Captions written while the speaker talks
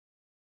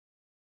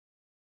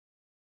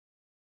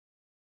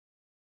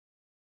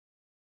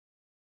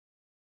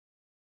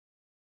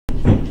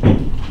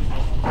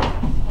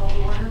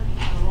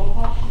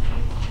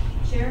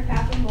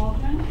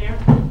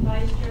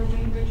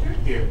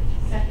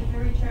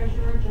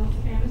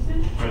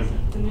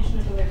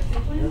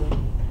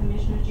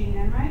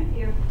Wainwright.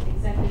 Here.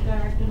 Executive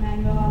Director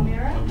Manuel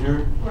Almira. I'm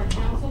here. Court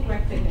Counsel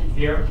Greg Pickens.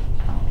 Here.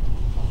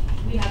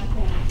 We have a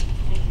quorum.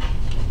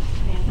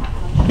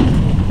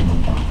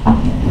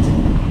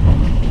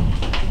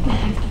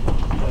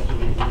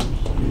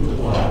 To the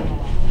flag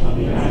of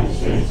the United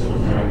States of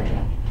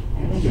America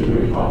and to the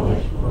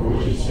republic for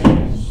which it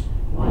stands,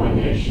 one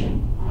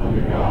nation,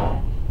 under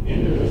God,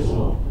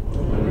 indivisible,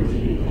 with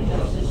liberty and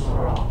justice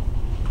for all.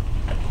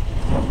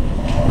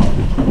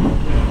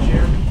 Madam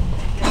Chair?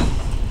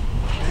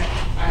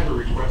 I have a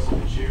request of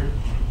the chair.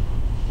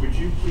 Would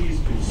you please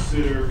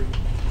consider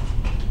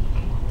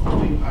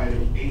pulling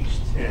item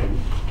H10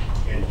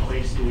 and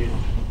placing it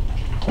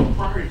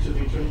prior to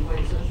the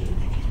attorney-client session?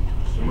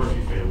 The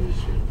Murphy family is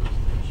here.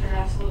 Sure,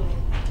 absolutely.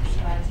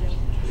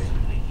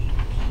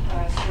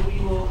 So we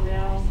will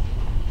now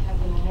have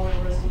the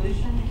memorial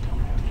resolution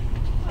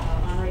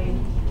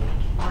honoring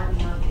Martin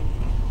Murphy.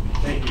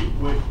 Thank you.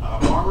 Would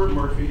Barbara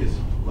Murphy, his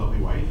lovely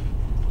wife,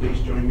 please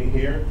join me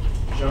here?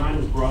 John,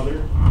 his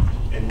brother,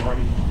 and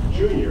Marty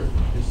Jr.,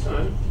 his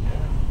son.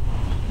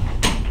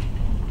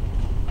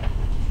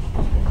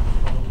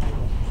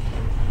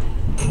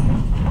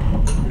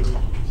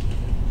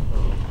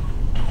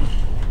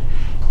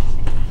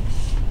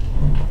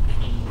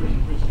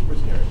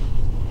 Where's Gary?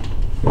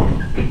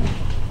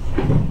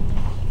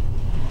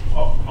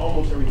 Oh,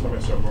 almost every time I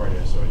saw Marty,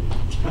 I saw you.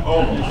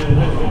 Almost.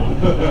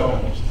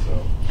 Almost. So,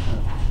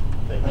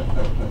 thank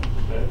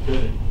you.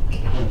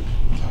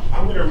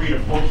 I'm going to read a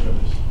portion of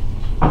this.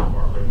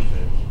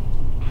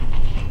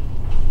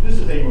 This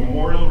is a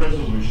memorial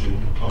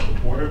resolution of the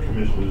Board of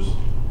Commissioners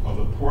of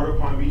the Port of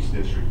Palm Beach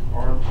District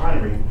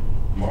honoring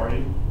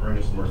Martin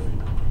Ernest Murphy.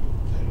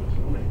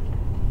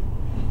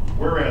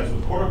 Whereas the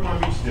Port of Palm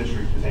Beach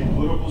District is a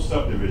political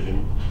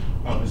subdivision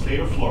of the state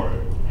of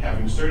Florida,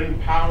 having certain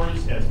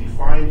powers as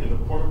defined in the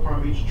Port of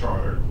Palm Beach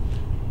Charter,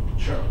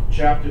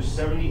 Chapter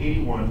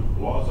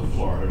 7081, Laws of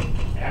Florida,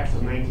 Acts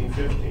of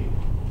 1915.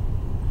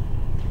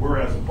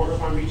 Whereas the Port of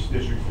Palm Beach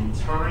District from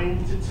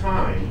time to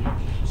time,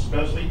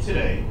 especially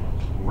today,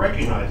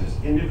 recognizes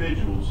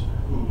individuals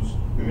whose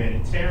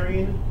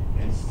humanitarian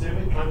and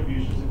civic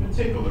contributions in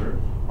particular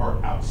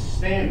are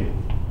outstanding.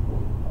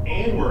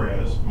 And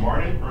whereas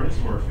Martin Ernest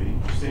Murphy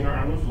of Singer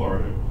Island,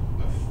 Florida,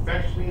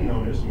 affectionately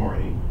known as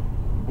Marty,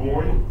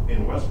 born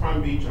in West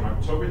Palm Beach on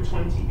October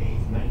 28,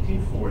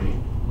 1940,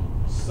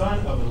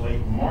 son of the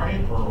late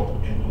Martin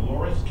Earl and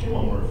Dolores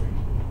Kimmel Murphy,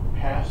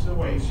 passed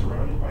away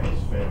surrounded by his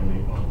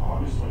family on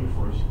August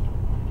 21st,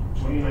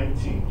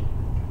 2019.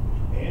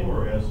 And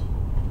whereas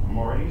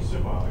Marty is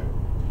survived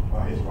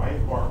by his wife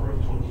Barbara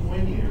of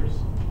 21 years,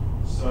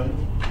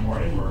 son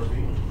Martin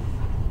Murphy,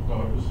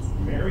 daughters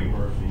Mary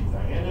Murphy,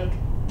 Diana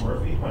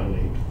Murphy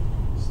Hunley,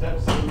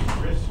 stepsons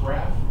Chris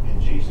Graff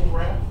and Jason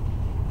Graff,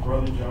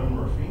 brother John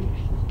Murphy,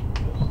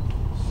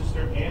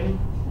 sister Ann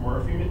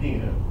Murphy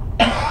Medina,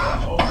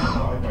 also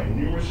survived by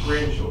numerous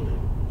grandchildren.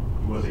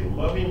 He was a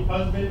loving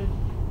husband,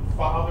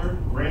 father,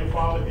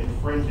 grandfather, and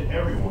friend to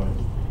everyone.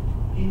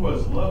 He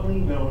was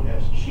lovingly known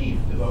as Chief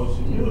to those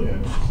who knew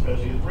him,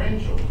 especially his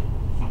grandchildren.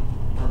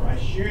 I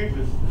shared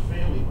with the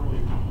family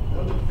earlier,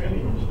 the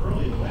family members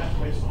earlier, the last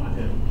time I saw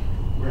him,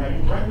 we were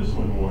having breakfast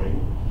one morning,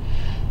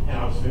 and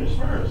I was finished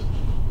first.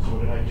 So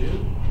what did I do?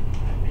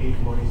 I paid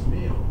for Marty's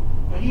meal.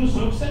 But he was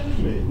so upset with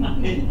me.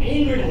 It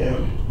angered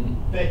him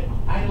that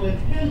I let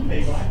him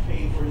pay, but I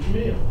paid for his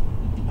meal.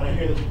 And I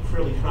hear that's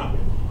fairly common.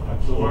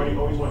 So Marty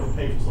always wanted to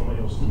pay for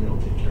somebody else's meal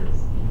and take care of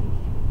it.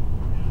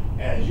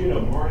 As you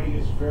know, Marty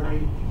was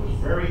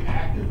very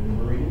active in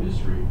the marine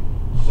industry.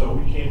 So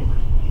we came,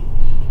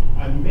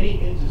 on many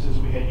instances,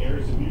 we had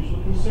areas of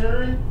mutual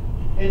concern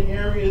and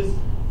areas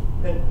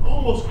that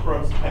almost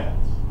crossed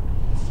paths,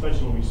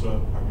 especially when we saw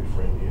our good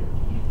friend here.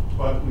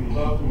 But we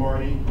loved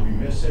Marty, we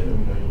miss him, and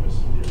we know you'll miss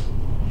him dearly.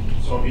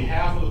 So on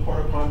behalf of the Port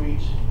of Palm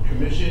Beach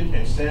Commission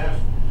and staff,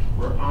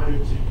 we're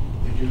honored to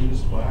give you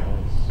this plaque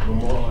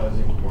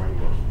memorializing Marty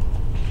Murphy.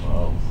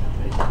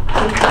 Thank you.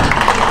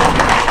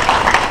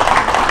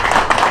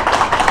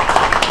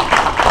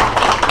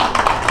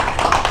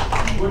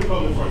 We're going to go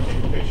in the front and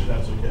take a picture,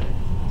 that's okay.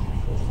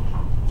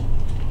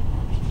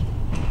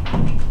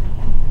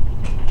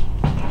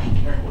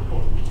 Eric, we're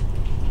going.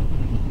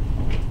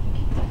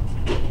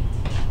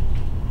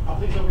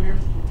 Please over here.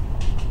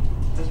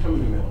 Let's come in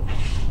the middle.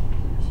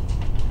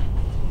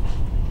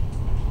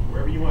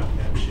 Wherever you want,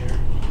 Madam Chair.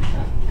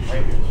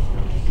 Right here.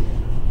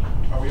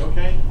 Are we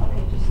okay?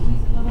 Okay, just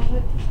squeeze a little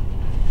bit.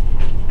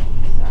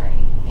 Sorry.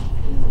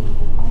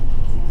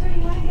 Sir,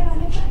 you want to get on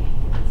this side?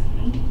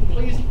 Thank you.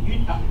 Please,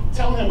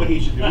 tell him what he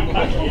should do. I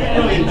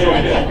really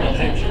enjoyed it.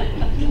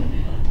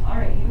 All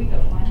right, here we go.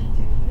 1, 2,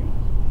 3.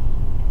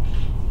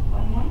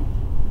 1 more.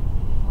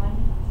 1.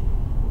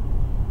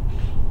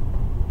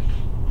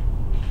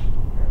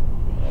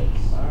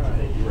 All right.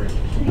 Thank you very much.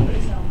 Thank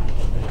you so much.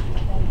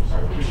 I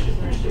appreciate it.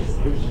 Thank you.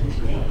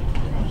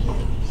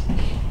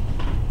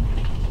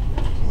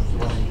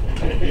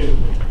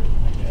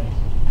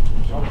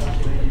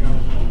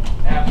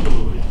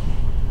 Absolutely.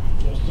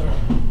 Yes, sir.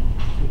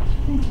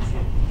 Thank you,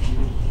 sir.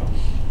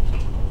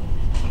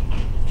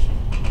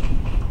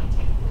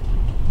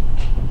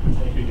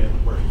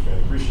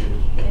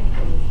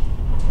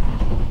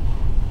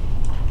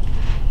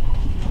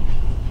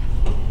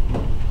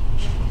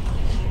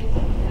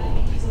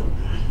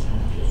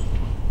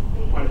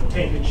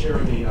 take the chair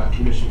of the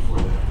commission for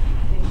that.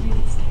 Thank you.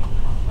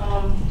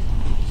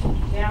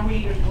 Now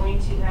we are going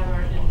to have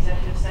our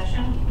executive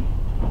session.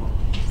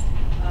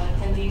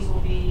 Attendees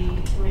will be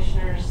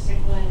Commissioners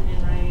Sicklin,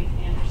 Enright,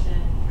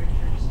 Anderson,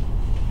 Richards,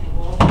 and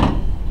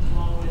Waldman,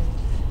 along with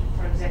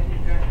our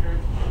Executive Director,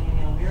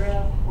 Danielle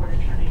Vera, Court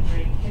Attorney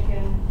Greg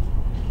Kicken,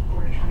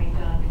 Court Attorney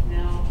Don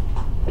McNell,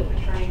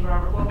 Attorney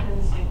Robert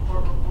Wilkins, and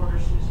Court Reporter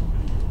Susan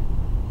Cooper.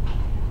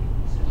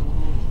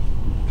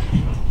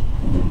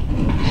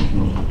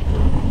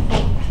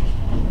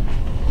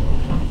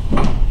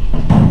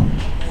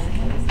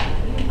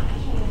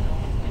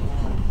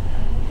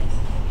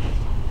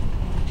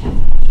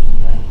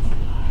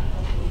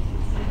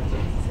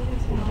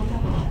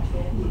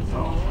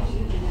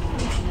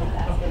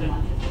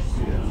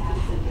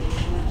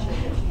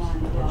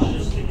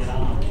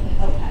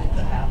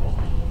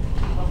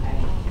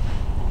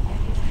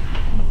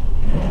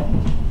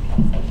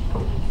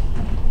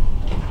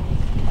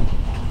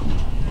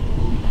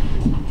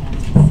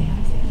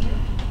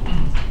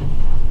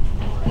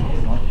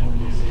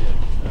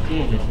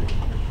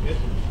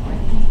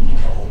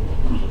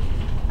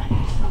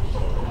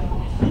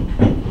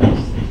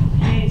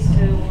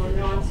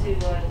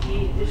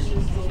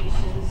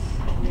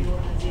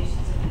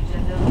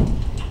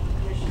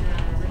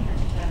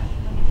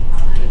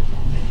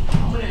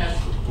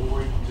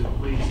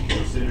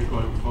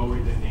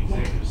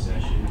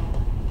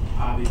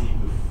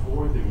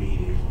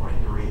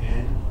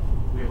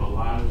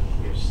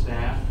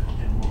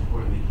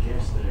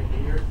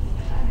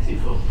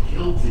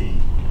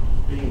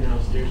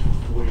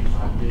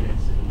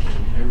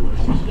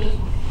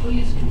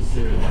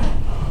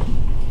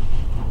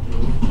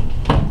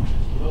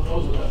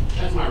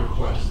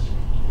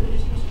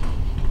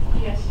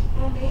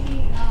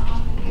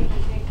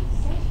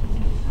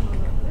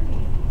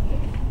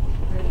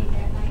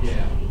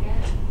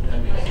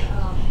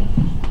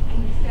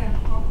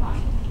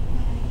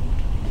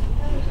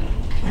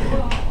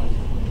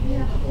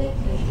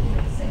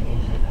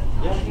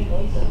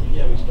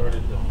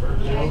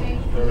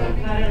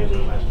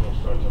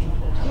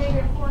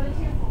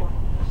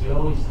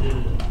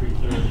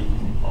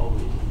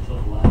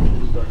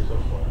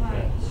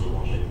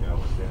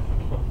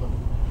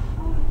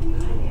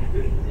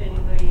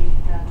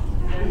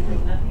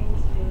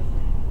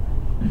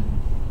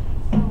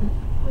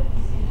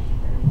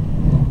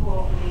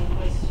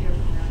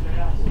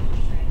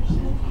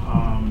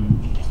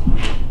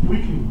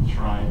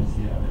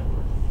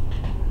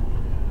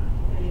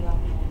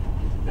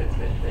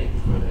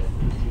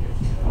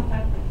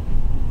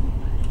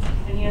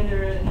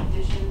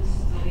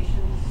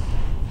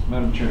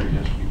 Madam Chair,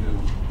 yes, we do.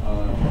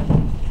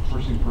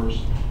 First thing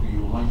first, we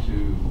would like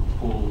to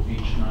pull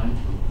H9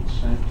 for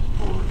consent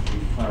for a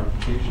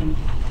clarification.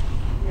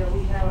 Yeah,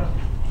 we have a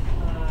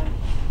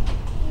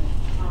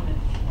comment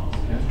also.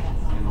 Okay.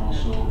 And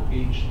also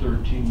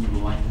H13, we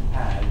would like to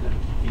add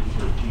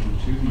H13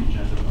 to the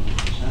agenda under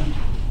consent.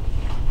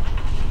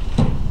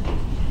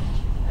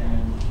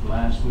 And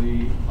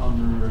lastly,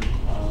 under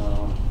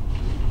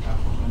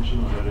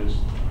aforementioned, or that is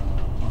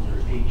under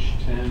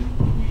H10,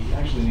 we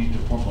actually need to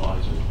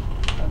formalize it.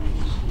 That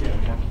means, yeah,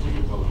 we have to take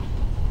a vote.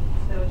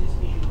 That would just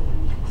be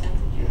within consent?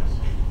 Yes.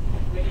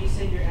 But you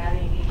said you're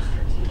adding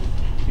H13?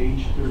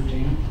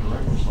 H13,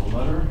 correct, it's a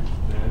letter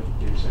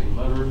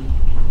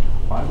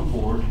by the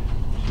board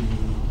to the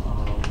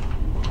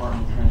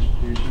Department of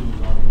Transportation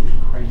regarding the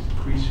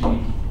Creasy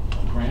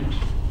grant.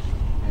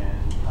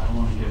 And I don't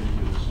want to get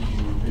into the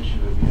same issue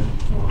that we had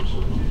before, so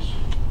it is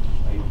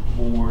a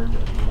board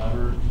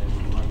letter that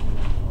we'd like to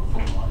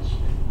formalize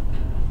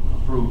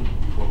and approve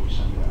before we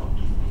send it out.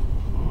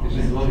 It's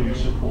a letter of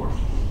support.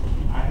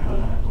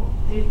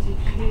 Did you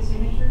get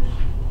signatures?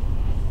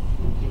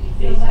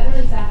 The letter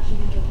is actually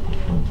with the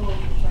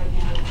folders right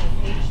now.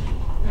 It's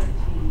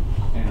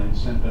H13. And I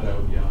sent that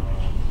out, yeah.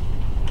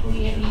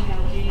 Via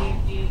email.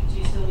 Do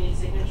you still need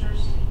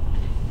signatures?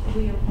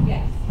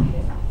 Yes,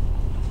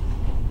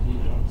 we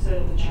do. So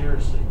The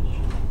chair's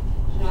signature.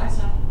 No, I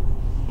saw.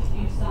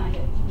 You signed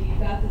it. You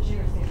got the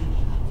chair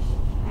signature.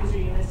 Whose are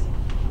you missing?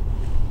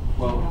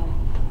 Well,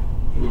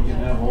 we can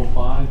have all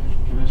 5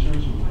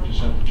 commissioners, or we can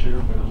just have the chair,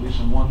 but at least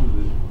I wanted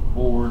the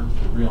board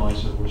to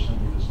realize that we're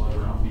sending this letter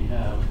on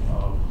behalf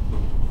of the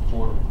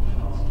Port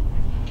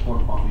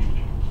of Palm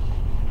Beach.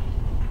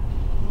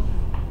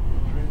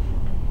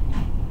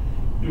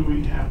 Do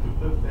we have to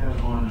put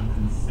that on a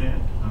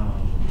consent,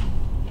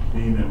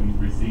 being that we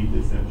received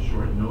this at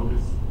short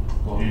notice?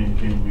 Well, And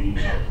can we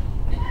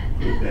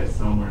put that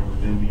somewhere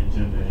within the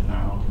agenda and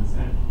not on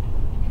consent?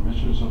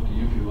 Commissioners, up to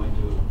you if you'd like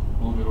to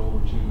move it over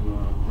to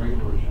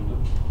regular agenda.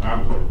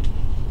 I would.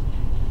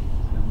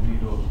 And we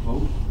need a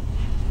vote.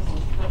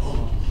 Hold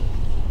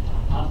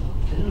on.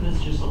 Isn't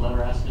this just a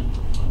letter asking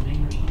for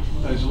funding or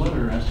something? There's a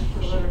letter asking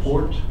for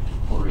support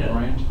for a Yeah.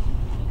 grant.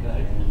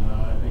 Okay.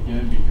 And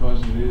again,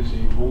 because it is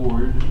a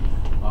board,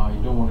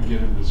 you don't want to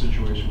get into the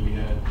situation we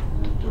had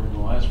during the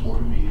last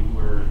board meeting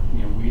where,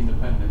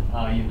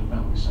 I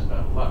independently sent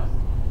out a letter.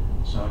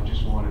 So I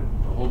just wanted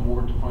the whole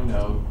board to find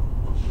out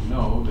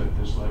know that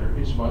this letter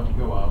is about to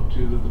go out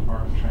to the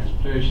Department of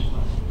Transportation.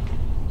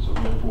 So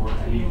therefore,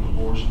 I need the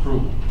board's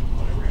approval.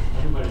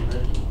 Everybody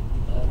read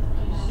the letter,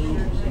 I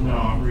assume. No,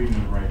 I'm reading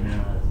it right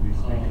now as we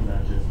speak, because I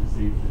just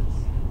received it.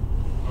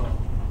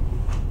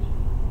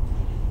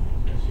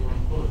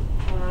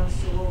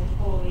 So we'll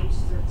pull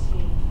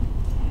H13.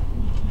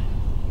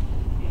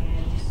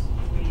 And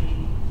we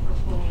are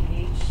pulling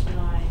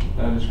H9.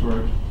 That is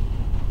correct.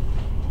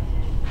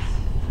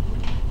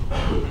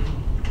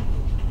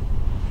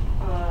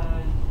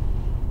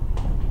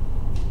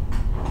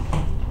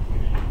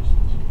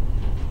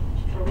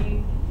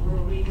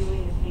 Were we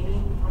doing the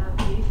painting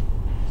RFP?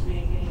 So we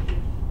didn't get any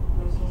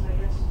proposals, I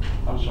guess?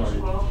 I'm sorry.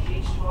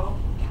 H12?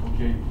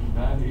 Okay,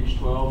 that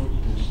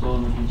H12 is still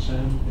under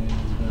consent,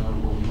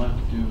 and what we'd like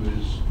to do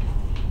is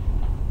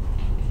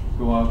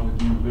go out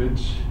with new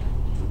bids.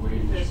 The way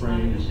the Because none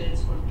spray of is. the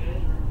bids were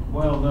good, or?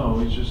 Well, no,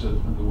 it's just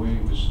that the way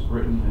it was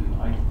written, and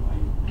I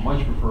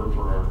much prefer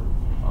for our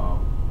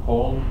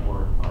Paul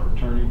or our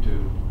attorney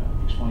to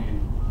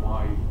explain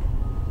why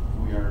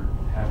we are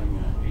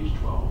having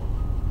H12.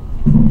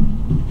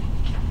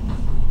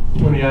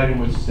 When the item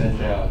was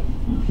sent out,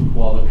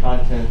 while the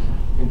content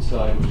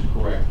inside was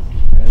correct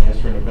and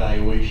asked for an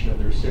evaluation of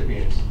the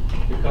recipients,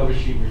 the cover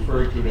sheet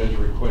referred to it as a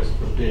request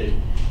for bid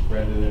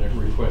rather than a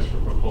request for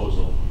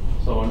proposal.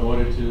 So in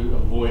order to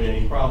avoid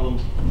any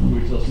problems, we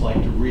would just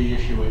like to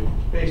reissue it,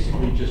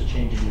 basically just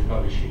changing the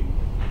cover sheet.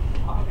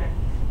 Okay.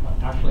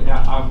 Actually,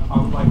 I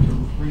would like to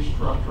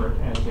restructure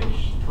it as a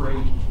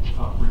straight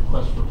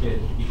request for bid,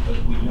 because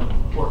we know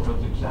the court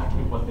knows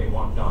exactly what they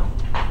want done.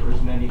 There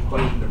isn't any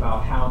question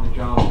about how the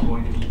job is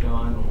going to be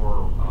done,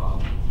 or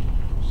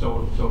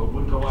so it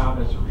would go out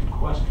as a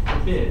request for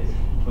bid,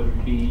 but it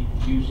would be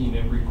using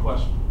a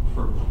request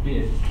for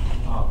bid,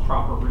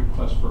 proper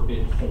request for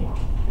bid form.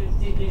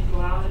 Did it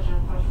go out as a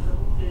request for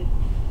bid?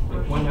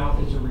 It went out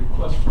as a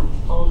request for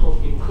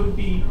proposal. It could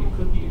be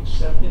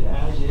accepted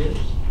as is,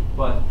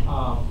 but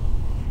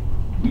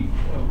we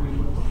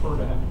would prefer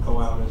to have it go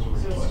out as a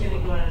request. So it's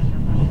going to go out as a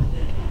request for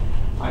bid?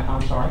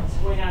 I'm sorry? It's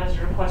going out as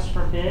a request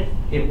for bid?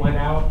 It went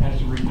out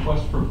as a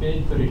request for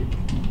bid, but it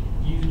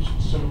used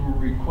some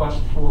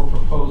request for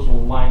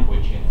proposal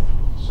language in it.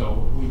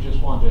 So we just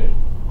wanted to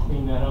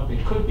clean that up.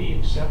 It could be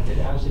accepted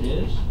as it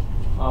is,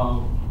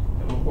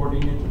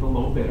 awarding it to the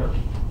low bidder,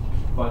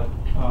 but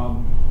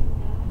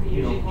We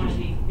usually want to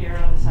be fair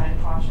on the side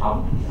of caution.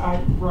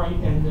 right,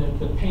 and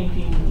the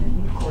painting,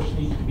 of course,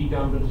 needs to be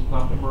done, but it's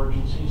not an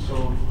emergency,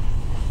 so,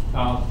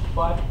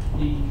 but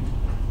the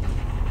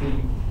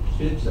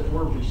bids that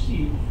were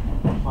received,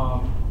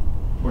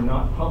 were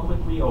not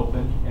publicly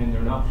open, and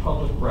they're not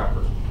public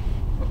record.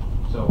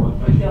 So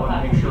I just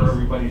want to make sure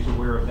everybody's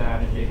aware of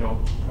that, and they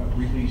don't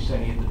release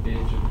any of the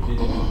bids or bid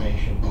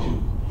information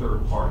to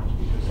third parties,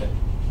 because that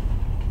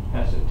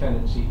has a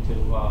tendency to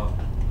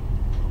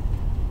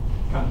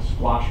kind of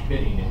squash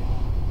bidding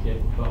if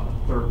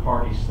third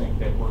parties think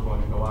that we're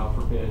going to go out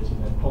for bids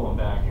and then pull them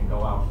back and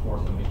go out for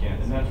them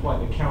again. And that's why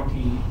the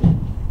county,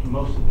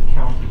 most of the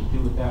counties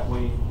do it that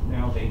way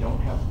now. They don't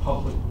have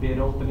public bid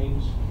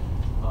openings.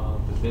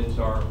 The bids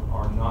are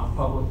not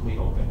publicly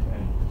open,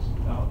 and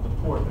the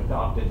port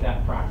adopted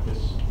that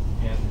practice,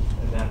 and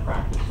that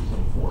practice is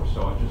enforced.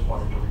 So I just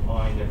wanted to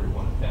remind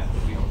everyone of that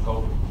we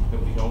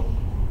don't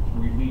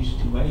release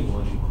to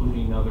anyone,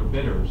 including other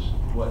bidders,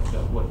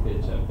 what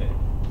bids have been.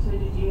 So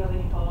did you have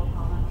any follow-up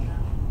comment on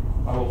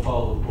that? I will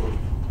follow the board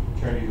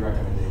attorney's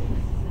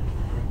recommendation.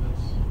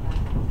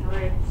 All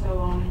right,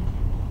 so,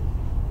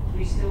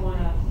 we still want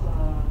to,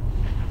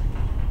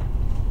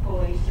 pull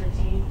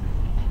H13?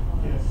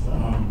 Yes,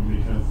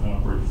 because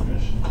for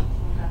discussion.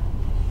 Okay.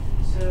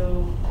 So,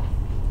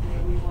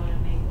 we want to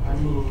make. I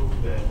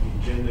move that the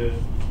agenda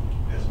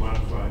as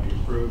modified be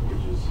approved,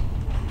 which is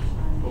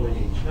pulling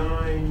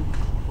H9,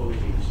 pulling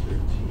H13.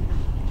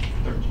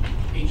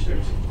 H13,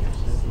 yes,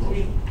 that's the Do we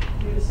motion.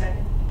 have a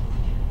second?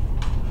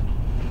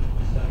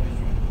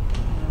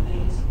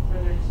 Any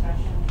further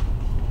discussion?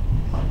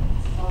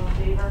 All in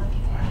favor?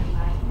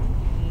 Aye.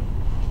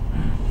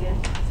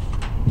 Against?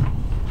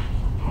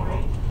 All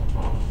right.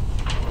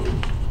 Thank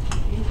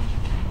you.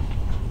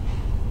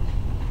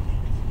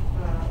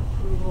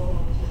 Approval of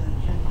the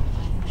agenda.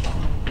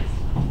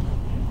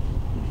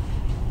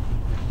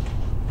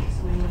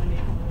 So we want to make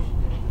a motion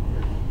to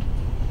approve.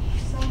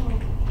 So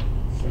moved.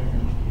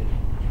 Second.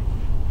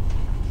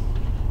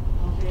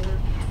 All in favor?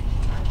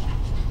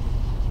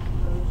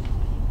 Opposed?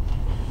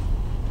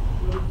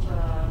 Move,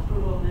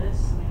 approval of minutes,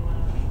 somebody want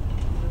a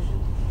motion?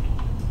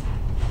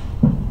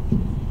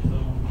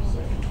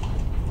 Second.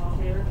 All in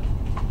favor?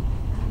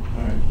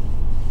 All right.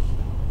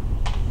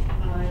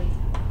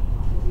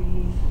 We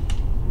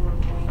were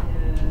going to,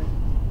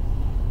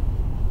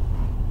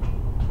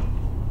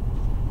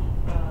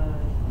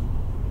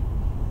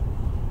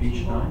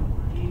 H9?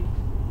 You,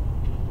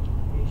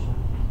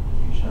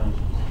 H9.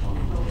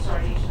 oh,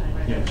 sorry, H9,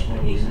 right? Yes.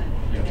 H9,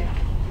 Yeah. okay.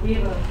 We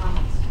have a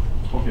comments.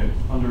 Okay,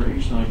 under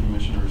H9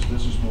 commissioners,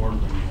 this is more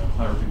of a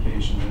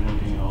clarification than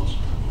anything else.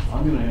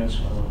 I'm going to ask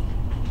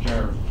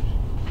Jared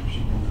if she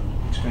can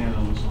expand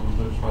on this a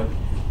little bit, but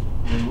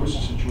there was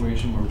a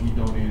situation where we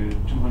donated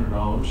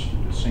 $200 to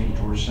the St.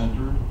 George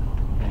Center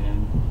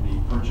and the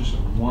purchase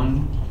of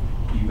one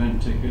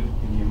event ticket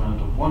in the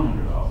amount of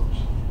 $100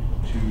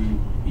 to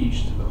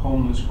each to the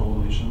Homeless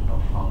Coalition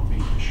of Palm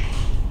Beach.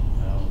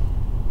 Now,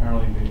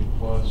 apparently there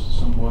was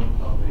somewhat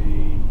of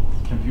a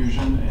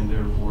confusion, and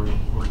therefore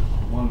we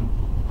want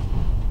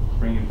to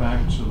bring it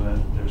back so that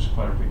there's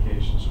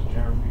clarification. So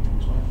Karen, you can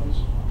explain,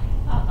 please?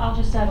 I'll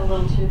just add a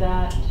little to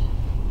that.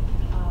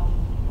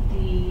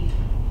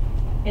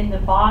 In the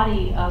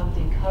body of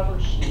the cover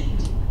sheet,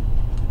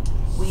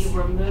 we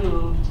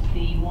removed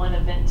the one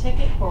event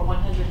ticket for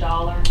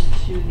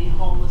 $100 to the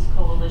Homeless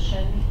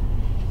Coalition.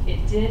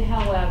 It did,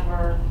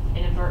 however,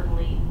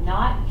 inadvertently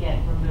not get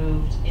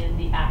removed in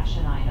the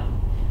action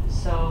item.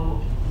 So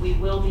we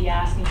will be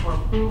asking for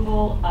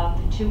approval of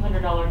the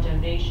 $200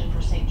 donation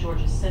for St.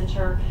 George's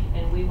Center,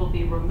 and we will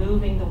be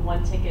removing the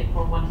one ticket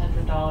for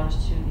 $100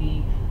 to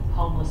the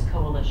Homeless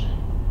Coalition.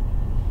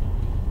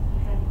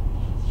 Okay.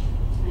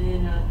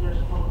 And then there's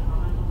a public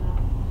comment on that.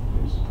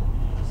 Please.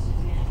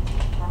 Suzanne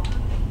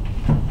Crawford.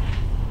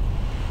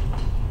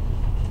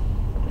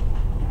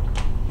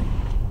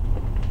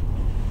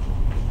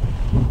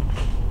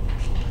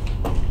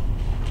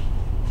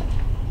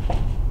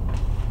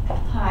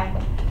 Hi,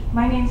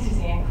 my name is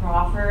Suzanne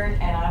Crawford,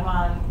 and I'm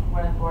on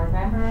one of the board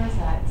members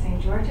at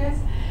St. George's,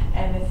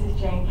 and this is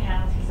Jane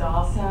Counts, who's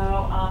also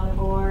on the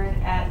board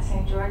at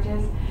St.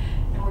 George's.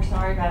 And we're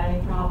sorry about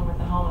any problem with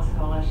the Homeless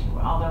Coalition,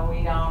 although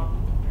we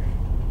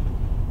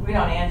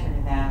don't answer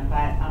to them,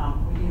 but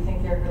we do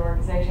think they're a good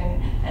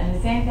organization. And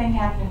the same thing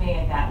happened to me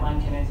at that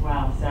luncheon as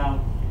well, so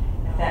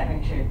if that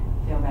makes you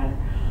feel better.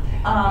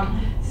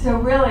 So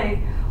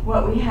really,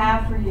 what we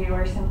have for you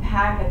are some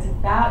packets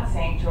about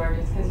St.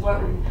 George's, because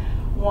what we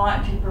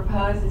want to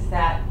propose is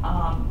that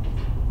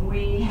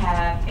we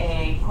have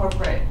a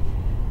corporate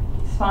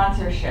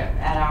sponsorship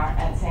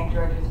at St.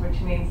 George's, which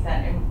means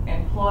that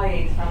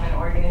employees from an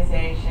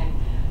organization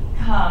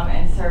come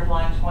and serve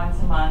lunch once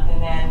a month,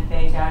 and then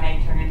they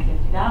donate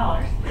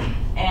 $250.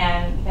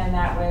 And then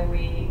that way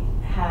we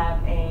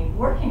have a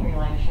working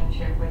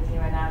relationship with you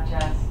and not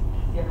just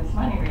give us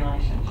money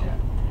relationship.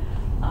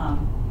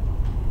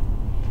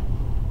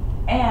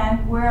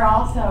 And we're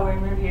also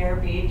in Riviera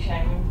Beach,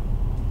 and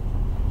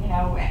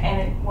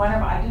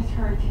I just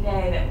heard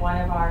today that one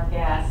of our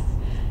guests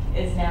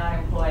is now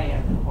an employee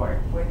of the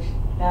port, which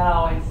that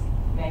always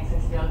makes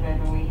us feel good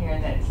when we hear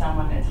that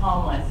someone that's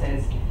homeless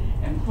is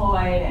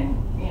employed, and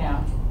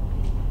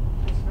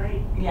That's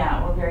great.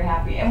 yeah, we're very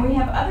happy. And we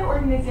have other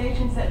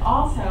organizations that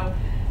also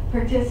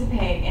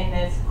participate in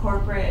this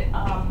corporate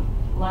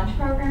lunch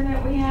program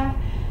that we have,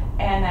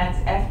 and that's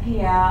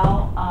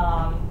FPL.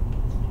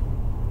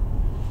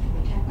 Let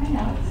me check my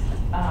notes.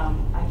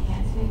 I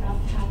can't speak off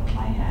the top of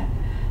my head.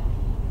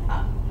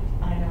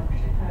 I know,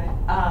 wish I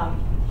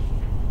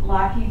could.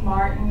 Lockheed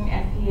Martin,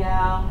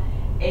 FPL,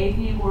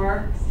 AV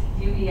Works,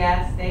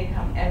 UBS, they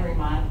come every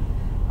month.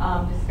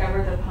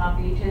 Discover the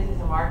Palm Beaches is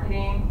a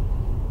marketing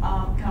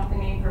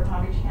company for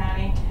Palm Beach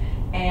County,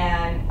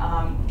 and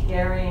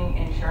Garing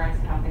Insurance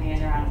Company,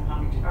 and they're out in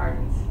Palm Beach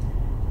Gardens.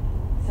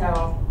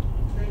 So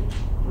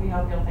we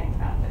hope you'll think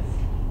about this.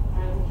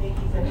 Thank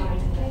you for coming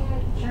today.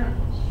 Sure.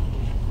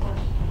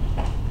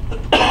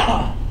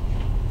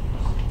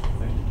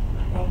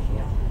 Thank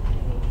you.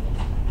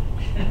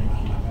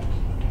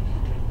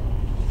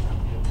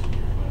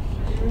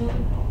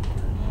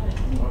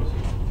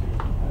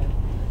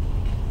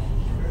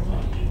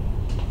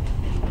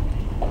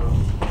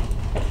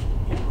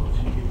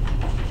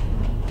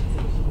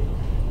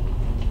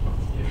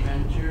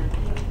 Madam Chair,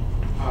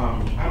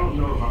 I don't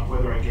know about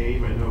whether I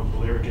gave, I know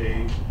Blair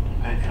gave,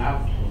 and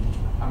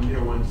I'm there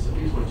at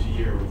least once a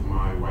year with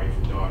my wife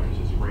and daughters.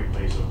 It's a great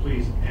place, so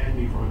please add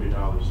me for $100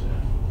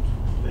 there.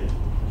 Thank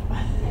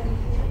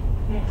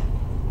you.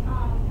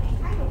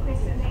 I have a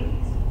question,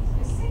 ladies.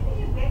 Is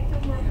Cynthia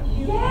Beckton working with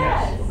you?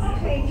 Yes.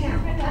 Okay, now,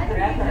 I didn't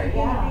Forever, think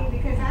yeah.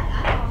 because I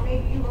thought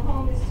maybe you were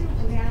homeless too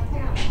from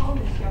downtown,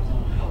 homeless shelter.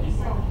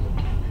 So,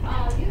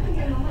 you can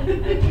give them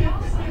 $150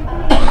 also.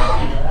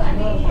 I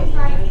mean, it's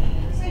like,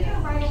 so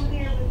you're right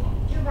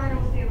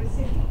over there with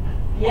Cynthia.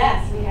 Yes,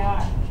 we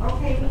are.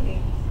 Okay, with me.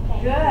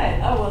 Good.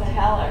 Oh, we'll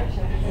tell her.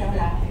 She'll be so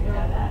happy to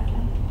know that.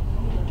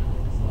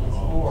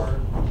 Or,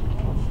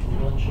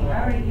 We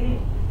already did.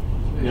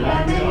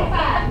 Yeah, make it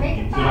five, make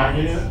it Did I five.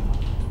 get it?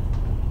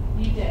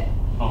 You did.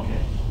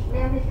 Okay.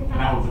 Yeah, make it five.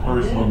 And I was the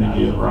first one to get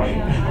it right.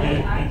 Okay,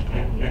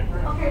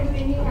 well then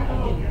they have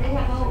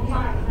a whole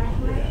five,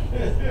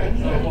 right?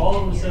 so all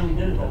of a sudden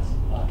we did it, that's,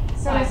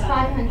 So it's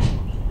 500.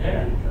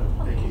 there you go.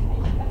 Thank you.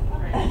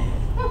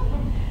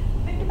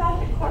 Think about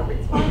the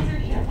corporate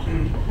sponsorship.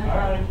 All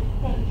right.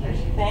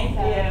 Thank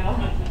you.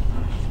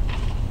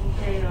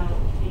 Okay,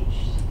 page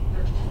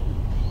 13.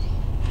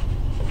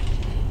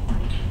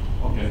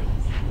 Okay,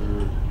 for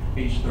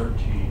page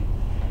 13.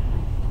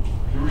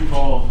 If you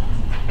recall,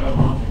 about a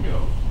month ago,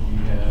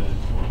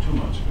 or 2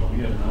 months ago, we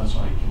had an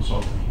outside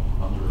consultant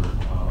under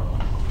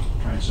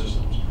Trans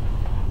Systems.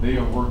 They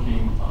are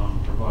working on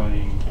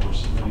providing or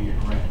submitting a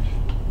grant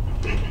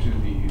to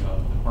the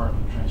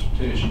Department of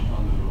Transportation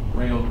on the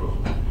railroad,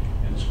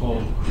 and it's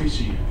called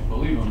Creasy. I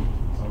believe I'm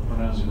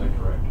pronouncing that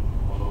correct,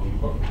 although you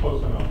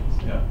Close enough.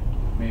 yeah,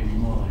 maybe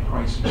more like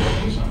crisis.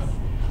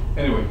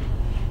 Anyway,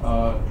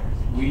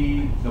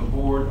 the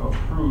board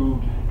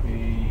approved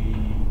a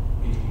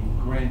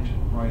grant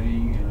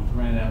writing and a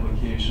grant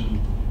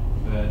application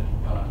that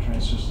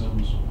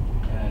Trans-Systems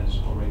has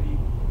already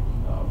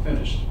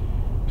finished.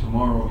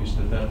 Tomorrow is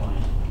the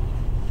deadline.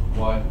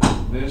 What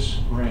this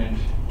grant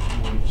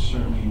would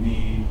certainly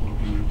need would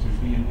be to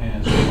be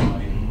enhanced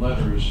by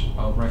letters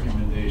of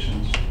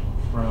recommendations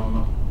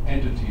from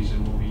entities that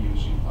will be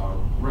using our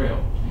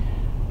rail.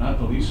 Not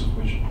the least of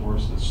which, of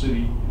course, the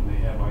city, and they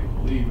have, I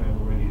believe,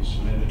 have already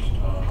submitted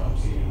a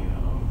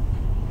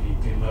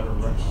letter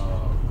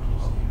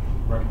of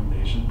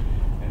recommendation,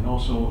 and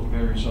also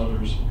various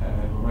others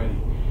have already.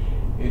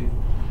 It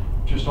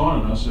just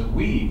dawned on us that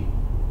we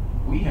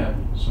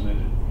haven't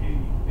submitted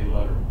a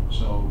letter.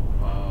 So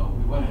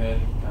we went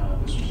ahead,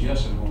 this was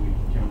yesterday when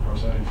we came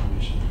across that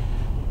information.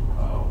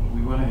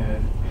 We went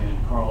ahead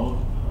and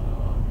Carl,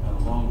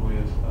 along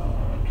with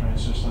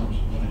Trans-Systems,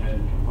 went ahead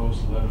and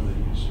composed the letter that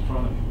is in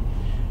front of you.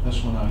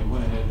 That's when I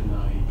went ahead and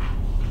I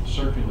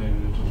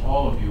circulated it to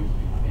all of you,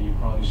 and you've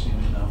probably seen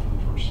it now for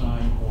the first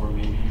time, or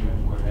maybe you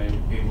were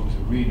able to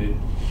read it.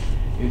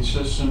 It's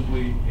just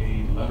simply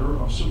a letter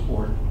of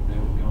support that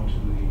will go to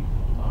the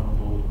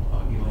Honorable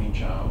Elaine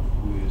Chow,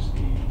 who is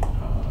the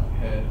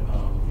head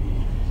of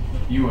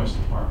the U.S.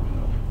 Department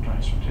of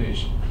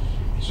Transportation.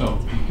 So,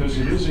 because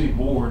it is a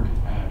board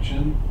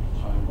action,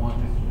 I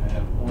wanted to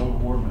have all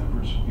board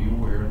members be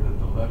aware that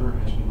the letter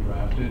has been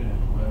drafted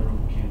and the letter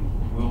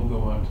will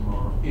go out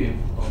tomorrow if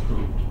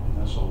approved. And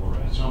that's all we're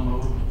asking. So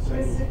moved.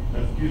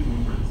 Excuse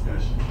me for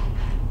discussion.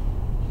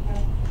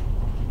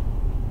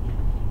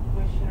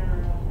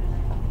 Commissioner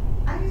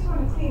I just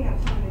want to clean up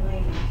some of the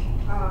language.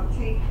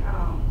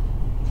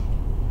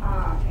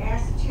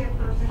 Ask the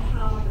chairperson,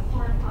 comma, the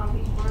Port of Palm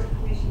Beach Board of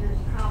Commissioners,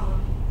 comma,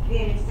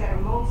 then instead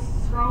of most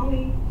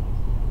strongly,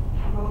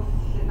 most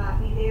should not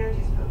be there,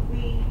 just put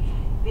we.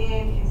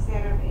 Then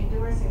instead of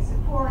endorse and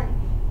support,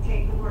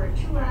 take the word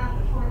to out,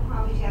 the Port of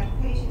Palm Beach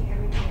application,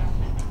 everything else.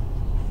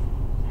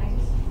 I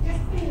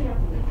just clean it up a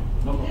little.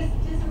 No problem.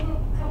 Just a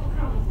little couple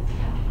comments.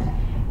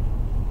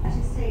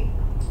 Just take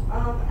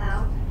of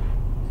out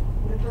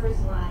in the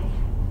first line.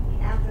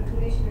 After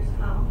commissioners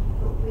come,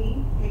 but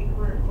we take the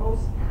word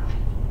most out.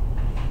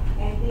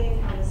 And then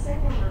on the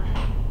second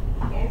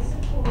line, and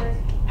support,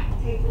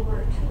 take the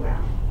word to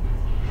out.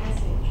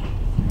 That's it.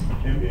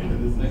 And being that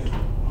this is,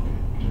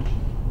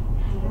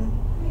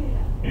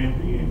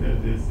 and being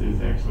that this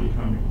is actually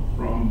coming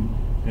from,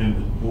 and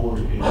the board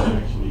is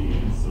actually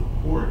in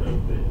support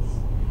of this,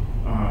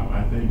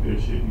 I think there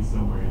should be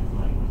somewhere in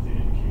the language to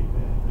indicate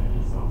that that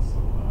is also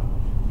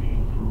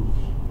being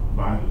approved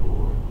by the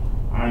board.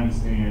 I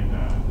understand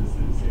this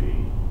is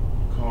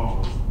a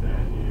cause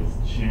that is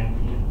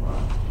championed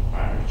by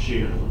our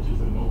chair, which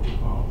is a noble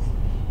cause.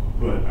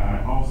 But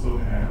I also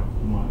have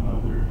one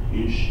other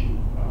issue,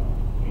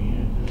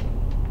 and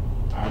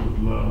I would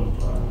love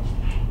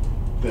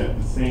that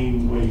the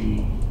same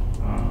way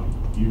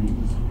you,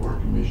 Mr. Board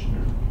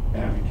Commissioner,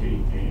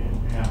 advocate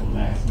and have a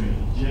last minute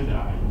agenda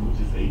item, which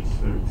is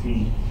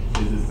H13,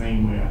 is the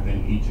same way I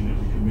think each and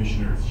every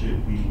commissioner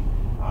should be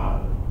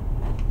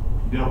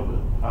dealt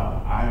with.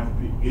 I have a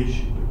big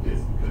issue with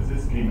this because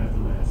this came at the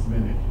last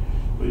minute,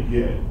 but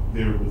yet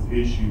there was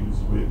issues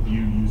with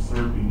you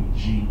usurping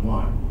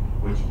G1,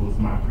 which was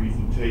my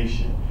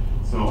presentation.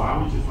 So I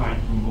would just like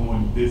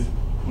from this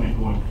point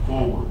going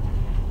forward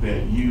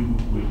that you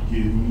would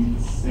give me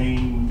the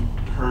same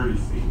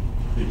courtesy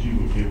that you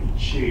would give the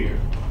chair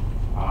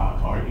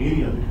or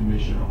any other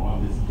commissioner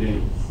on this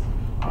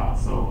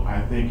dais. So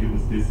I think it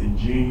was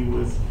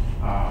disingenuous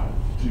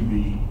to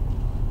be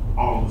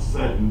all of a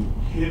sudden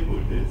hit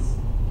with this,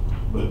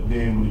 but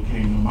then when it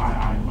came to my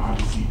item, I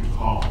received a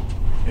call,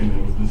 and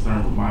there was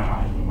concern with my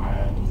item, and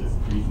my item was just a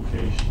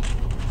presentation.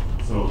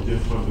 So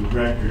just for the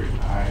record,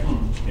 I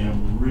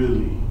am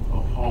really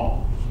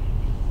appalled,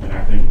 and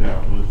I think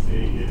that was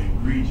an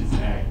egregious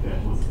act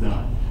that was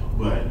done.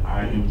 But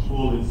I am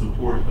full in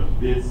support of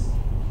this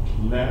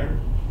letter,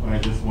 but I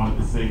just wanted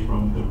to say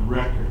from the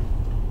record,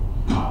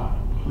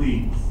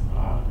 please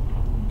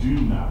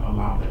do not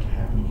allow that to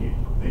happen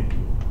again. Thank you.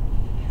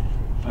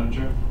 Madam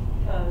Chair?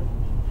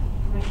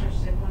 Commissioner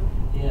Siblin?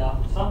 Yeah,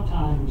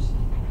 sometimes,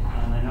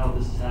 and I know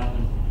this has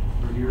happened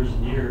for years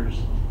and years,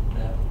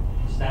 that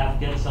staff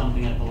gets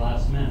something at the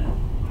last minute,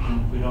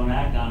 and if we don't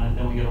act on it,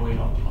 then we gotta wait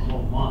a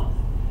whole month.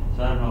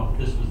 So I don't know if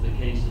this was the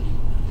case in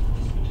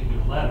this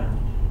particular letter,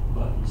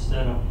 but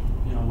instead of,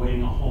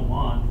 waiting a whole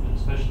month, and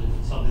especially if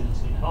it's something that's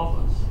gonna help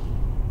us,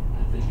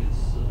 I think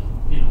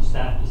it's,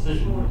 staff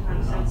decision. More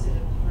time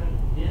sensitive, right?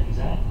 Yeah,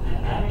 exactly. It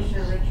happens.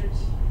 Commissioner Richards?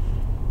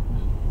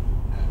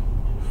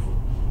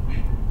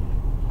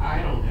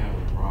 I don't have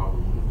a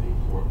problem with the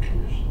board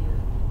commissioner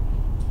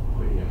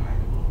putting an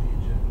item on the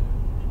agenda.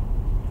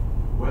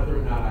 Whether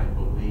or not I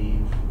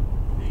believe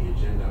the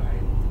agenda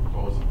item,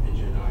 proposed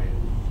agenda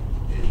item,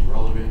 is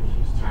relevant,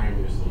 is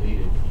timely, is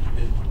needed,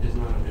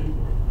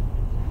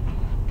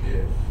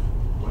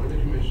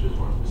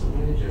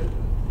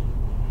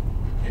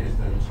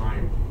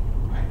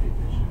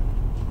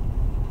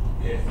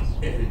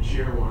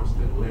 chair wants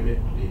to limit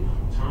the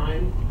amount of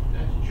time,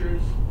 that's the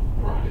chair's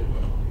prerogative, I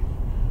believe.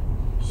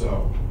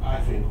 So I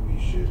think we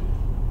should,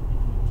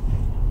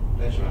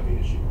 that should not be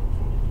an issue going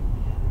forward.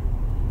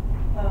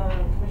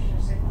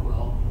 Commissioner Sickle?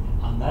 Well,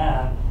 on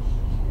that,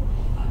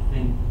 I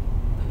think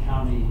the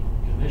county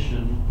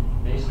commission,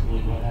 basically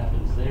what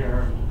happens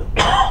there,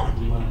 if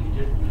we want to be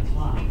different, that's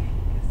fine.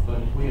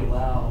 But if we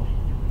allow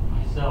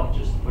myself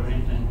just to put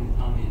anything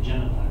on the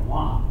agenda that I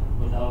want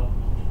without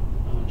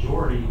a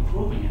majority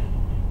approving it,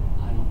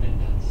 I don't think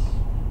that's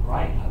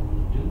right. I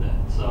wouldn't do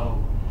that. So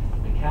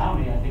the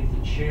county, I think the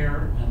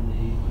chair and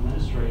the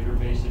administrator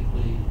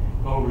basically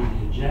go over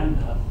the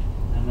agenda,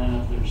 and then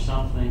if there's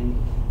something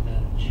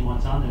that she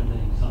wants on there,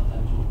 they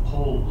sometimes will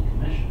poll the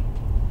commission.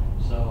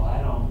 So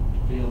I don't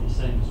feel the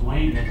same as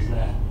Wayne does,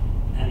 that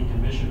any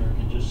commissioner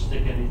can just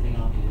stick anything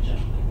on the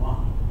agenda they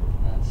want.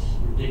 That's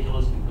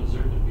ridiculous, because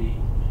there could be,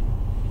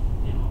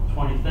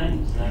 20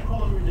 things that.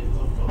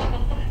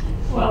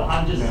 Well,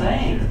 I'm just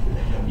saying,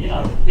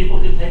 people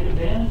could take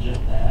advantage of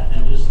that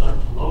and just start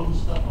loading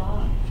stuff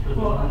on for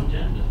their own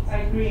agenda. I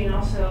agree, and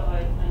also,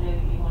 I know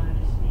that you wanted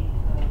to speak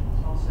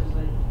also,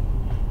 but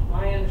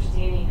my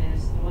understanding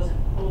is it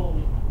wasn't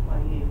pulled by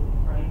you,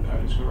 right?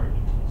 That is correct.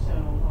 So,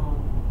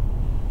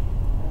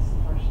 that's the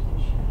first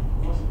issue.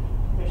 It wasn't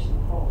officially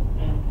pulled.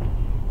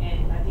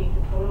 And I think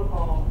the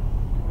protocol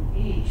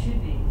should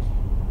be,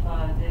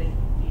 that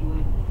you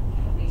would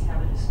at least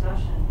have a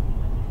discussion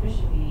at the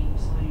commission meeting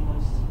if somebody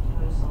wants to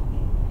propose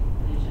something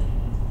for the agenda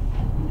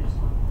next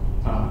month.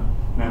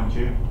 Madam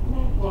Chair?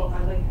 Well,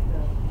 I'd like the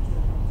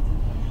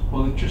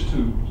Well, just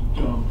two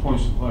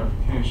points of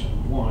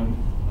clarification. One,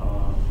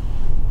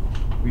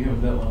 we have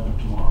a deadline of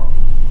tomorrow.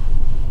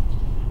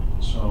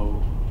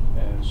 So,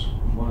 as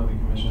one of the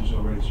commissioners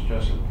already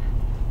suggested,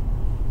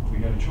 we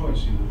had a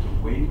choice either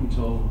to wait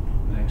until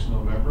next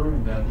November,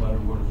 and that letter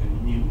would have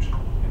been mute,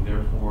 and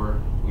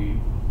therefore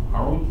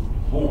our own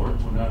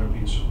board would not have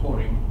been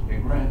supporting a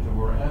grant that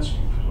we're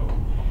asking. So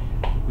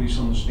please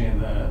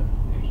understand that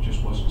it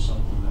just wasn't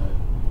something that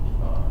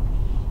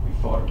we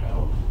thought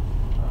about.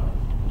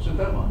 It's a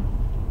deadline.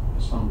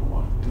 That's number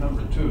one. And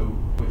number two,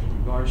 with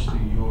regards to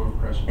your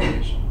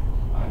presentation,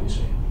 I didn't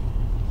see it.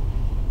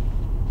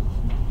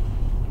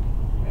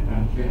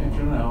 And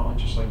for now, I'd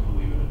just like to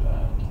leave it at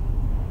that.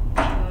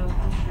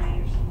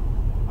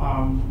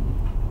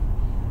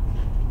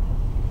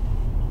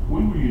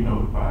 When were you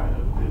notified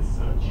of this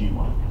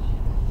G1?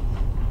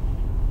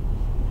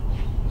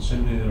 The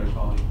same day that I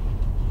called you,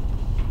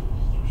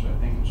 which I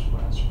think was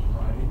last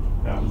Friday.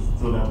 That was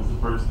the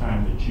first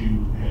time that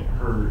you had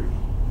heard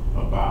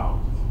about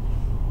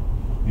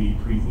the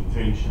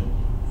presentation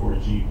for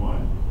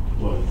G1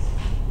 was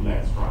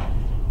last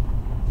Friday.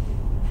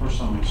 First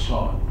time I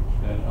saw it,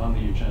 that on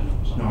the agenda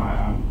was on. No,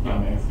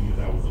 I'm asking if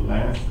that was the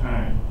last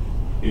time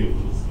it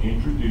was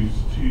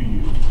introduced to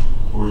you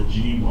for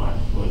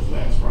G1 was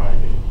last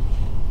Friday.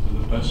 To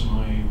the best of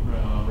my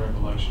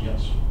recollection,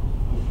 yes.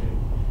 Okay.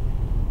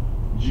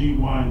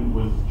 G1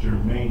 was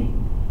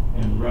germane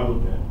and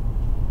relevant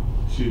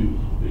to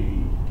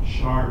the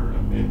charter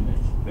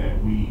amendments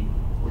that we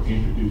were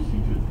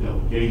introducing to the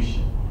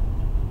delegation,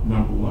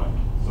 number one.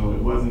 So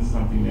it wasn't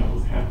something that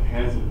was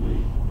haphazardly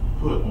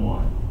put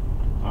on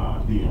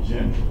the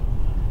agenda.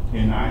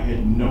 And I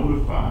had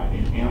notified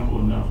in ample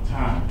enough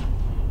time.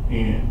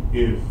 And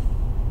if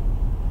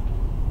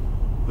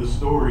the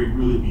story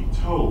really be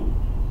told,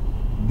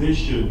 this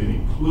should have been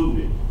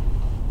included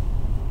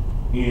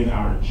in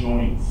our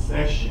joint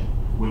session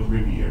with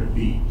Riviera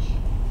Beach.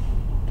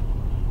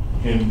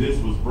 And this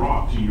was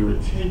brought to your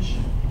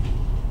attention,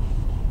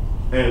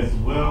 as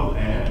well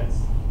as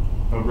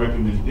a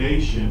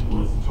recommendation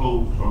was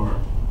told or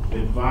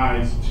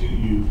advised to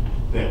you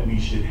that we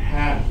should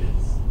have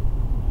this.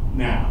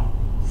 Now,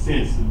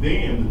 since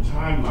then, the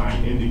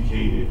timeline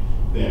indicated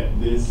that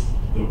the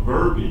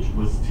verbiage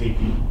was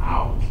taken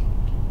out.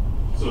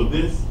 So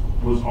this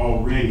was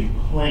already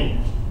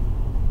planned.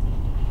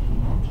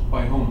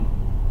 By whom?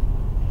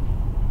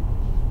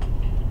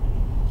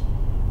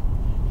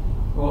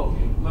 Well,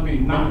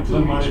 Not to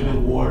muddy the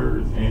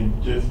waters,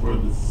 and just for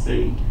the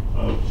sake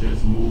of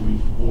just moving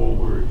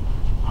forward,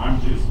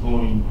 I'm just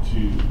going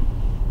to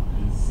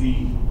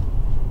concede,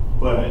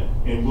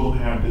 and we'll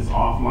have this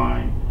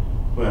offline,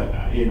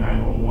 and I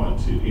don't want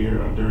to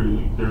air a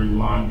dirty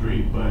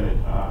laundry, but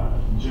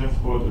just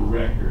for the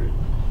record,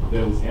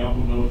 there was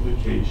ample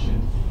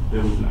notification.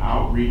 There was an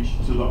outreach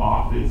to the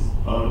office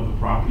of the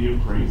property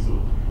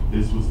appraisal.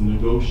 This was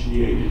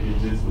negotiated,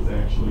 and this was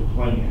actually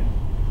planned,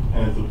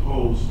 as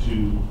opposed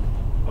to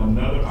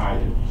another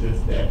item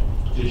that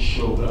just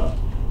showed up.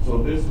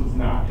 So this was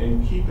not,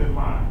 and keep in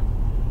mind,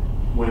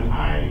 when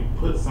I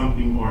put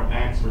something or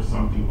ask for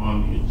something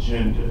on the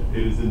agenda,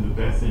 it is in the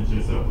best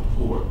interest of the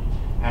court.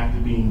 After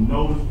being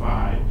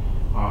notified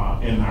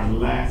in our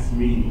last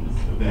meetings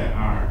that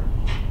our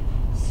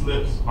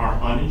slips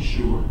are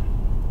uninsured,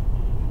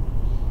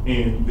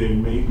 and there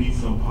may be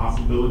some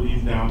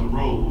possibilities down the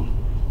road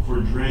for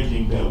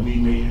dredging that we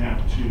may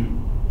have to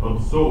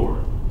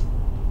absorb,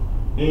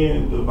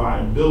 and the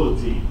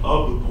viability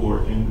of the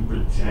port and to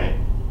protect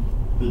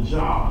the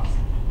jobs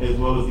as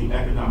well as the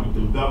economic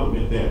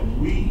development that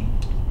we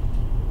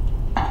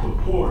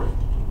support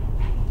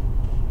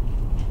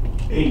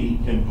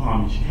aid in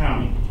Palm Beach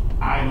County.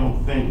 I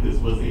don't think this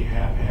was a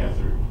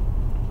haphazard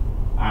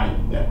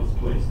item that was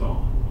placed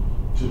on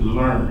to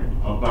learn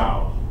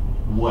about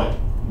what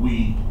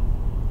we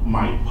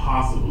might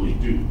possibly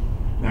do.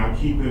 Now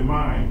keep in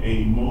mind,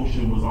 a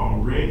motion was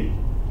already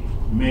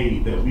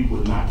made that we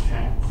would not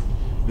tax.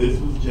 This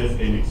was just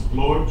an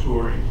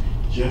exploratory,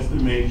 just to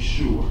make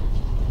sure,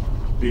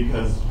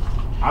 because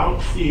I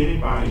don't see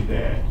anybody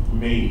that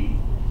made,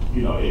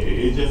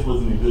 it just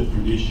wasn't a good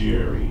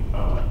fiduciary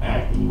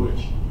act in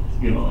which,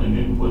 and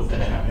then was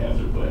that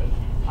haphazard, but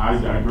I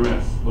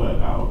digress, but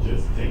I'll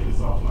just take this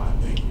offline.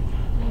 Thank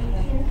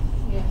you.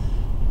 Yes.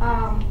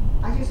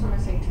 I just want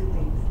to say two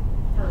things.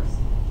 First,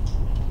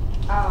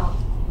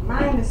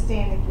 my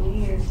understanding for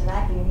years that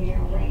I've been here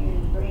in Wayne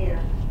and Blair,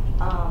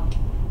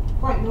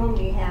 what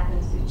normally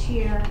happens, the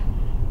chair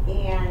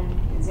and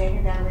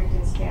executive director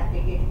and staff,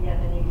 they get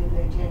together and they do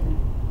the agenda.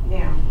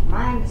 Now,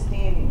 my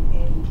understanding,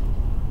 and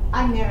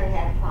I've never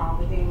had a problem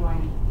with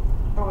anyone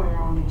throwing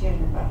their own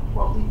agenda, but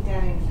what we've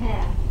done in the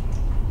past,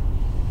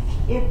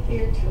 if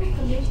there are two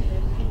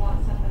commissioners who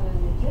want something on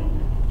the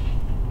agenda,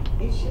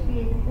 it should be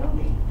able to go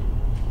there.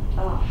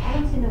 I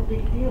don't see no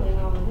big deal in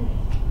all of this.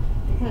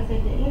 Because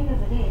at the end of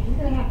the day, you're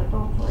going to have to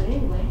vote for it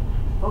anyway.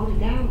 Vote it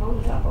down,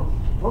 vote it up, or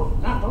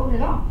not vote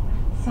at all.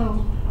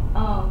 So,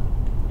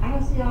 I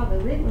don't see all the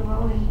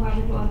rigmarole and why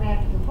we're going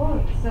back and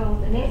forth. So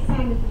the next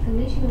time if the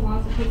commissioner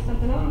wants to put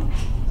something on,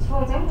 as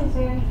far as I'm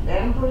concerned, let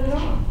them put it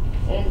on.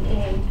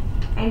 And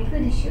I'm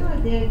pretty sure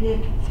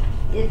that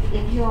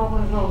if you all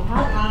want to go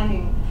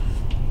hotlining,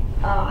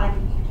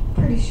 I'm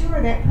pretty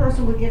sure that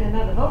person would get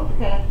another vote,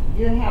 because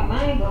you'll have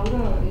my vote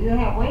or you'll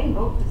have Wayne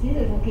vote, because he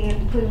doesn't care if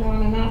you put it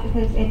on or not,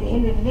 because at the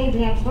end of the day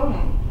we have to vote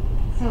on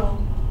it. So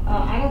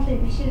I don't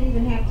think we should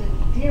even have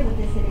to deal with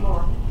this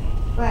anymore.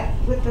 But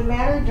with the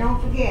letter,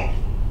 don't forget,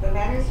 the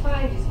letter is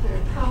fine, just put a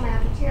comma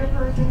after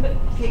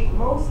chairperson, take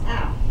most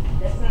out.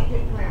 Let's not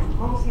get around,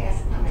 most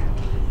has to come out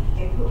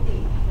and put P.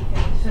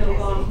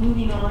 So,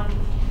 moving on,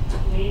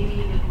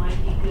 maybe it might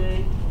be good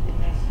at the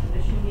next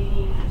commission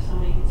meeting if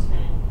somebody could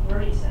spend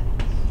 30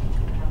 seconds,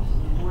 perhaps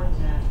more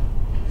than that,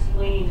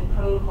 explaining the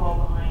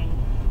protocol behind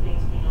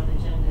things being on the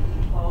agenda. Do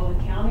we follow the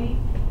county,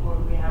 or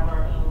do we have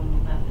our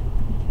own method?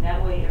 And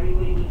that way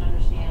everybody would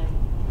understand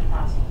the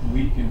process.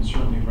 We can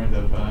certainly bring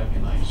that back,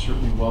 and I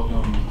certainly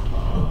welcome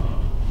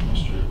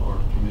Mr. or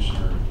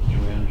Commissioner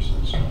Joe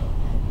Anderson's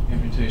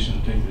invitation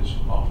to take this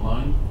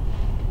offline.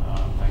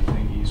 I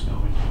think he's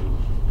going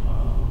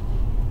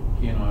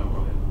to, he and I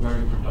will have a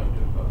very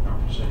productive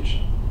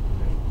conversation.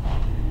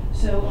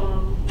 So,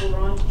 we're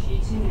on to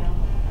G2 now.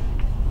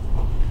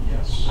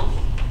 Yes.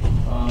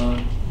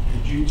 The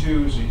G2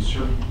 is the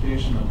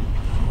certification of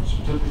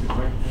certificate of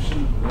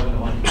recognition. For that, I'd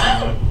like to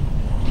invite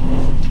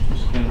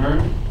Mr. Ken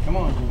Hearn. Come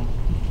on, Jim.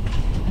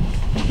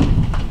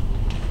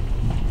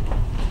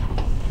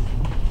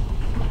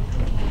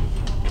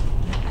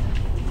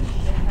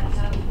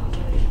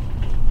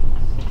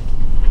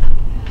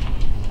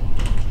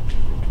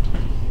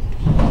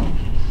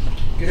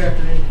 Good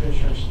afternoon,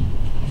 Commissioners.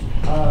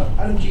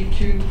 Item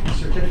G2,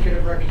 Certificate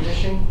of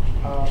Recognition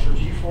for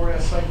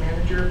G4S Site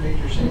Manager,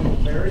 Major Samuel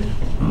Berry,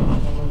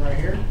 someone right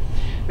here.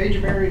 Major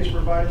Berry has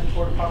provided the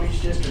Port of Palm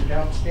Beach District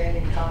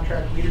outstanding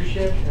contract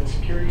leadership and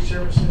security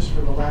services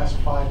for the last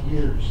 5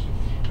 years.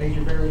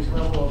 Major Berry's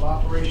level of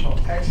operational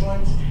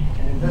excellence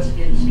and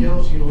investigative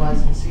skills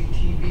utilizing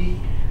CTV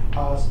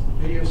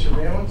video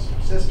surveillance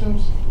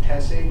systems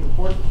has saved the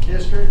Port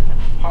District,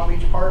 Palm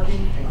Beach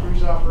parking, and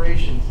cruise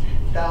operations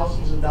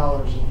thousands of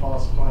dollars in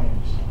false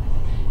claims.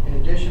 In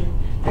addition,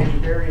 Major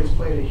Berry has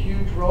played a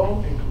huge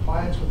role in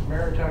compliance with the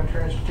Maritime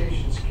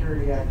Transportation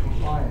Security Act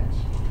compliance.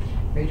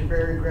 Major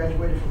Berry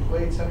graduated from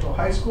Glade Central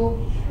High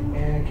School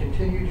and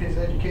continued his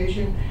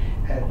education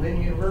at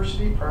Lynn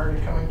University prior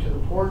to coming to the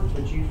port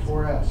with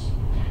G4S.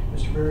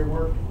 Mr. Berry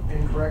worked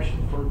in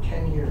correction for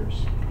 10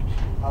 years.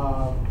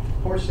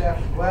 Port staff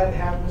is glad to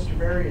have Mr.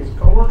 Berry as a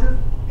co-worker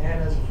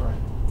and as a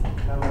friend.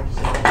 I'd like to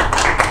say that.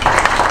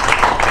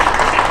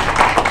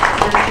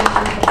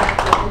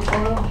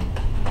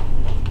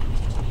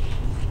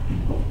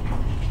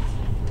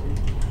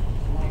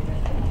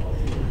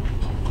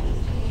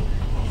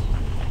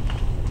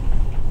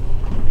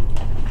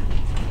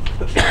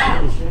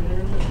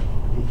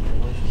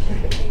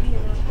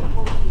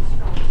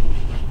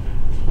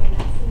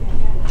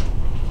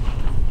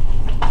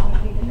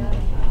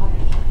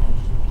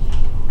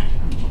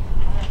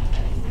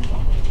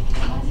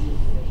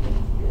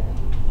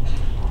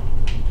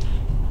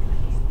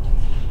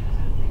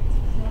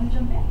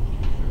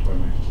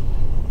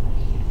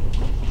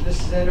 This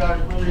is Ed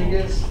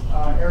Rodriguez,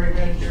 Area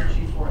Manager,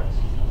 G4S.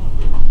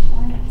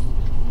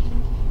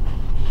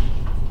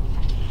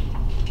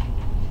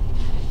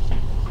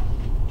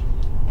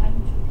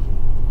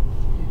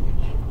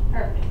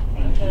 Perfect.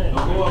 Thank you. Don't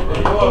go up,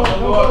 don't go up, don't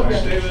go up.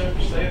 Stay there,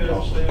 please.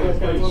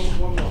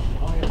 One more.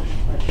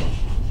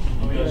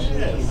 Oh, yes,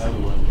 another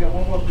one. Got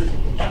one more person.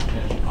 Yeah.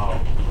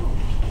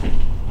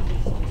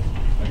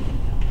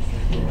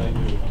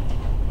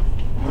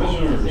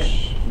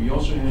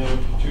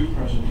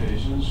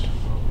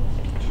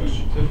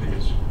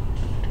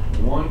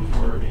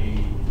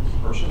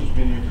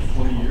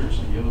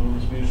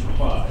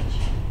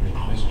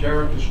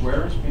 Jared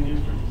Swear has been here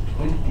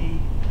for 20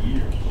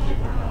 years, believe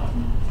it or not.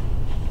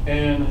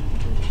 And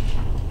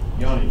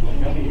Yanni,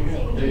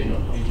 there you go.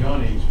 And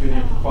Yanni's been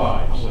here for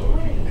 5, so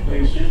if you can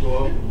please go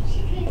up.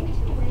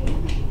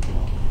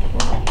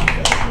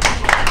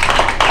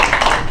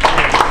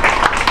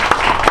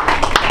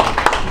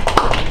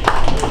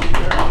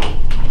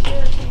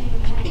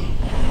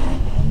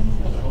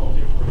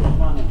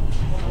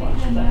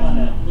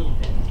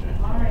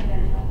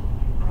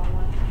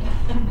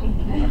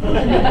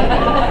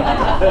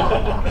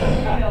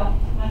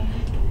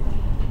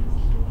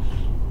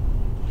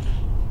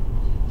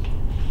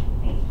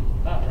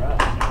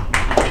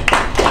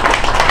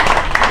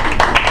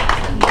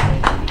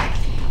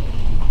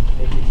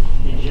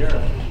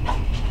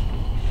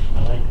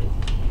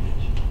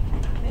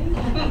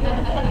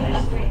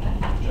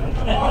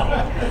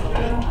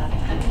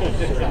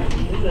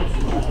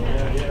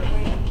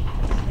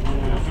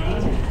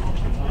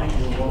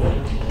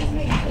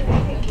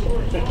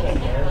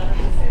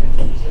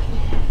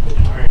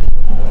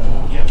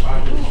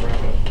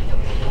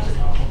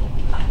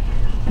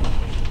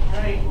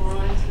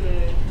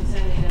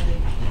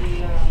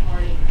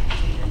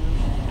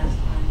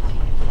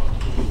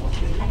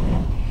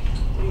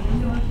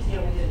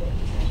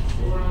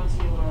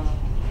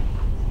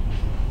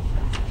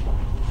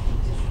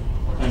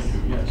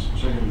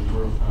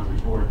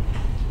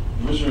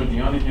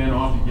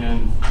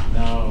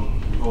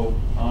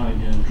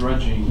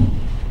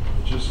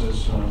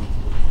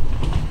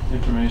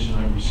 Information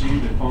I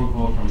received, a phone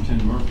call from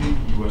Tim Murphy,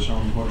 U.S.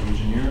 Army Corps of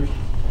Engineers.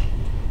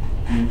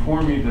 He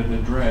informed me that the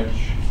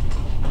dredge,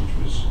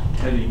 which was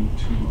heading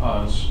to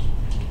us,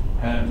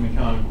 had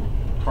mechanical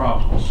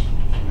problems,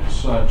 and as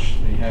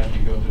such, they had to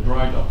go to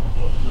dry dock.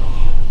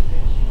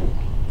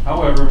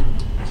 However,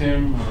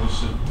 Tim is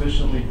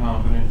sufficiently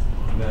confident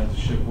that the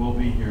ship will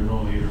be here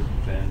no later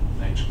than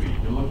next week.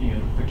 You're looking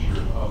at a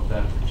picture of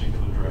that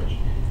particular dredge.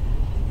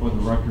 For the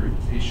record,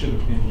 it should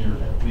have been here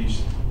at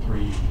least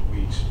 3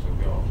 weeks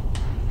ago.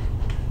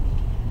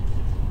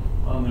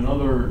 On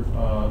another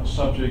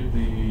subject,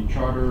 the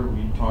charter,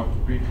 we talked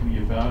briefly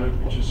about it,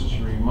 but just as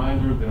a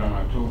reminder that on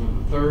October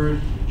the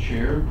 3rd, the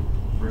chair,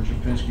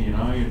 Richard Pinsky, and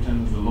I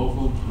attended the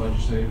local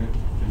legislative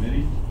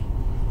committee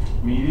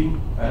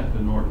meeting at the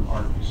Norton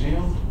Art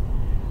Museum.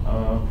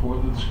 For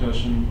the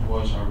discussion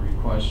was our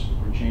request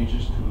for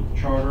changes to the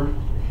charter,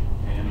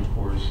 and of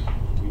course,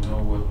 we know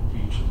what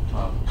each of the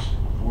topics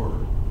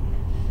were.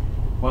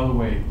 By the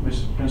way,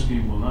 Mr.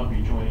 Pinsky will not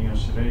be joining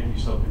us today.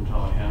 He's up in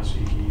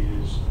Tallahassee. He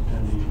is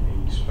attending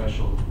a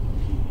special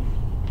meeting.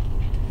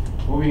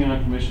 Moving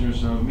on,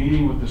 Commissioners, a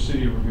meeting with the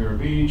City of Riviera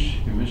Beach.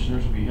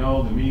 Commissioners, we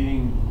held a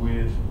meeting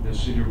with the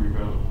City of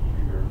Riviera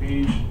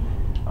Beach.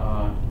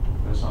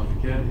 Let's not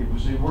forget, it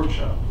was a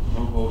workshop.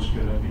 No votes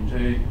could have been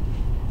taken.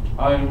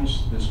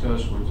 Items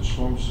discussed were the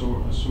storm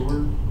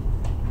sewer,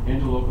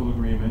 interlocal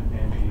agreement,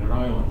 and Peanut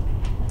Island.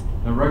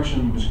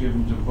 Direction was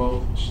given to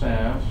both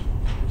staff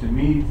to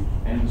meet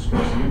and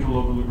discuss the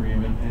interlocal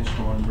agreement and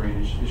storm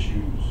drainage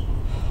issues.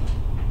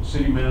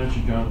 City Manager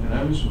Jonathan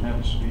Evans, who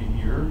happens to be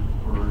here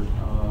for the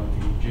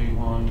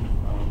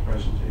J1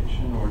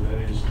 presentation, or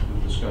that is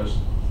to discuss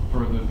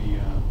further the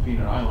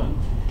Peanut Island.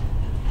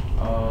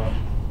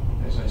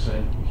 As I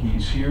said,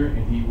 he's here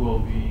and he will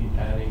be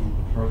adding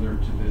further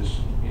to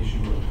this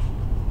issue of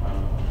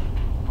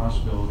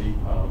possibility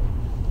of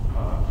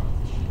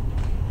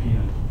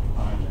Peanut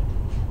Island.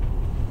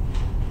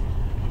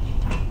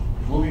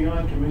 Moving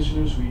on,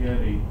 Commissioners, we had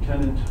a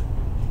tenant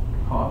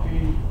coffee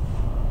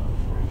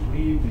before we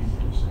leave.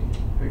 There's a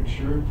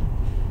picture.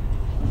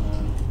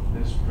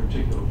 This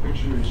particular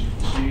picture, as you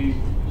can see,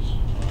 was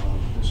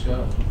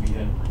discussed. We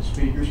had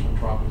speakers from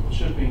Tropical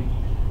Shipping,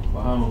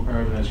 Bahama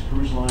Paradise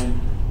Cruise Line,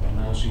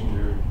 announcing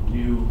their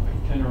new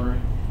itinerary,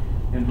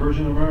 and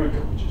Virgin America,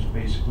 which is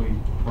basically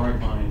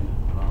Brightline,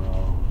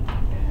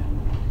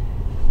 and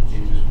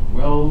it was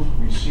well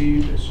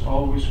received as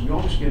always. We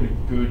always get a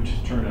good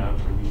turnout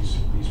for these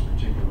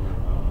particular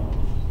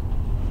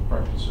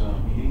breakfast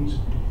meetings,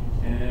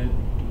 and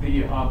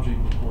the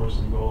object, of course,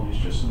 the goal is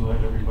just to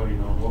let everybody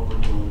know what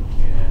we're doing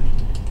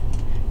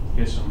and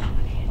get some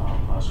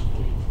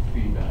possible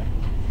feedback.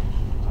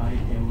 I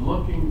am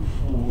looking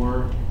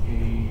for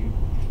a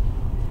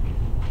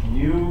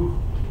new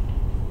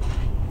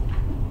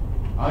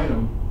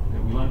item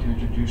that we'd like to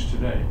introduce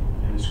today,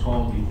 and it's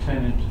called the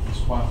Tenant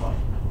Spotlight.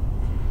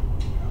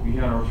 We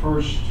had our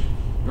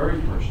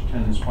very first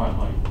Tenant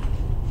Spotlight.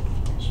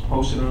 It's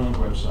posted on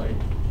our website,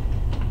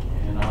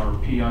 and our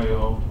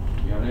PIO,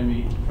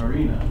 Yaremi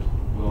Farina,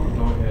 will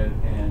go ahead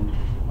and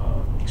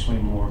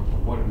explain more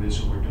of what it is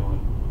that we're doing.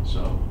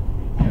 So,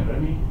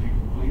 Yaremi, if you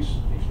can please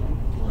explain.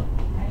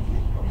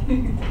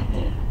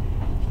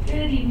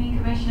 Good evening,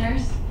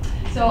 Commissioners.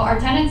 So our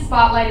Tenant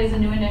Spotlight is a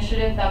new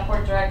initiative that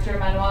Port Director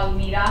Manuel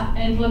Mira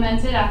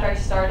implemented after I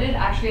started.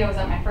 Actually, I was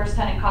at my first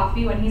tenant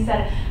coffee when he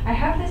said, I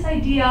have this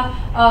idea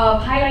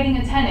of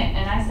highlighting a tenant.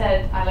 And I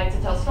said, I like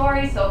to tell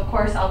stories, so of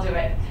course I'll do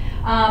it.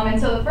 And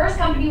so the first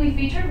company we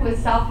featured was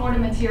South Florida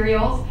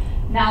Materials.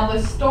 Now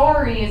the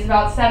story is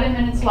about 7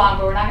 minutes long,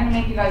 but we're not going to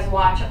make you guys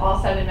watch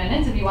all 7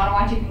 minutes. If you want to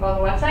watch, you can go on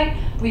the website.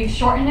 We've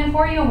shortened it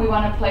for you, and we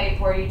want to play it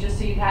for you just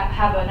so you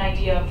have an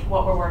idea of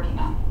what we're working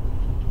on.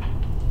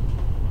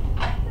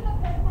 To the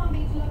Port of Palm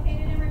Beach,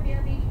 located in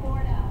Riviera Beach,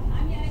 Florida.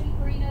 I'm Yanni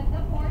Corina,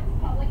 the Port's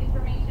Public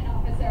Information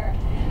Officer.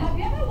 Have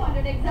you ever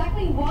wondered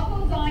exactly what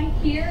goes on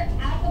here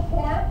at the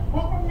port?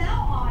 Well, from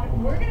now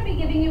on, we're going to be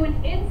giving you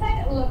an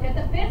inside look at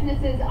the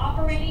businesses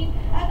operating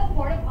at the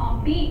Port of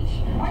Palm Beach.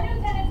 Our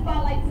new Tenant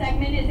Spotlight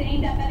segment is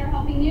aimed at better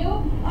helping you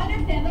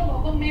understand the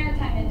local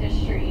maritime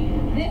industry.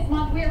 This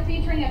month, we are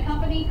featuring a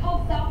company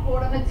called South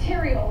Florida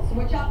Materials,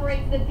 which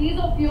operates the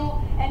diesel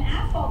fuel and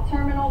asphalt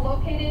terminal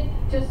located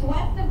just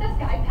west of the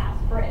Sky Pass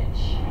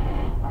Bridge.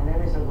 My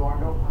name is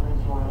Eduardo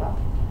Valenzuela.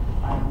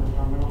 I am the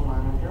terminal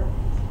manager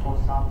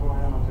for South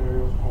Florida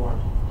Materials Port.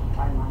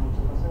 I manage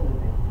the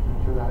facility,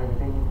 ensure that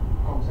everything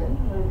comes in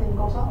and everything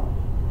goes out.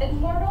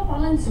 Eduardo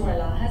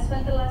Valenzuela has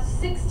spent the last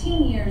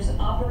 16 years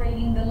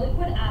operating the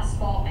liquid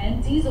asphalt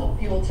and diesel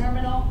fuel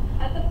terminal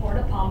at the Port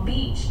of Palm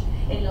Beach,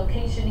 a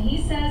location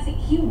he says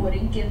he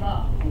wouldn't give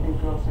up.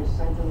 Because it's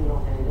centrally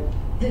located.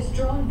 This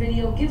drone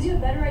video gives you a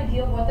better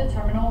idea of what the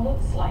terminal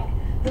looks like.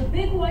 The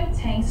big white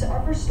tanks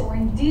are for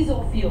storing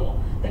diesel fuel,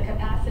 the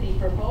capacity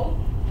for both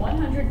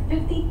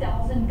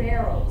 150,000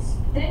 barrels.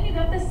 Then you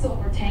got the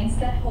silver tanks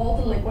that hold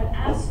the liquid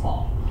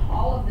asphalt.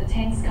 All of the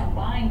tanks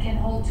combined can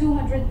hold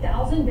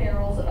 200,000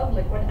 barrels of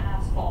liquid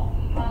asphalt.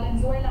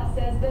 Valenzuela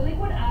says the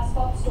liquid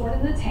asphalt stored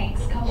in the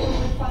tanks comes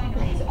from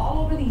refineries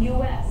all over the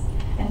U.S.,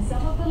 and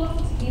some of the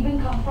loads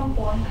even come from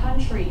foreign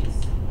countries.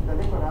 The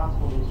liquid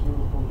asphalt is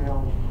used to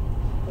build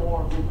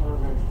 4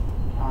 refurbished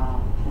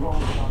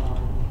roads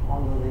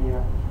under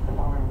the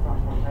Department of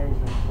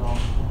Transportation. So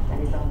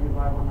anytime you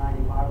drive on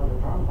 95 or the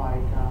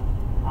turnpike,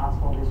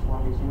 asphalt is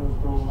what is used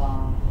to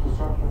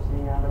surface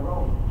the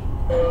road.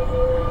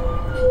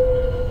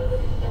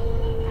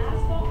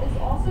 Asphalt is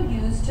also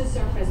used to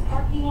surface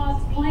parking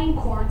lots, playing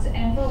courts,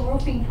 and for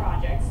roofing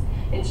projects.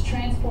 It's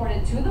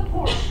transported to the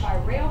port by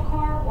rail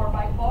car or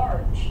by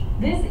barge.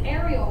 This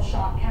aerial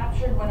shot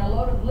captured when a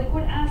load of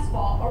liquid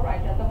asphalt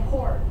arrived at the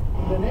port.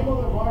 The name of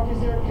the barge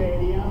is the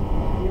Arcadia.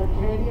 The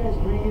Arcadia is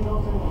bringing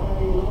us a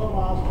load of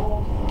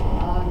asphalt,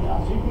 and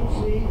as you can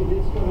see, it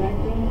is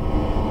connected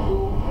to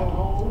a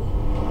hose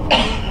to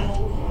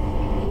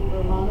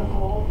the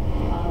manifold,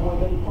 and when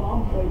they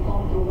pump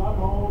through that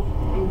hose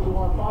into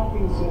our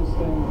piping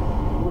system,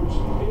 which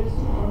is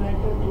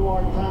connected to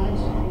our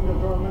tanks in the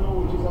terminal,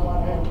 which is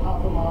about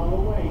half a mile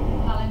away.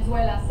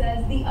 Valenzuela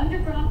says the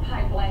underground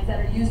pipelines that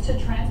are used to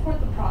transport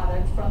the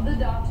product from the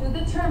dock to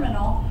the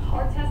terminal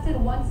are tested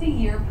once a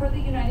year per the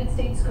United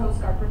States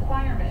Coast Guard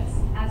requirements.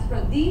 As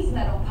for these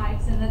metal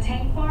pipes in the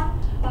tank farm,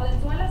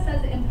 Valenzuela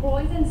says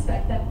employees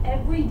inspect them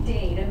every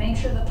day to make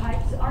sure the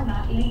pipes are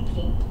not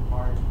leaking.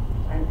 Our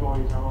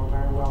employees are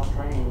very well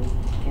trained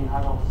in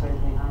how to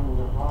safely handle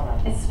the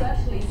product.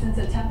 Especially since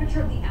the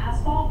temperature of the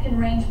asphalt can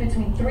range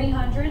between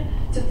 300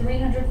 to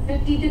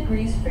 350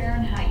 degrees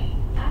Fahrenheit.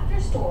 After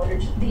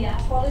storage, the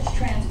asphalt is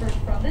transferred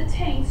from the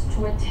tanks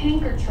to a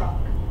tanker truck.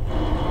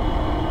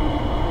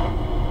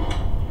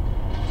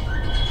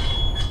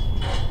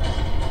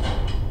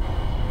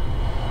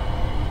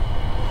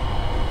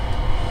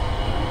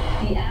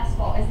 The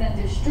asphalt is then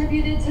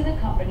distributed to the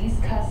company's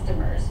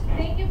customers.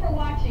 Thank you for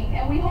watching,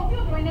 and we hope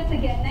you'll join us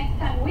again next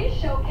time we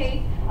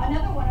showcase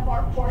another one of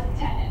our port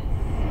tenants.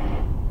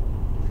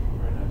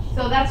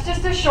 So that's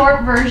just a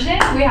short version.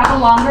 We have a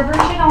longer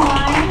version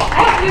online.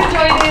 I hope you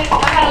enjoyed it.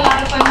 I had a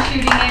lot of fun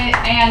shooting it.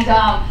 And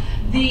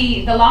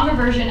the longer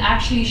version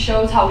actually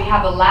shows how we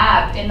have a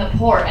lab in the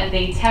port and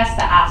they test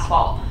the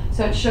asphalt.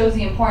 So it shows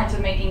the importance of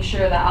making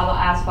sure that all the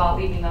asphalt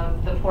leaving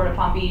the Port of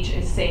Palm Beach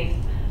is safe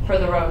for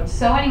the roads.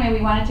 So anyway,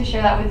 we wanted to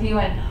share that with you.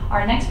 And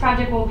our next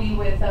project will be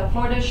with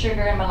Florida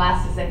Sugar and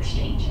Molasses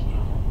Exchange.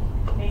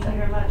 Thank you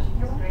very much.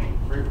 That's great.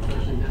 Very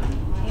refreshing.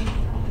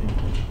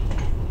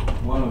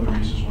 One of the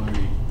reasons why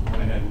we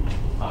went ahead and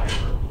hired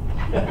her.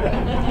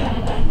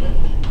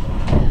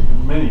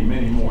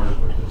 Many more,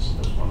 but that's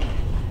one of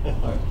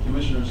them.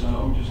 Commissioners,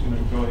 I'm just going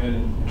to go ahead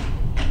and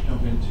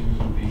jump into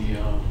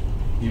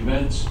the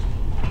events.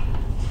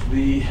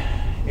 The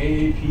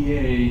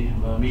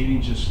AAPA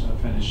meeting just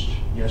finished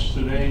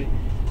yesterday.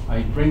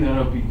 I bring that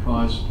up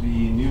because the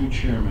new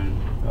chairman,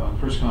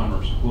 Chris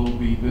Connors, will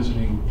be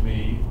visiting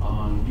me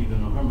on either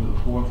November the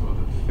 4th or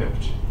the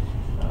 5th.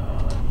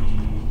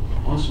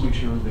 He wants to make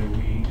sure that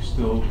we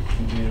still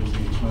continue to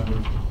be his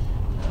member.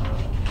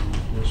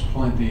 There's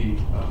plenty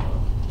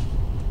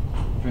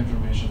of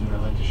information that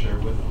I'd like to share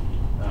with him.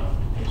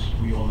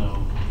 As we all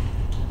know,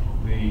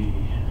 the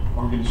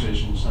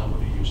organization is not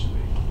what it used to be.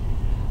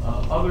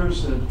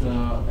 Others that,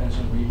 as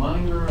a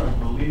reminder, I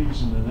believe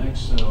is in the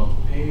next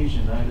page,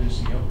 and that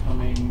is the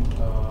upcoming,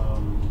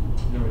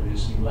 there it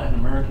is, the Latin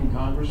American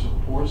Congress of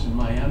Ports in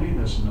Miami.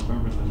 That's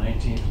November the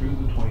 19th through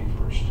the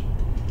 21st.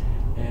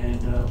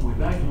 And with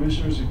that,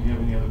 Commissioners, if you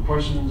have any other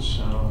questions,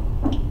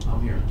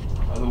 I'm here.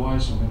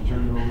 Otherwise, I'm going to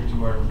turn it over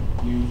to our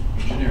new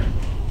engineer.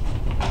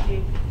 Thank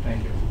you.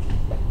 Thank you.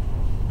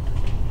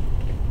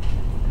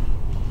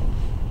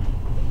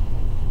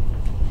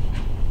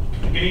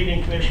 Good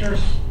evening,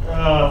 Commissioners.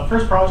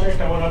 First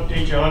project I want to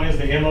update you on is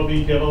the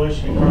MOB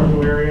demolition and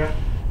cargo area.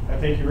 I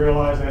think you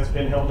realize that's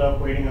been held up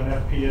waiting on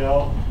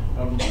FPL.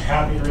 I'm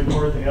happy to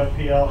report that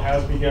FPL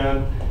has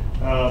begun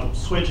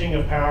switching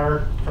of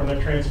power from the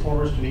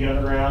transformers to the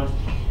underground.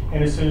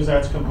 And as soon as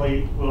that's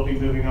complete, we'll be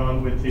moving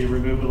on with the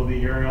removal of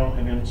the aerial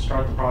and then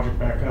start the project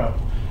back up.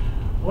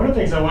 One of the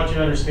things I want you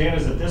to understand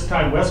is that this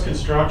time West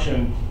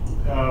Construction,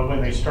 when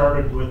they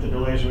started with the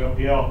delays of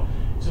FPL,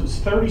 so it's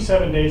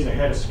 37 days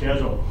ahead of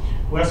schedule.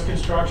 West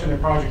Construction and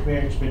project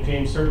management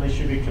team certainly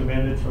should be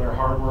commended for their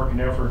hard work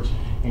and efforts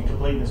in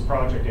completing this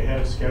project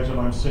ahead of schedule.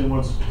 I'm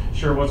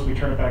sure once we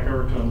turn it back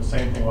over to them, the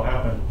same thing will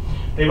happen.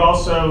 They've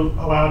also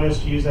allowed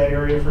us to use that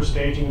area for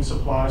staging and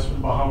supplies for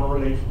the Bahama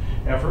relief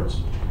efforts.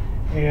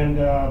 And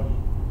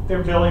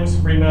their billings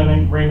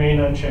remain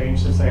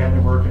unchanged since they have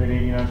been working at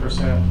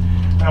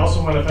 89%. I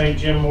also want to thank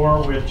Jim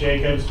Moore with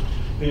Jacobs,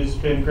 who's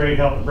been great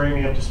help to bring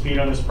me up to speed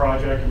on this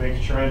project and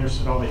making sure I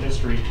understood all the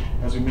history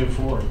as we move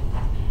forward.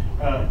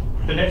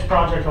 The next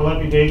project I'll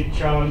update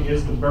you on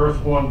is the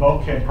Berth 1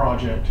 bulkhead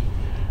project.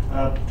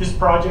 This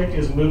project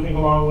is moving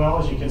along well.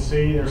 As you can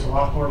see, there's a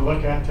lot more to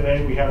look at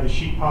today. We have the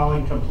sheet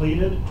piling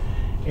completed,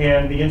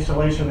 and the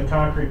installation of the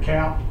concrete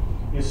cap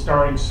is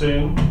starting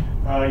soon.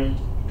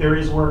 There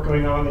is work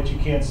going on that you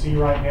can't see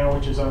right now,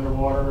 which is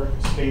underwater,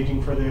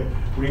 staging for the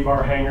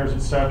rebar hangers,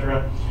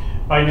 etc.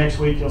 By next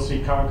week, you'll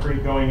see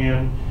concrete going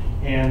in,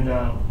 and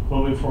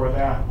we'll move forward with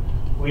that.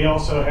 We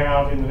also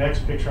have, in the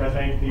next picture, I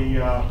think,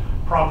 the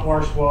prop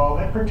wash wall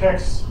that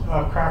protects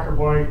Cracker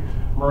Boy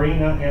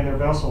Marina and their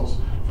vessels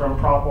from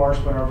prop wash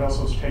when our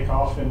vessels take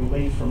off and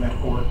leave from that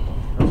port,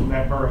 or from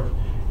that berth,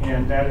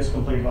 and that is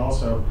completed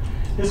also.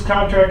 This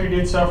contractor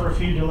did suffer a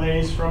few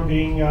delays from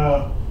being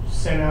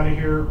sent out of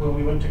here when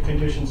we went to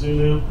Condition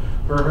Zulu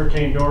for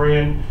Hurricane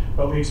Dorian,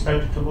 but we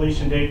expect the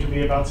completion date to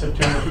be about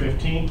September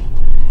 15th.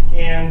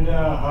 And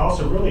I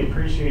also really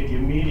appreciate the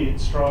immediate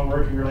strong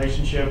working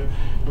relationship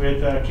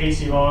with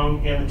Casey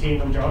Long and the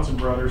team from Johnson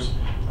Brothers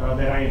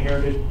that I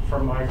inherited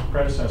from my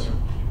predecessor.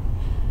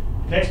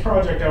 Next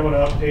project I want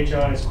to update you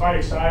on is quite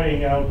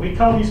exciting. We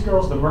call these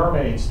girls the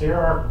Mermaids. They're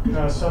our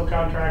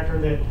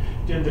subcontractor that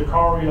did the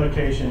coral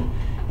relocation.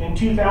 In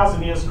 2000,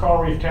 the U.S.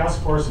 Coral Reef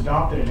Task Force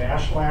adopted a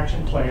national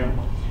action plan,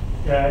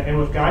 and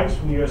with guidance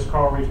from the U.S.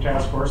 Coral Reef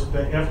Task Force,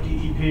 the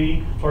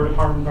FDEP, Florida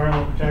Department of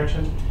Environmental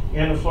Protection,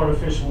 and the Florida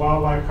Fish and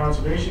Wildlife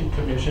Conservation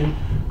Commission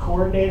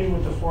coordinated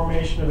with the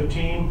formation of a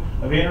team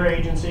of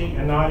interagency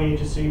and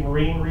non-agency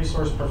marine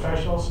resource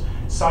professionals,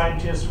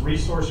 scientists,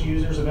 resource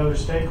users, and other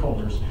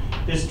stakeholders.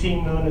 This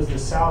team, known as the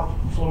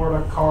Southeast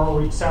Florida Coral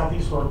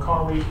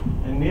Reef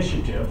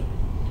Initiative,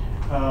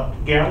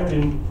 gathered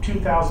in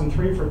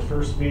 2003 for the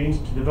first meetings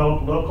to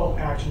develop local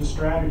action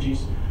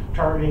strategies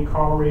targeting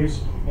coral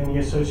reefs and the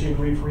associated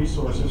reef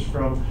resources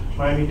from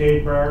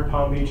Miami-Dade, Broward,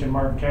 Palm Beach, and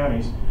Martin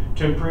counties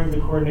to improve the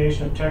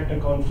coordination of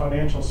technical and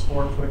financial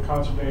support for the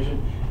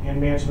conservation and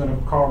management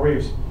of coral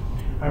reefs.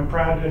 I'm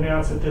proud to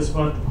announce that this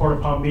month the Port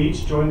of Palm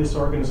Beach joined this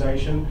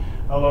organization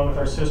along with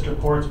our sister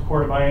ports,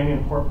 Port of Miami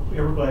and Port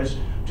Everglades,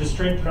 to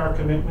strengthen our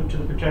commitment to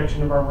the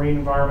protection of our marine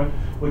environment,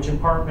 which in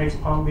part makes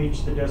Palm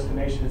Beach the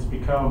destination it's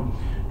become.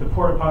 The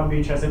Port of Palm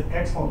Beach has an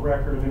excellent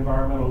record of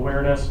environmental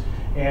awareness,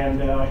 and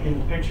in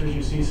the pictures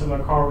you see some of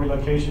the coral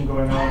relocation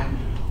going on,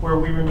 where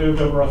we removed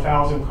over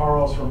 1,000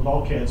 corals from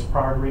bulkheads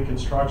prior to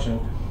reconstruction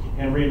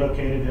and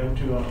relocated them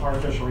to an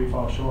artificial reef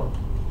offshore.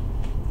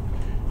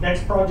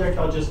 Next project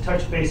I'll just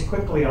touch base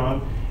quickly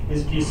on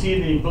is, if you see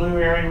the blue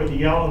area with the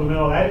yellow in the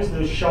middle, that is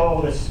the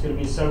shoal that's going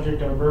to be subject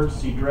to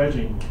emergency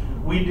dredging.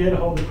 We did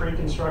hold the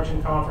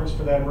pre-construction conference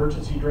for that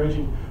emergency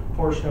dredging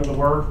portion of the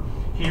work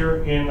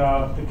here in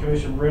the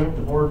commission room,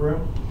 the board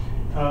room.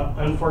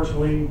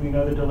 Unfortunately, we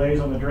know the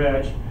delays on the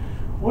dredge.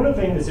 One of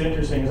the things that's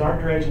interesting is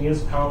our dredging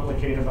is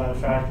complicated by the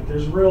fact that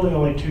there's really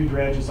only 2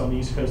 dredges on the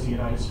east coast of the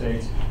United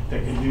States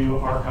that can do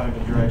our kind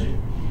of dredging.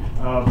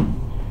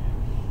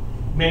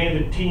 Many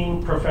of the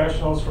team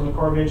professionals from the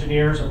Corps of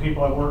Engineers are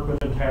people I've worked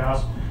with in the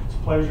past. It's a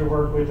pleasure to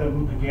work with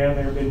them. Again,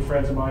 they've been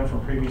friends of mine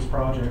from previous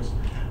projects.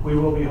 We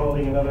will be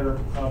holding another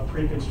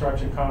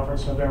pre-construction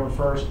conference November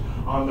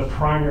 1st on the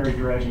primary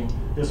dredging.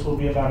 This will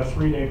be about a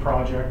 3-day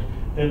project.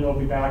 Then they'll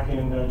be back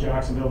in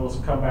Jacksonville.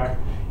 They'll come back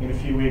in a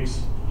few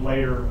weeks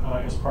later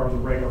as part of the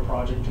regular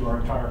project to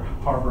our entire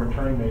harbor and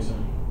turning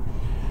basin.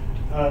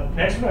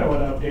 Next one I want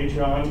to update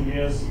you on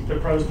is the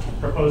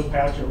proposed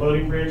passenger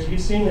loading bridge.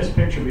 You've seen this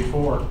picture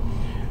before.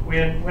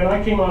 When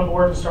I came on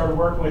board and started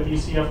working with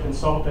ECF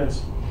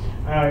Consultants,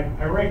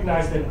 I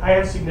recognized that I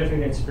have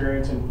significant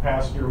experience in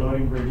passenger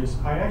loading bridges.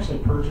 I actually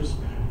purchased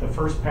the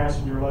first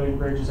passenger loading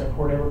bridges at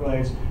Port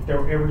Everglades that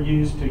were ever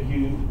used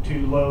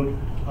to load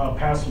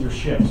passenger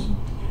ships.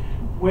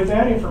 With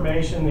that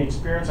information, the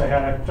experience I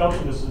had, I felt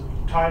it was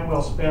time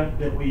well spent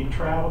that we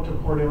travel to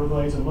Port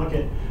Everglades and look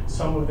at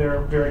some of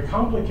their very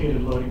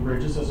complicated loading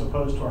bridges as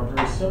opposed to our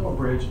very simple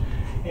bridge,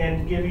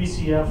 and give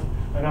ECF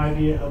an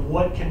idea of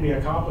what can be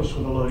accomplished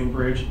with a loading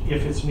bridge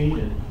if it's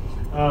needed.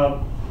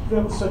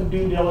 There was some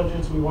due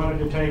diligence we wanted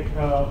to take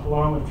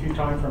along with a few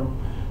time from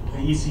the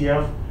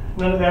ECF.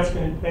 None of that's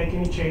going to make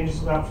any changes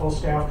without full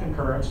staff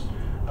concurrence.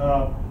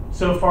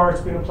 So far,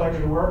 it's been a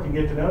pleasure to work and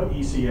get to know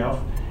ECF,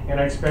 and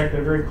I expect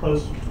a very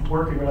close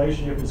working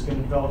relationship is going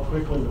to develop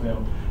quickly with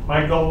them.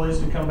 My goal is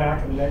to come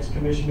back at the next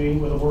commission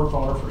meeting with a work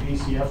order for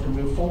ECF to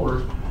move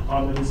forward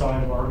on the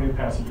design of our new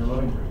passenger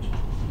loading bridge.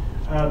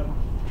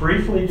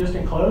 Briefly, just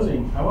in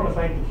closing, I want to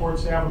thank the Port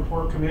Staff and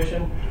Port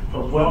Commission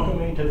for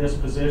welcoming me to this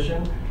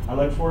position. I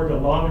look forward to a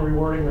long and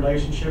rewarding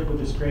relationship with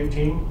this great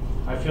team.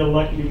 I feel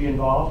lucky to be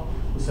involved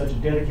with such a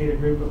dedicated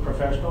group of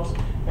professionals,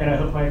 and I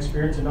hope my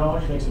experience and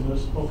knowledge makes a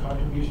noticeable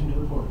contribution to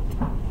the board.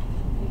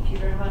 Thank you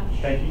very much.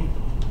 Thank you.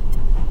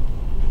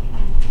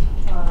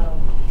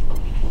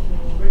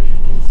 Richard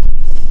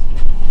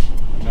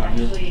Kinsey's Not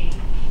here. actually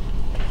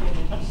going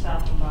to be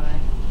stopping by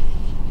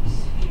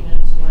just a few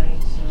minutes away,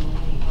 so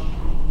when he comes,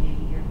 we can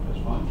maybe hear from That's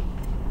him. fine.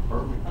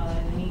 Perfect.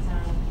 In the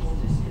meantime, we'll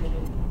just go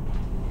to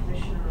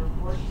commissioner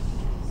reports.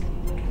 Does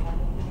anybody have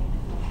anything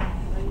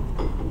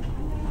to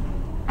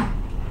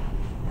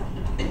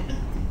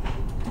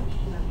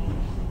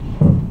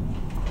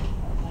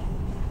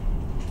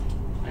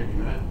Maybe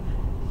not.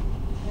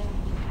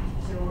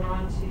 So we're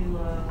on to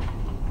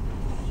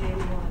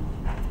J1.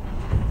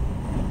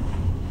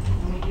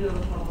 And we do have a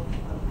public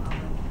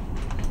comment.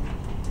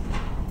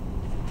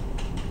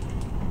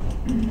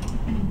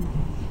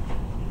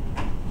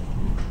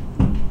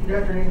 Good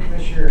afternoon,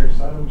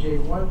 Commissioners. Item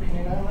J1,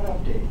 Peanut Island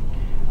update.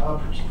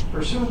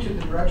 Pursuant to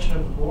the direction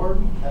of the board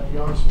at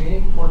the August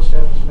meeting, Port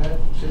staff has met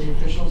city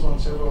officials on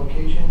several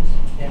occasions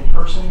in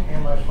person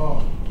and by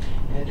phone.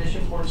 In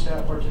addition, Port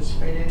staff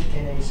participated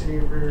in a City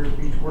of Riviera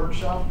Beach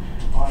workshop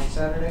on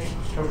Saturday,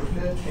 October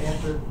 5th, to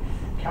answer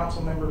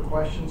council member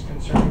questions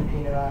concerning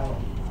Peanut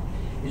Island.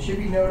 It should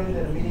be noted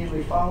that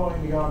immediately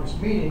following the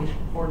August meeting,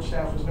 Port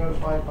staff was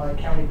notified by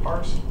county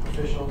parks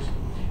officials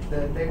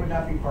that they would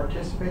not be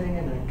participating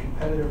in a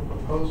competitive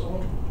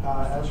proposal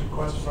as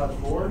requested by the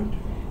board.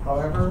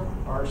 However,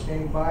 are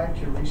standing by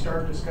to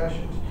restart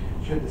discussions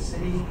should the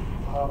city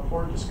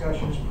port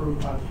discussions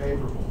prove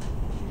unfavorable.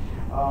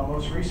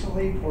 Most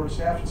recently, Port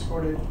staff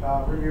escorted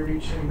Riviera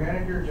Beach City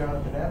Manager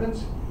Jonathan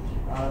Evans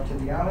to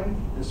the island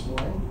this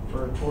morning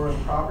for a tour of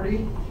the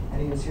property,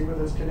 and he is here with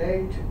us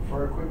today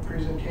for a quick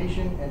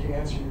presentation and to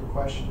answer your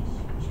questions.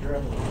 Mr.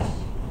 Evans.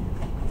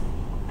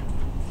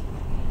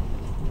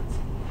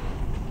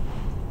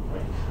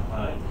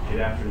 Good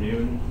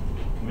afternoon,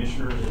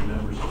 commissioners and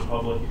members of the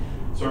public.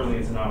 Certainly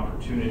it's an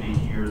opportunity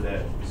here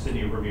that the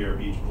City of Riviera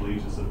Beach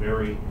believes is a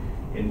very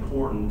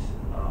important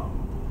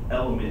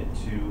element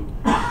to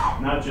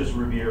not just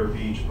Riviera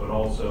Beach, but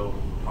also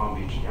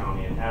Palm Beach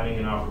County. And having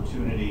an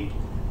opportunity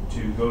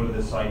to go to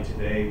the site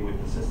today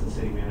with Assistant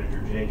City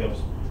Manager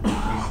Jacobs,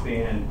 we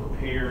stand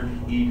prepared,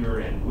 eager,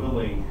 and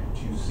willing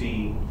to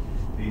see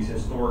these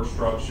historic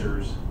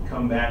structures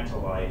come back to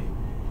life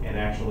and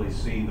actually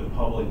see the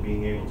public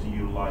being able to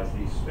utilize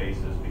these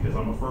spaces, because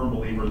I'm a firm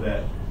believer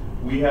that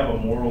we have a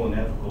moral and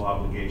ethical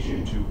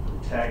obligation to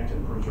protect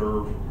and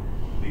preserve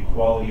the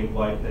quality of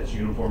life that's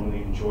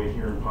uniformly enjoyed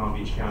here in Palm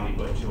Beach County,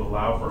 but to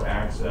allow for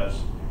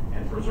access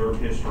and preserve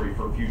history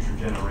for future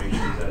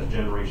generations as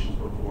generations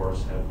before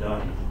us have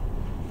done.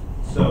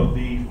 So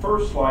the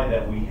first slide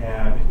that we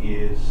have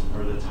is,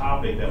 or the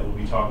topic that we'll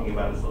be talking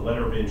about, is the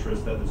letter of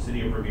interest that the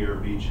City of Riviera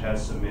Beach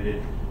has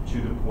submitted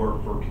to the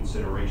port for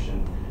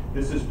consideration.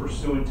 This is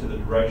pursuant to the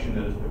direction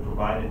that has been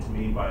provided to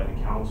me by the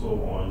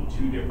council on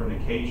two different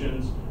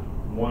occasions.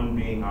 One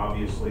being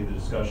obviously the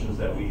discussions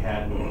that we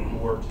had with the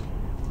port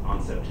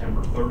on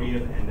September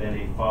 30th, and then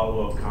a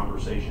follow-up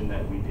conversation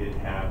that we did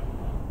have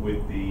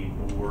with the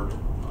board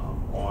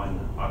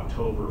on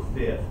October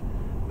 5th.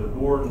 The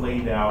board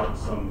laid out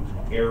some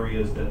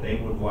areas that they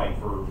would like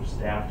for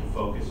staff to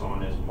focus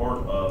on as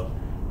part of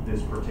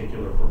this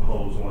particular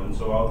proposal, and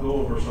so I'll go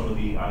over some of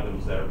the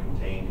items that are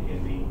contained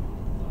in the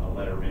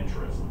letter of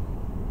interest.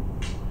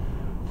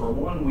 For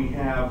one, we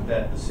have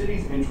that the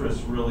city's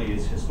interest really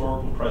is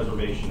historical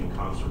preservation and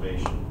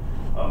conservation.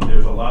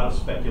 There's a lot of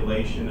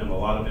speculation and a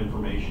lot of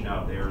information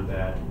out there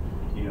that,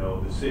 you know,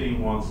 the city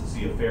wants to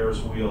see a Ferris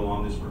wheel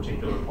on this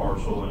particular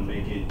parcel and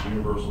make it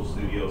Universal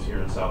Studios here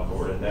in South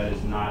Florida. That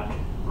is not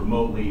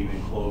remotely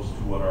even close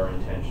to what our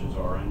intentions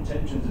are. Our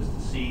intentions is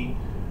to see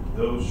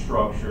those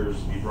structures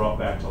be brought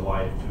back to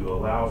life, to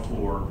allow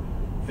for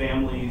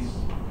families,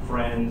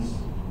 friends,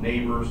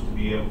 neighbors to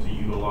be able to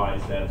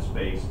utilize that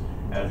space,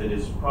 as it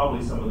is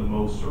probably some of the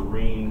most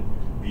serene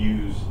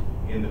views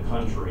in the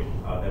country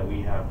that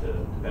we have to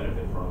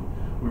benefit from.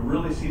 We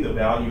really see the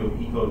value of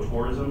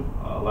ecotourism,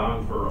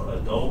 allowing for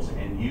adults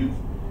and youth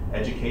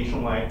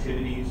educational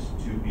activities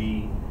to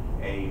be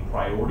a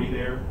priority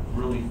there,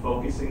 really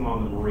focusing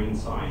on the marine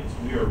science.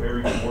 We are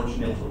very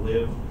fortunate to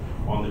live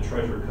on the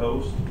Treasure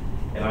Coast,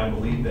 and I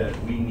believe that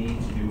we need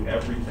to do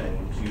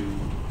everything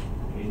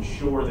to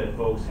ensure that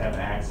folks have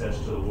access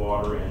to the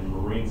water and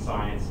marine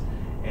science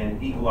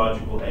and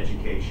ecological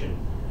education.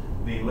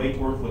 The Lake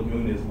Worth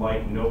Lagoon is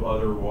like no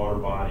other water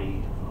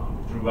body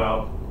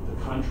throughout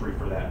the country,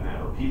 for that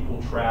matter.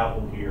 People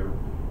travel here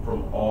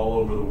from all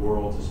over the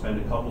world to spend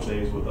a couple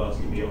days with us,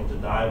 to be able to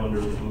dive under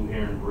the Blue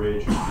Heron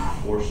Bridge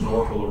or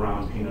snorkel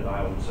around Peanut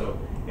Island. So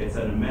it's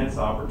an immense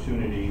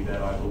opportunity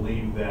that I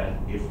believe that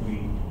if we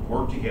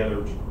work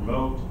together to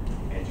promote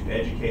and to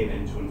educate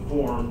and to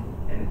inform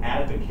and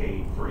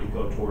advocate for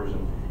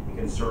ecotourism, it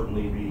can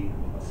certainly be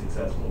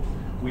successful.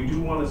 We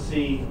do want to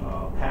see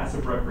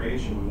passive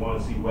recreation. We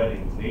want to see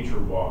weddings, nature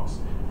walks,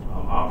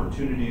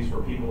 opportunities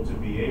for people to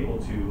be able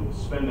to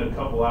spend a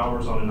couple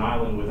hours on an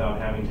island without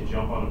having to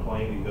jump on a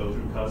plane and go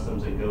through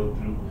customs and go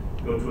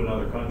to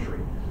another country.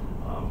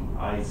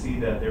 I see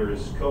that there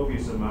is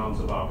copious amounts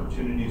of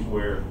opportunities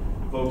where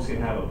folks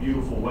can have a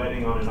beautiful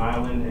wedding on an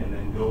island and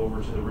then go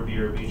over to the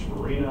Riviera Beach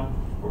Marina,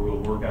 where we'll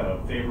work out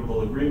a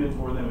favorable agreement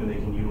for them and they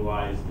can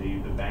utilize the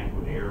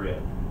banquet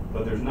area.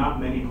 But there's not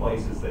many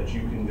places that you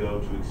can go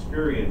to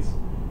experience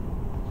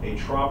a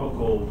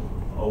tropical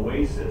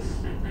oasis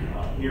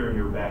here in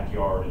your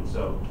backyard. And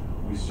so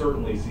we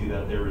certainly see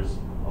that there is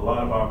a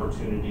lot of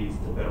opportunities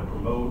to better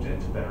promote and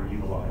to better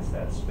utilize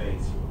that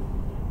space.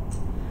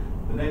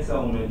 The next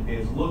element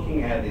is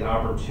looking at the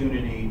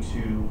opportunity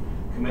to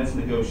commence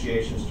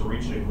negotiations to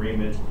reach an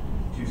agreement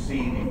to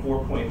see the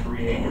 4.3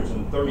 acres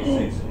and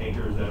 36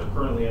 acres that are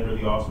currently under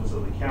the auspices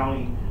of the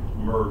county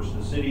merged.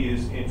 The city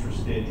is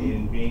interested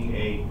in being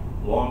a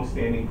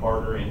long-standing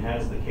partner and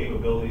has the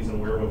capabilities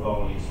and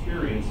wherewithal and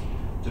experience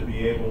to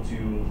be able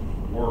to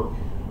work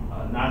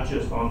not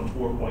just on the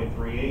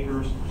 4.3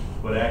 acres,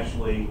 but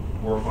actually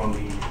work on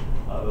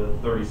the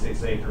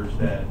 36 acres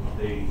that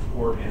the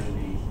port and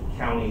the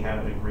county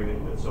have an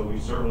agreement with. So we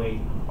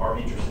certainly are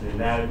interested in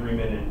that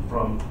agreement, and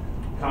from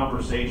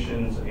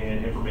conversations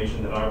and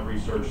information that I've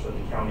researched, that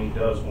the county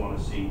does want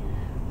to see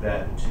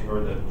that,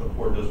 or that the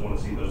port does want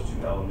to see those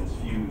two elements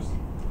fused.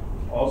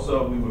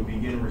 Also, we would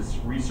begin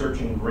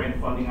researching grant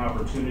funding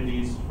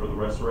opportunities for the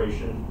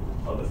restoration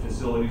of the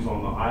facilities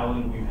on the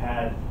island. We've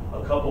had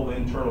a couple of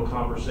internal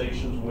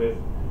conversations with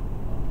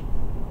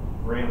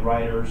grant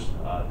writers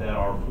that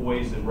are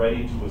poised and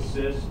ready to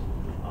assist,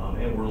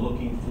 and we're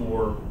looking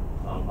for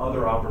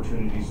other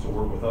opportunities to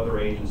work with other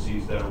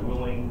agencies that are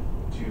willing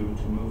to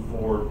move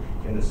forward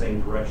in the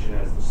same direction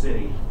as the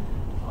city.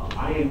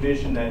 I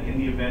envision that in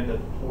the event that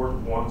the port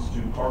wants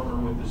to partner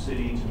with the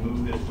city to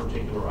move this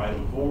particular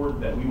item forward,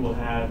 that we will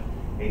have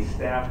a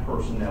staff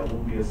person that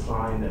will be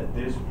assigned that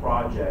this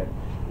project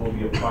will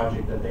be a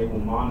project that they will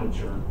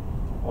monitor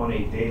on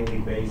a daily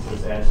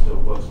basis as to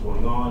what's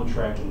going on,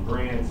 tracking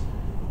grants,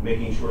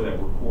 making sure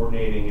that we're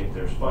coordinating if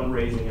there's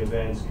fundraising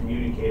events,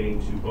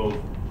 communicating to both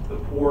the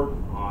port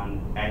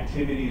on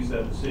activities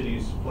that the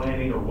city's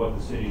planning or what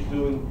the city's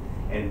doing,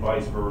 and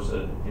vice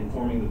versa,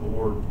 informing the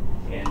board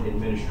and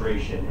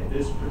administration. And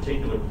this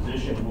particular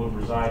position would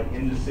reside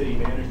in the city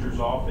manager's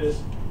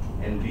office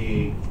and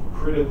be a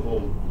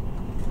critical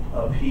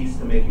piece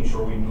to making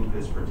sure we move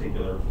this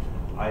particular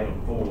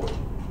item forward.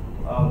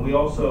 We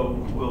also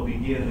will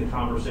begin the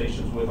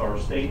conversations with our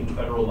state and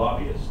federal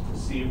lobbyists to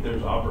see if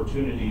there's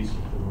opportunities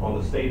on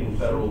the state and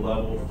federal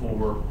level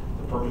for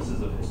the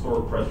purposes of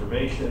historic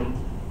preservation,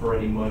 for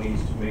any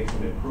monies to make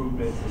some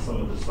improvements to some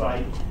of the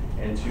site,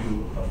 and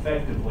to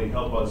effectively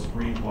help us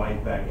breathe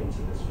life back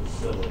into this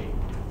facility.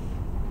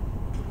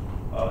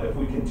 If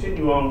we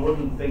continue on, one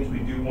of the things we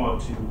do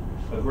want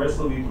to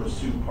aggressively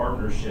pursue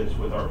partnerships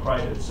with our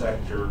private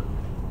sector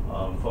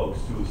folks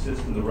to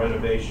assist in the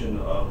renovation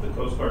of the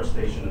Coast Guard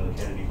Station and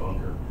the Kennedy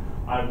Bunker.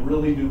 I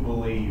really do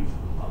believe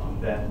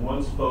that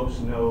once folks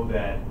know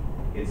that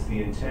it's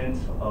the intent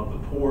of the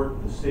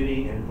port, the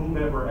city, and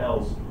whomever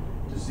else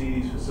to see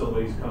these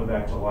facilities come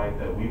back to life,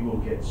 that we will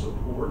get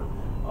support.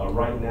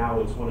 Right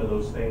now, it's one of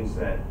those things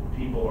that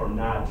people are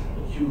not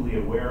acutely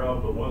aware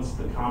of, but once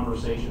the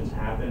conversations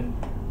happen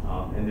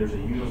and there's a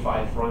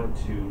unified front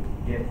to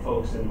get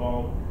folks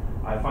involved,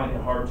 I find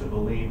it hard to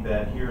believe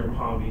that here in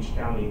Palm Beach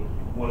County,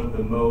 one of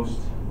the most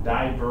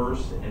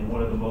diverse and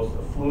one of the most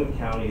affluent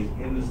counties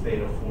in the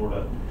state of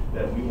Florida,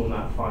 that we will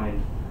not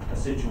find a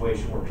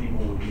situation where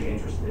people would be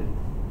interested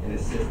in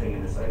assisting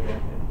in this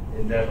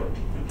endeavor.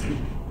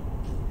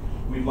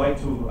 We'd like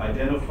to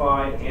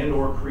identify and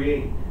or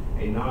create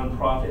a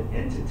nonprofit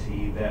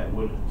entity that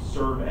would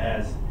serve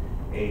as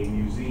a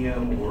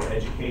museum or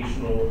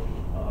educational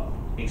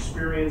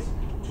experience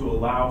to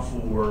allow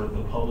for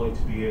the public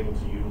to be able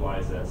to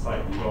utilize that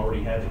site. We've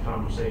already had the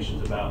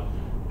conversations about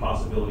the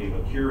possibility of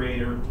a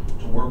curator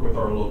to work with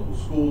our local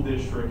school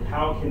district.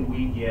 How can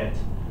we get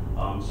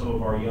some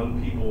of our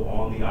young people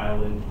on the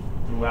island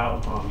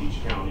throughout Palm Beach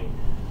County?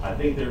 I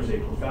think there's a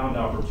profound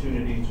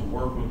opportunity to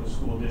work with the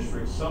school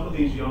district. Some of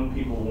these young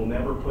people will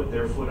never put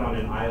their foot on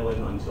an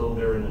island until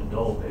they're an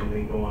adult and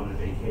they go on a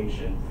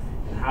vacation.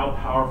 And how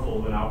powerful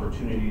of an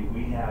opportunity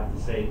we have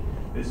to say,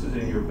 this is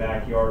in your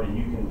backyard and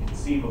you can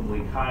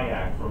conceivably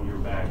kayak from your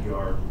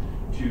backyard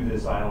to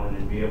this island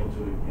and be able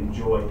to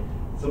enjoy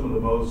some of the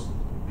most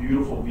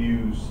beautiful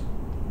views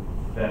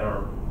that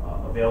are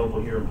available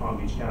here in Palm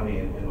Beach County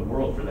and in the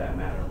world for that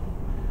matter.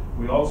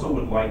 We also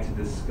would like to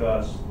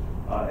discuss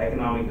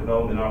economic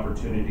development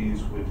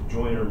opportunities with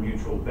joint or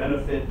mutual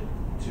benefit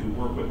to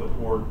work with the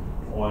port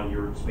on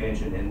your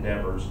expansion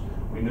endeavors.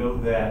 We know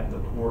that the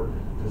port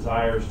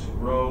desires to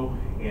grow,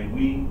 and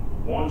we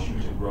want you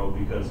to grow,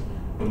 because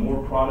the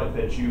more product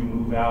that you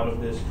move out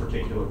of this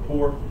particular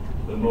port,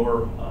 the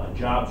more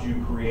jobs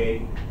you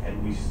create,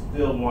 and we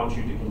still want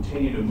you to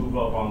continue to move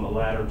up on the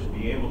ladder to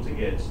be able to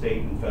get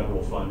state and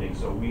federal funding.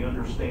 So we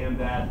understand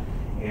that,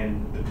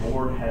 and the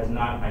board has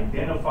not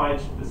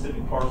identified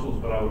specific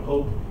parcels, but I would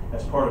hope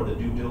as part of the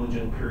due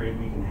diligence period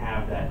we can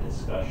have that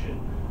discussion.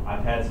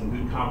 I've had some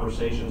good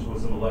conversations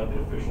with some elected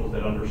officials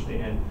that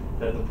understand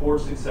that the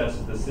port's success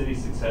is the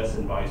city's success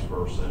and vice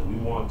versa. And we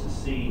want to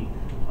see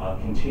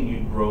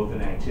continued growth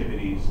and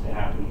activities to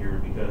happen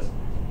here, because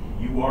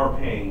you are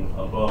paying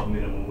above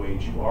minimum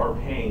wage, you are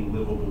paying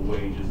livable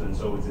wages, and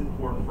so it's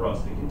important for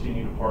us to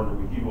continue to partner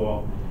with you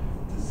all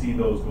to see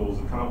those goals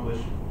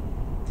accomplished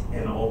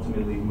and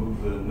ultimately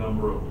move the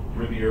number of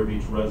Riviera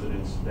Beach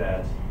residents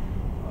that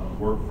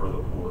work for the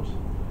port.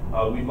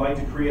 We'd like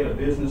to create a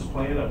business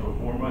plan, a pro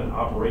forma, and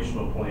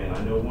operational plan.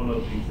 I know one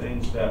of the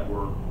things that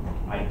were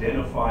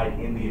identified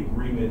in the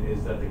agreement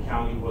is that the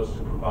county was to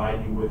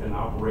provide you with an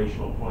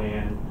operational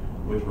plan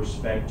with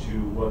respect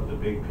to what the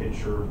big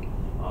picture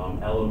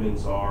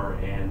elements are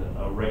and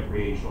a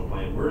recreational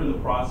plan. We're in the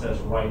process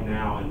right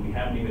now, and we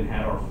haven't even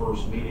had our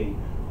first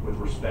meeting with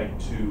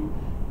respect to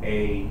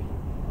a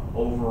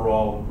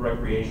overall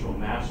recreational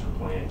master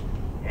plan.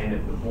 And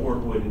if the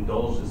board would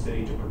indulge the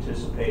city to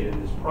participate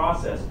in this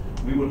process,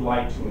 we would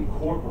like to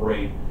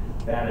incorporate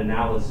that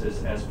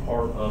analysis as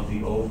part of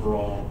the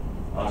overall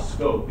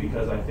scope,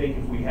 because I think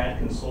if we had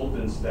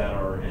consultants that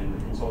are, and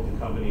the consulting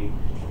company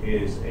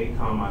is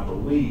ACOM, I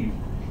believe,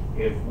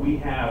 if we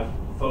have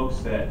folks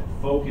that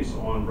focus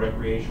on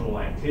recreational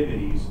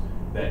activities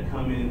that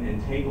come in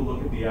and take a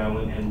look at the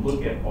island and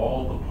look at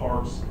all the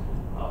parks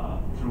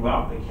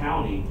throughout the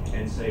county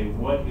and say,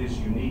 what is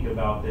unique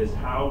about this?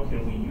 How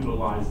can we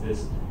utilize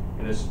this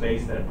in a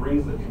space that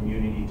brings the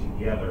community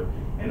together?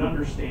 And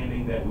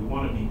understanding that we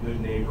want to be good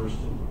neighbors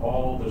to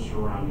all the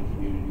surrounding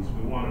communities.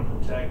 We want to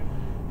protect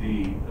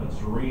the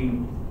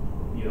serene,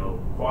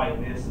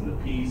 quietness and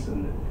the peace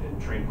and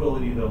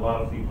tranquility that a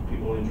lot of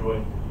people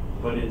enjoy.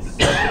 But it's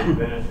such a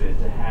benefit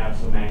to have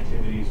some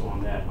activities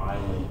on that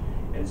island.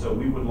 And so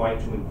we would like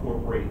to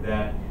incorporate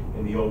that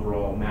in the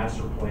overall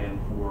master plan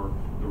for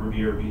the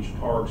Riviera Beach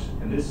parks.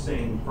 And this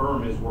same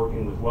firm is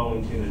working with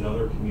Wellington and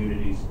other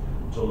communities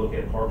to look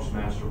at parks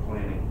master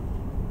planning.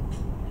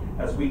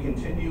 As we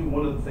continue,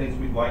 one of the things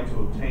we'd like to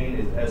obtain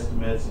is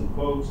estimates and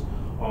quotes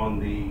on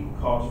the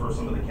cost for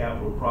some of the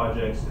capital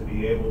projects to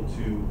be able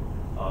to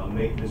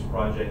make this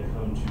project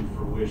come to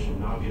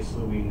fruition.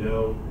 Obviously, we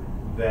know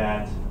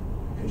that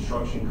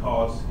construction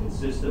costs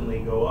consistently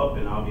go up,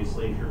 and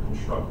obviously if you're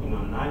constructing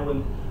on an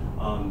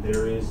island,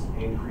 there is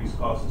increased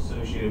costs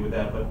associated with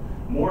that. But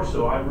more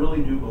so, I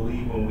really do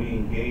believe when we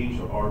engage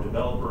our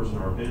developers and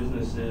our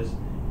businesses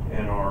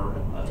and our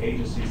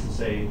agencies to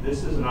say,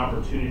 this is an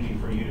opportunity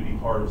for you to be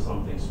part of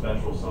something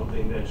special,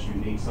 something that's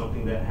unique,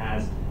 something that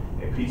has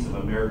a piece of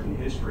American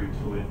history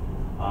to it,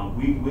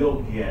 we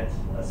will get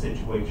a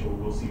situation where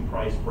we'll see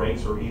price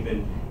breaks or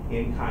even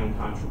in-kind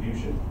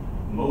contribution.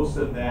 Most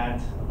of that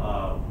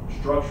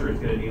structure is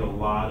going to need a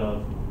lot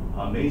of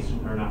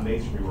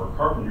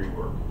carpentry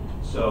work.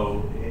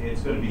 So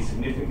it's going to be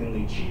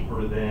significantly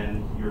cheaper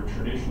than your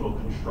traditional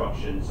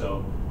construction.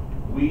 So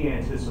we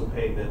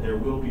anticipate that there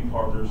will be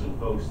partners and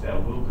folks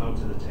that will come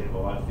to the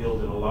table. I've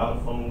fielded a lot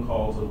of phone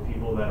calls of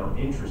people that are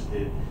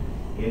interested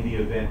in the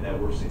event that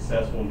we're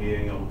successful in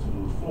being able to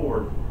move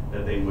forward,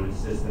 that they would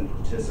assist and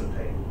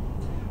participate.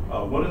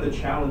 One of the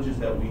challenges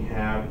that we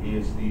have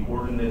is the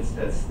ordinance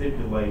that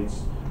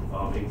stipulates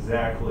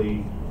exactly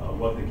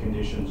what the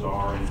conditions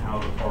are and how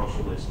the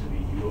parcel is to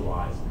be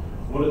utilized.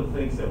 One of the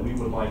things that we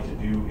would like to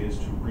do is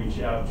to reach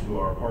out to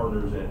our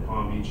partners at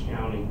Palm Beach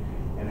County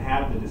and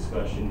have the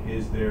discussion,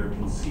 is there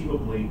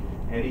conceivably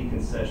any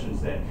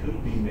concessions that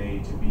could be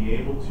made to be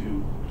able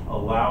to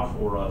allow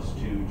for us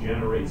to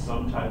generate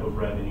some type of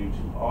revenue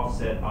to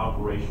offset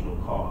operational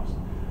costs.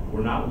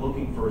 We're not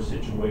looking for a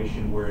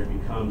situation where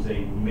it becomes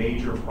a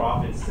major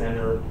profit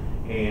center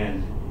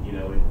and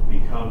it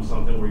becomes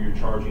something where you're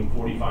charging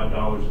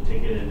 $45 a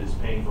ticket and it's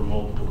paying for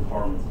multiple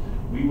departments.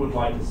 We would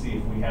like to see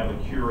if we have a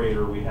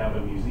curator, we have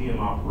a museum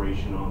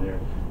operation on there,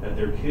 that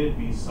there could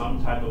be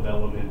some type of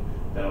element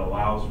that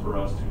allows for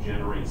us to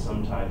generate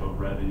some type of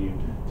revenue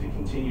to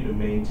continue to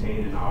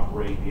maintain and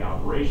operate the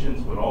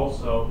operations, but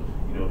also,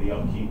 the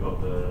upkeep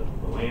of the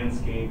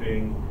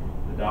landscaping,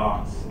 the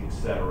docks,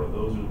 etc.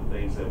 Those are the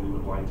things that we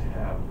would like to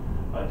have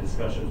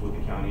discussions with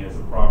the county, as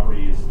the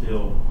property is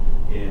still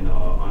in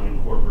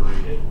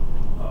unincorporated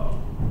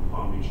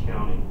Palm Beach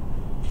County.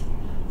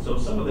 So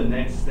some of the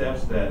next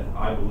steps that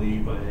I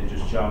believe, and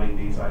just jotting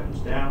these items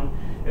down,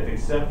 if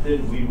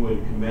accepted, we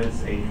would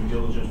commence a due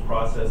diligence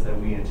process that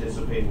we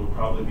anticipate would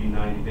probably be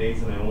 90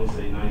 days, and I only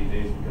say 90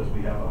 days because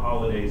we have the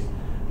holidays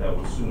that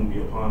will soon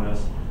be upon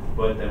us,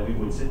 but that we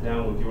would sit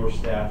down with your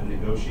staff and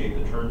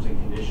negotiate the terms and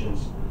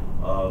conditions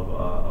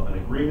of an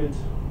agreement,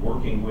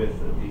 working with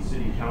the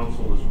city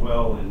council as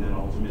well, and then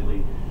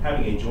ultimately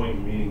having a joint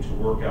meeting to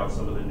work out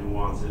some of the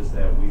nuances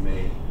that we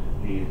may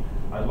need.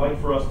 I'd like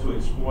for us to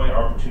exploit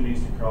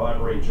opportunities to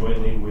collaborate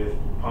jointly with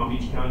Palm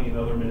Beach County and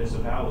other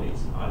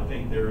municipalities. I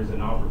think there is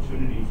an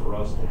opportunity for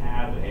us to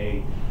have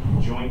a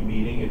joint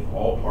meeting if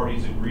all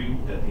parties agree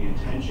that the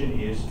intention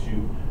is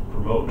to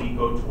promote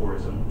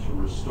ecotourism, to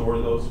restore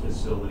those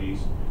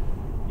facilities.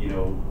 You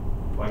know,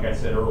 like I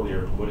said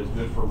earlier, what is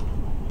good for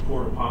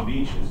Port of Palm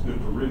Beach is good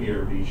for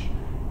Riviera Beach.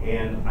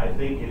 And I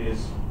think it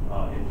is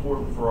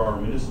important for our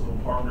municipal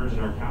partners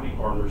and our county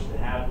partners to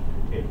have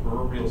a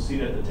proverbial seat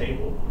at the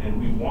table.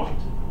 And we want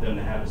them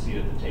to have a seat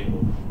at the table,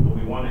 but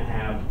we want to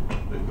have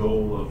the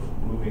goal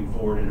of moving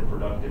forward in a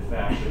productive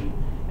fashion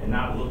and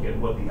not look at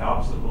what the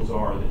obstacles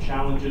are, the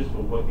challenges,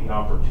 but what the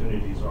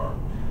opportunities are.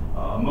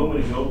 A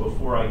moment ago,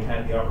 before I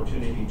had the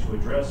opportunity to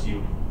address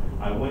you,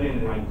 I went in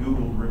and I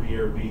Googled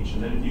Riviera Beach,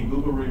 and then if you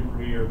Google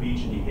Riviera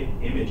Beach and you hit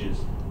images,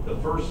 the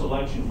first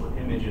selection for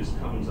images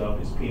comes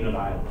up is Peanut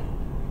Island,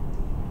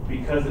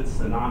 because it's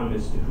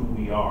synonymous to who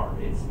we are.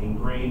 It's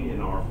ingrained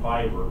in our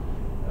fiber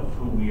of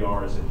who we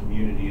are as a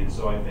community. And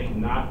so I think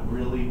not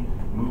really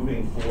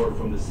moving forward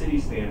from the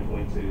city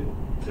standpoint to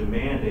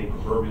demand a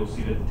proverbial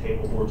seat at the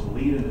table or to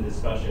lead in the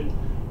discussion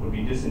would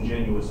be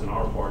disingenuous on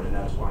our part, and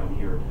that's why I'm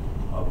here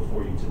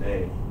before you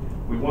today.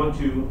 We want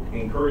to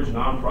encourage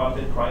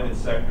nonprofit, private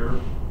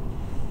sector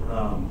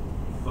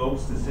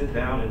folks to sit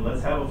down and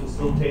let's have a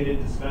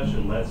facilitated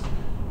discussion. Let's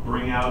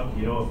bring out,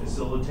 you know, a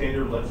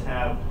facilitator. Let's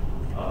have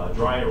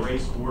dry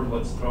erase board.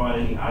 Let's throw out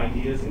any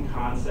ideas and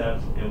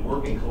concepts and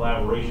work in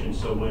collaboration,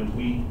 so when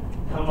we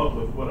come up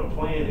with what a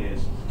plan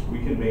is, we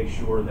can make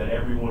sure that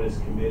everyone is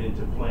committed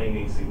to playing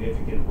a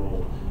significant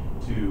role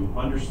to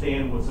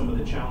understand what some of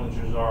the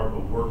challenges are,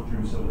 but work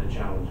through some of the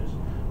challenges.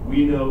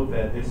 We know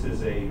that this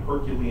is a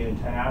Herculean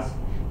task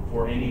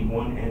for any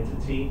one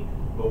entity,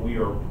 but we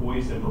are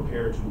poised and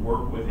prepared to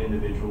work with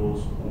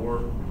individuals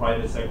or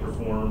private sector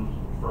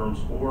firms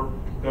or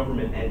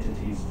government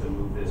entities to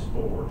move this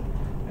forward.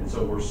 And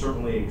so we're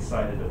certainly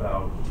excited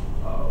about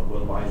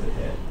what lies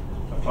ahead.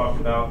 I've talked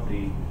about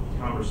the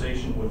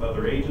conversation with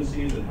other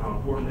agencies and how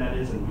important that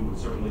is, and we would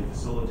certainly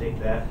facilitate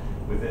that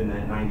within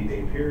that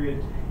 90-day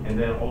period, and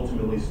then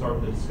ultimately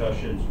start the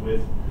discussions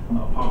with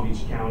Palm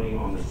Beach County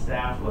on the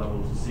staff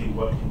level to see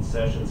what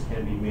concessions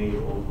can be made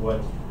or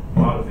what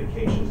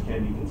modifications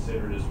can be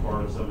considered as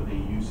part of some of the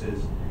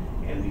uses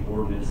and the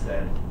ordinance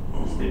that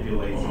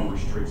stipulates and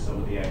restricts some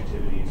of the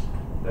activities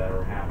that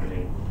are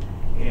happening.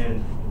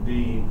 And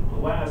the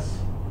last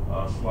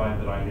slide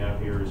that I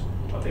have here is,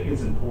 I think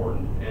it's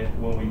important, and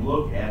when we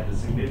look at the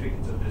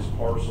significance of this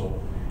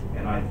parcel,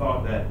 and I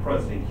thought that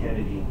President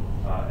Kennedy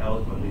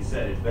eloquently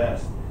said it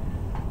best,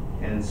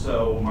 and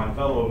so my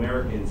fellow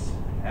Americans,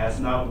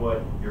 ask not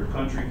what your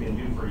country can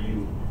do for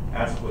you,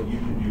 ask what you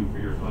can do for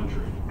your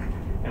country.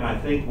 And I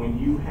think when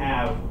you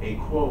have a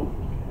quote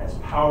as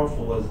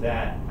powerful as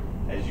that,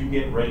 as you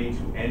get ready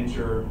to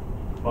enter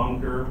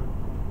Bunker,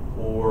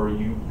 or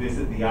you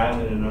visit the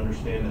island and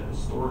understand the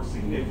historic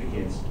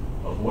significance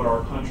of what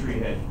our country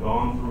had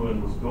gone through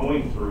and was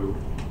going through,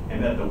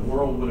 and that the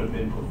world would have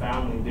been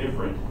profoundly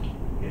different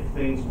if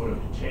things would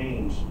have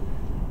changed,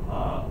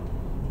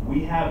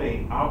 we have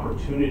an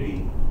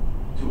opportunity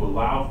to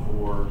allow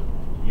for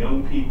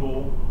young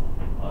people,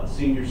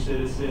 senior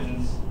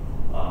citizens,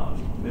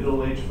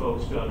 middle-aged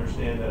folks to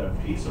understand that a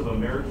piece of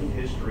American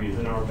history is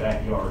in our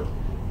backyard,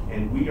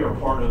 and we are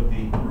part of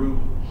the group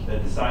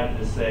that decided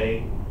to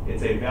say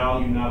it's a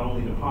value not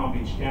only to Palm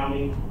Beach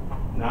County,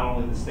 not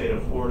only the state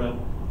of Florida,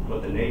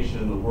 but the nation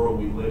and the world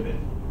we live in.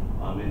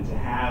 And to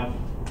have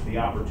the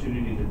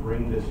opportunity to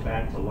bring this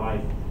back to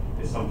life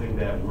is something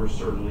that we're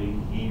certainly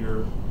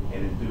eager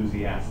and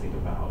enthusiastic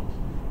about.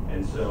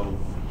 And so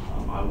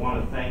I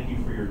want to thank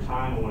you for your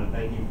time. I want to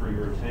thank you for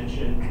your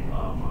attention.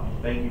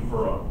 Thank you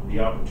for the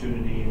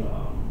opportunity,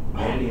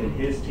 Manny and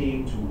his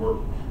team, to work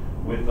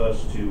with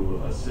us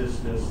to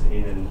assist us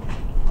in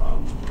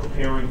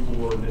preparing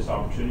for this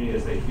opportunity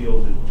as they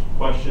fielded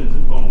questions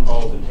and phone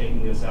calls and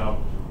taking us out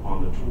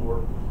on the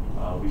tour.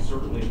 We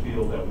certainly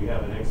feel that we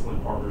have an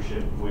excellent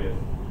partnership with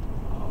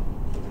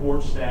the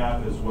port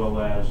staff, as well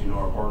as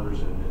our partners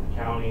in the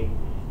county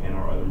and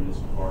our other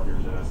municipal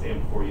partners. And I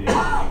stand before you to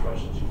answer any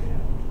questions you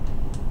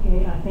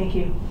may have. Okay, thank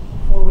you.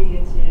 Before we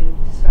get to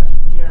discussion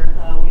here,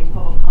 we have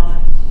public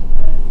comments.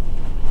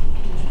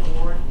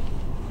 Mr. Ward.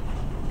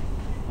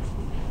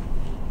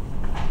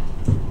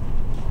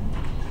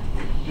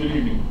 Good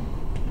evening.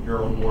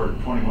 Gerald Ward,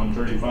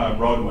 2135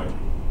 Broadway.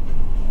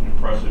 An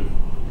impressive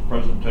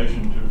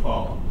presentation to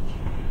follow.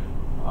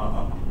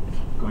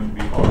 Going to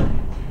be hard.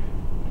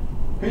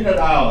 Peanut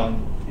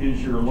Island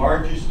is your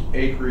largest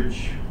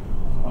acreage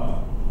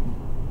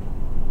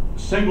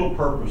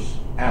single-purpose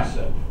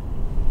asset.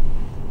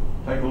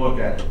 Take a look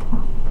at it.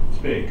 It's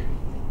big.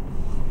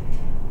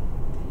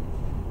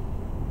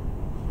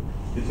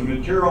 It's a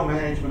material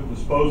management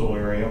disposal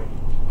area,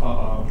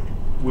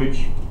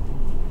 which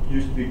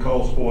used to be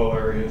called spoil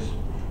areas,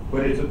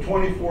 but it's a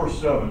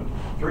 24/7,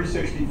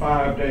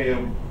 365 day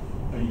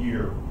a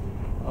year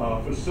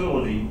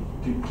facility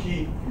to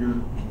keep your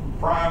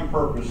prime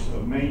purpose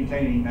of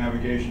maintaining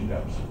navigation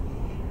depths.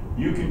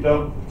 You can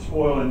dump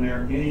spoil in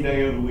there any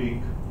day of the week,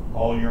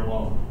 all year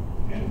long.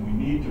 And we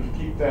need to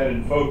keep that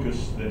in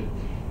focus, that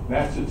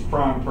that's its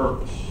prime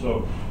purpose.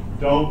 So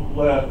don't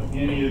let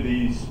any of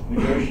these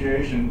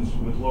negotiations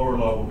with lower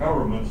level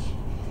governments,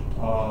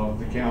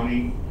 the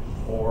county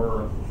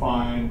or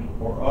fine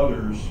or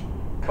others,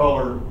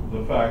 color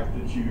the fact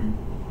that you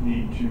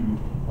need to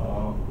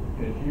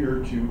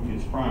adhere to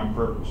its prime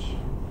purpose.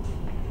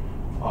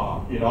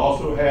 It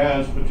also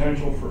has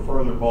potential for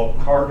further bulk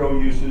cargo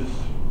uses.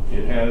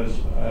 It has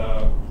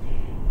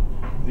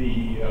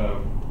the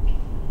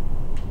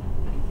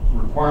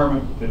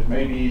requirement that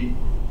maybe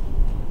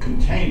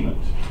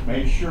containment,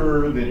 make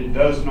sure that it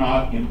does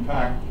not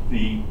impact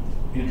the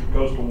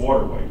intracoastal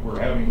waterway. We're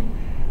having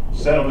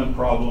sediment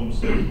problems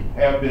that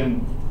have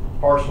been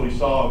partially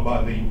solved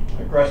by the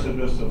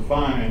aggressiveness of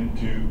fine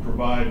to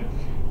provide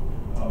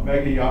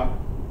mega yacht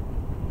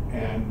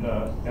and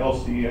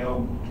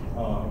LCL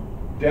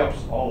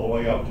depths all the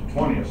way up to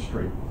 20th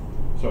Street.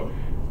 So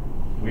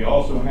we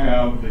also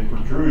have the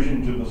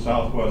protrusion to the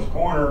southwest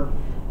corner,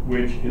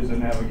 which is a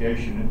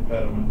navigation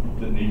impediment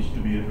that needs to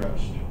be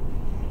addressed.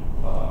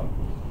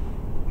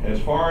 As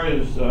far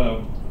as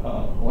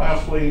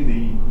lastly,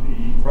 the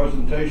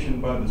presentation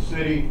by the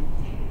city,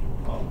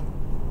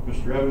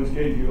 Mr. Evans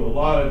gave you a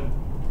lot of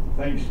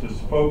things to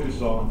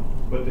focus on,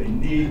 but they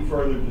need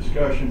further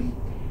discussion.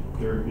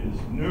 There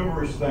is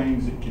numerous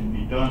things that can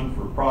be done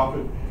for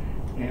profit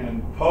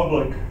and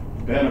public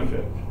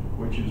benefit,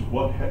 which is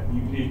what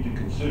you need to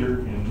consider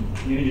in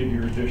any of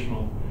your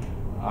additional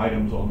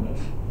items on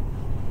this.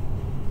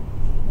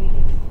 Thank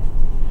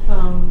you.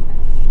 I'm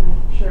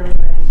sure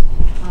everybody has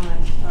some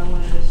comments. I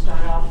wanted to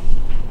start off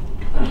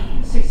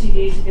 60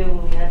 days ago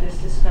when we had this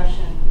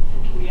discussion.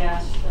 We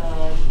asked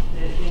that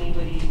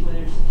anybody,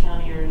 whether it's the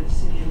county or the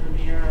city of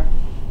Riviera,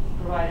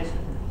 provide us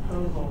with a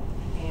proposal,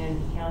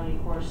 and the county,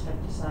 of course,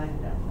 stepped aside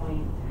at that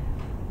point.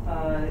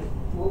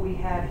 What we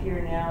have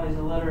here now is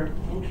a letter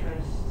of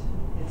interest.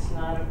 It's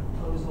not a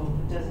proposal.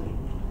 It doesn't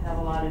have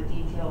a lot of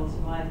details,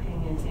 in my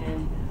opinion.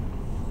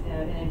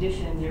 And in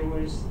addition, there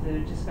was the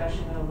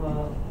discussion of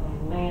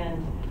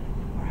land,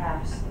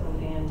 perhaps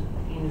land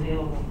being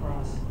available for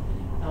us.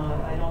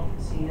 I don't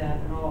see that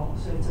at all.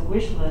 So it's a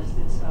wish list.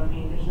 I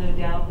mean, there's no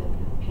doubt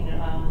that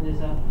Peanut Island is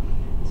a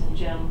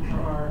gem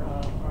for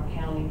our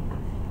county.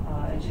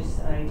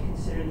 I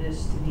consider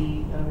this to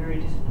be very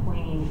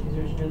disappointing because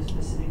there's no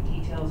specific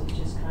details. It's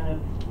just kind of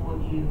what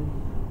you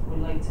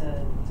would like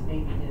to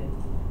maybe do.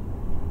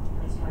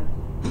 That's my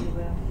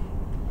view.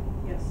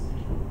 Yes.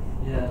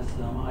 Yes,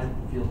 I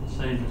feel the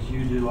same as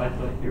you do. I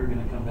thought you were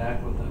going to come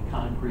back with a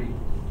concrete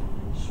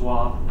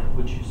swap,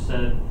 which you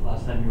said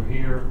last time you were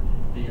here,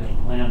 that you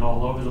have land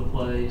all over the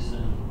place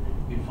and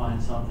you'd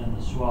find something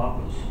to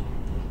swap us.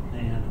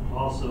 And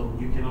also,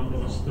 you came up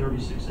with this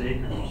 36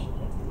 acres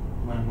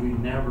when we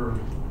never,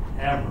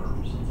 ever,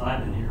 since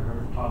I've been here,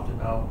 ever talked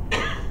about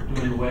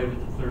doing away with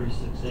the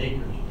 36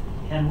 acres.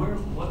 Ken,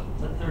 what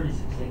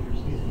 36 acres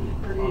is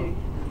it?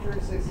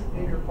 36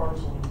 acre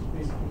parcel,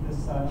 basically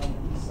this side on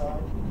the east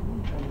side,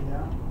 coming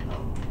down.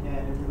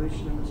 And in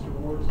relation to Mr.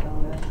 Ward's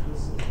comment,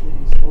 this is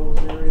the spoils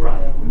area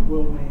that we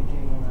will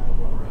maintain no matter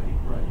what.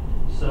 Right.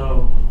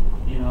 So,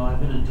 I've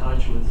been in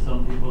touch with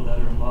some people that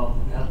are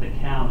involved at the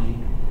county,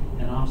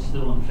 and I'm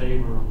still in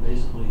favor of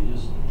basically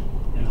just,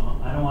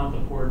 I don't want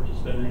the port to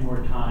spend any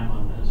more time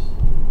on this.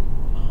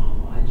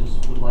 I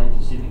just would like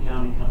to see the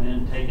county come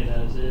in, take it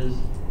as is,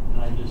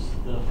 and I just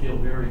feel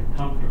very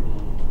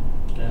comfortable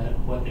that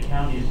what the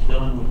county has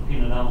done with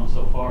Peanut Island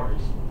so far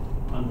is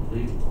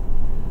unbelievable.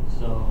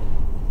 So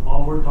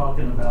all we're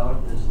talking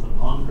about is the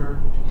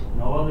bunker,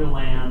 no other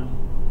land,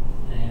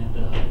 and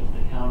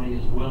the county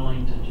is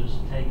willing to just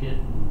take it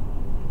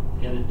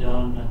and get it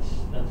done.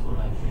 That's what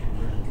I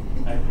favor.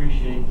 And I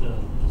appreciate the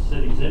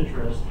city's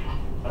interest,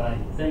 but I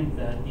think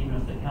that even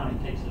if the county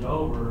takes it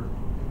over,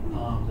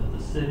 that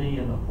the city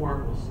and the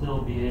port will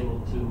still be able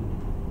to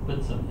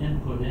put some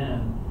input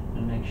in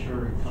and make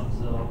sure it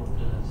comes out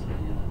as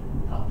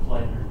a top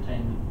flight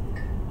entertainment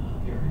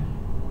area.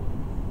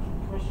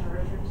 Commissioner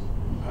Richards?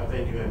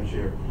 Thank you, Madam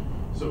Chair.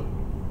 So,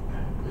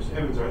 Mr.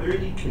 Evans, are there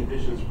any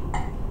conditions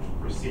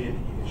preceded that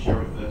you can share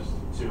with us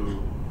to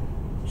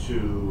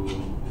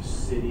the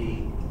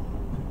city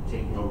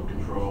taking over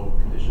control,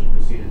 conditions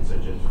preceded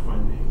such as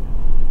funding?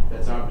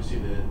 That's obviously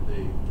the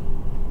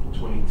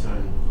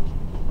 20-ton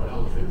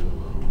elephant in the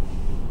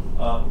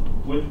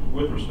room.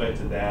 With respect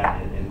to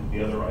that and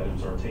the other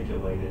items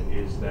articulated,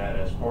 is that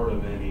as part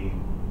of any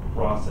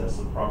process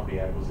of property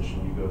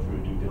acquisition, you go through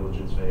a due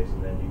diligence phase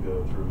and then you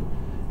go through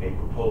a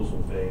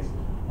proposal phase.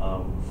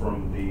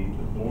 From the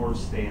board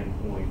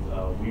standpoint,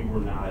 we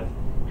were not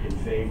in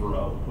favor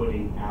of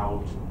putting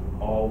out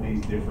all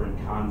these different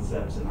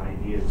concepts and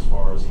ideas as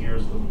far as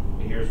here's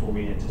where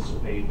we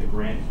anticipate the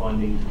grant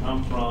funding to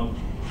come from,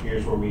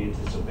 here's where we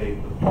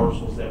anticipate the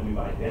parcels that we've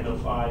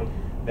identified.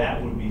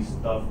 That would be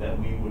stuff that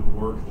we would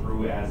work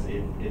through as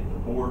if the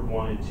board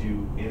wanted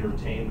to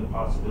entertain the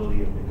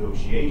possibility of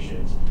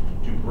negotiations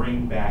to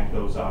bring back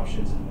those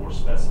options and more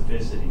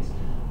specificities.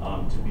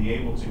 To be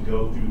able to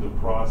go through the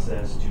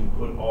process to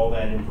put all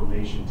that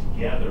information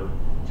together,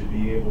 to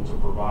be able to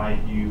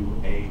provide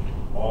you a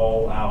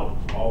all-out,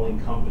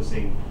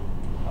 all-encompassing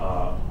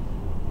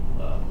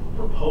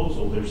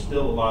proposal, there's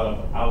still a lot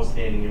of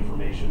outstanding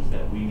information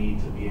that we need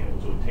to be able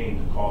to obtain.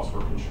 The cost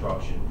for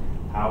construction,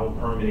 how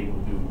permitting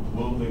will do.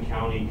 Will the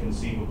county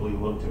conceivably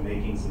look to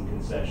making some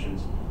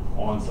concessions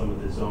on some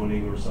of the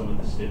zoning or some of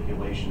the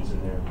stipulations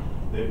in there?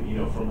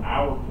 From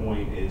our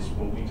point is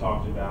when we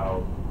talked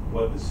about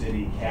what the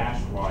city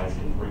cash-wise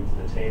can bring to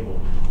the table,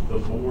 the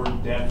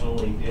board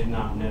definitely did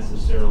not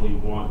necessarily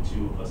want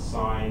to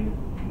assign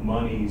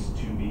monies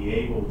to be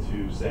able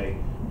to say,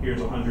 here's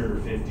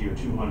 150 or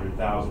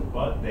 200,000,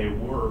 but they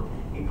were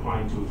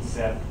inclined to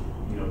accept,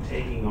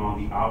 taking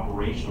on the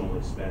operational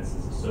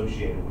expenses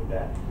associated with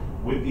that,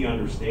 with the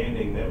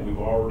understanding that we've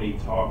already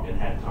talked and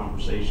had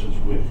conversations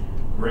with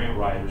grant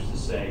writers to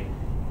say,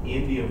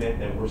 in the event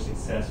that we're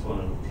successful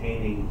in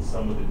obtaining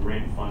some of the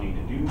grant funding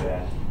to do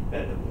that,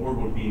 that the board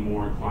would be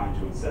more inclined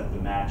to accept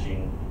the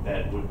matching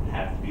that would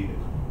have to be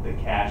the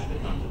cash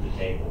that comes to the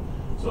table.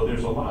 So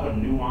there's a lot of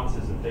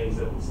nuances and things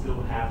that would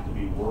still have to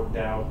be worked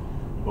out,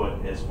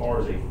 but as far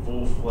as a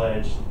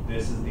full-fledged,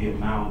 this is the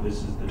amount,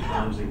 this is the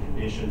terms and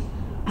conditions,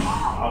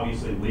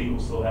 obviously legal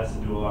still has to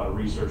do a lot of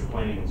research,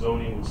 planning and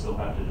zoning would still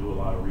have to do a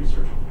lot of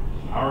research.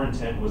 Our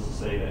intent was to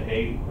say that,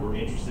 hey, we're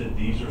interested,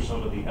 these are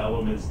some of the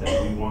elements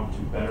that we want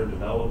to better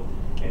develop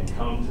and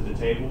come to the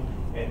table.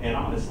 And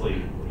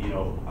honestly,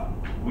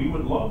 we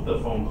would love the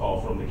phone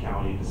call from the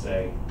county to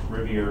say,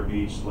 Riviera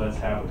Beach, let's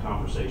have a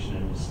conversation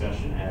and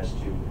discussion as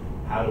to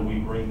how do we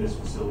bring this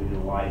facility to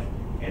life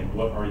and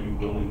what are you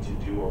willing to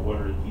do or what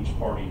are each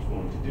party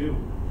willing to do.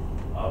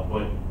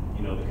 But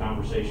the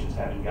conversations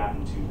haven't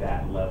gotten to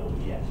that level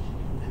yet.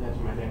 And that's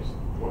my next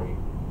point.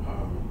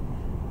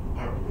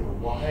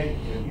 Why,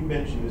 you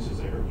mentioned this is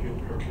a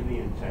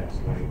Herculean task,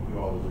 and I think we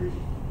all agree.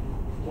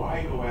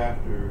 Why go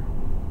after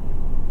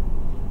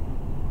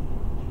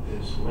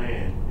this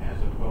land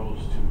as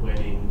opposed to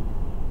letting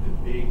the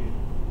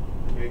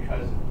big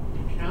cousin,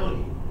 the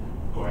county,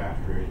 go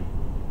after it,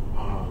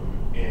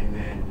 and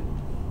then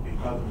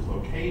because of its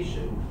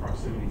location,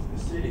 proximity to the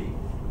city,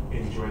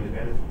 enjoy the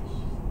benefits?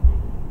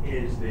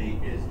 Is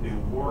the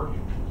work,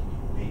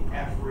 the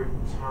effort,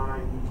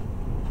 time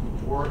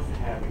worth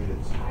having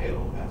the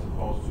title as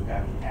opposed to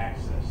having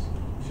access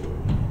to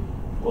it?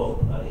 Well,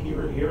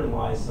 herein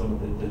lies some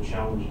of the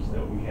challenges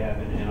that we have,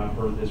 and I've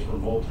heard this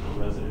from multiple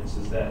residents,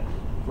 is that,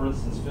 for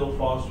instance, Phil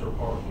Foster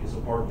Park is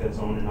a park that's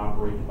owned and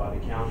operated by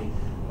the county.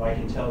 But I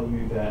can tell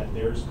you that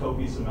there's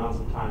copious amounts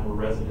of time where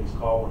residents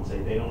call and say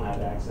they don't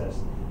have access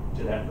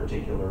to that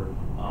particular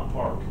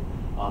park.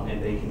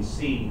 And they can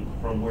see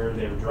from where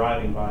they're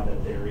driving by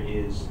that there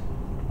is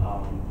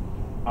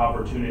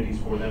opportunities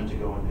for them to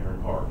go in there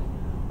and park.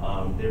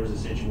 There's a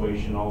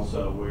situation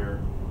also where,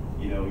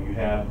 you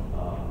have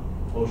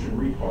Ocean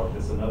Reef Park,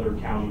 that's another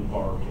county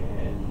park,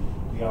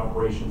 and the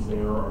operations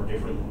there are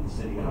different than the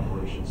city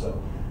operations.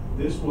 So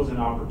this was an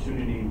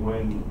opportunity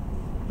when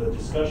the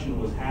discussion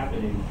was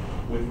happening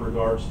with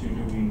regards to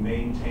do we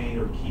maintain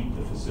or keep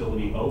the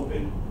facility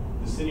open.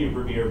 The city of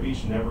Riviera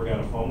Beach never got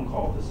a phone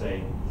call to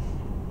say,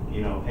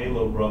 hey,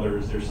 little brother,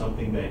 is there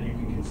something that you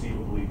can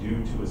conceivably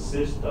do to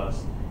assist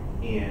us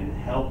in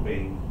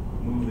helping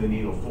move the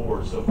needle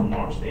forward? So from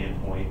our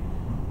standpoint,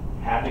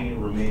 having it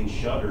remain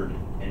shuttered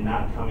and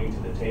not coming to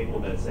the table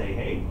that say,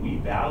 hey, we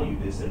value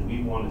this and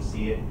we want to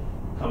see it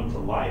come to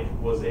life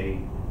was a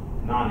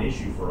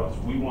non-issue for us.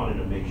 We wanted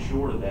to make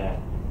sure that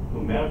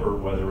whomever,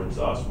 whether it's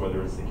us,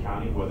 whether it's the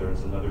county, whether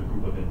it's another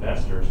group of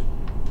investors,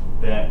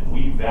 that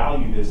we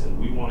value this and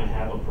we want to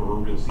have a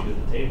proverbial seat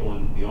at the table.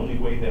 And the only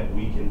way that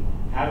we can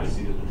have a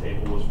seat at the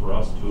table was for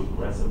us to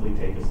aggressively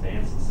take a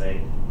stance and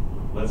say,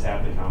 let's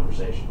have the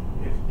conversation.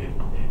 If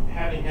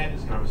having had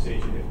this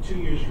conversation, if 2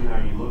 years from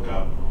now you look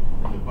up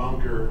and the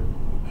bunker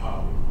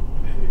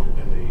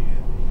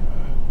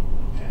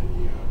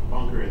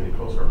bunker and the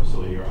Coast Guard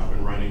facility are up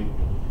and running,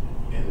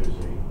 and there's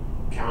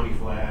a county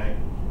flag,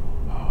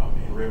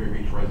 and Riviera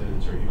Beach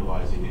residents are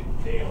utilizing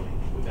it daily,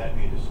 would that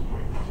be a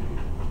disappointment to you?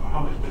 How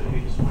much would it be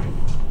a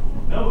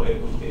disappointment? No,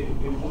 it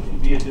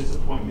wouldn't be a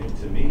disappointment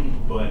to me,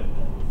 but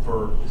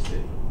for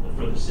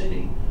the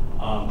city,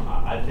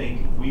 I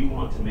think we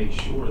want to make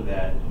sure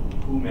that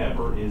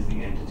whomever is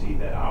the entity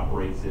that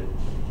operates it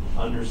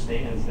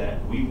understands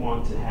that we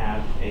want to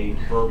have a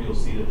proverbial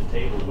seat at the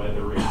table,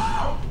 whether it's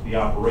the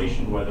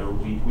operation, whether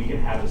we can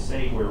have a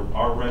say where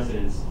our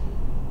residents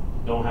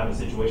don't have a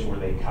situation where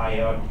they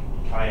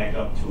kayak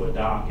up to a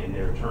dock and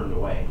they're turned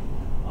away.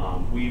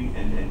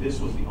 And this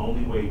was the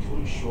only way to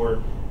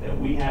ensure that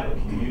we have a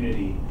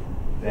community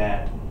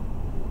that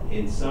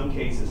in some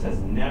cases has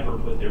never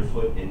put their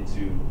foot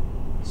into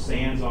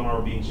sands on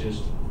our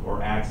beaches or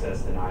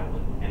accessed an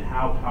island. And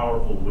how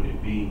powerful would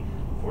it be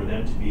for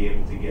them to be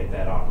able to get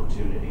that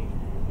opportunity?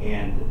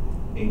 And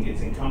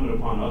it's incumbent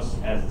upon us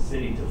as a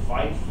city to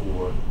fight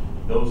for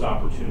those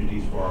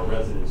opportunities for our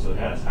residents. So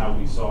that's how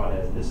we saw it,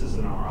 as this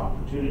isn't our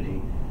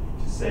opportunity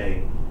to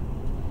say,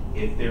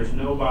 if there's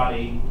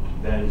nobody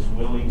that is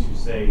willing to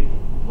say,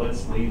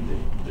 let's lead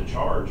the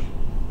charge,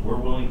 we're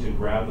willing to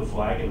grab the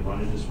flag and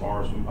run it as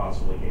far as we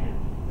possibly can.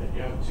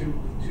 Yeah, two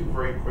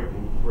very quick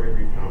and very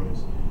brief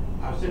comments.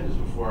 I've said this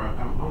before,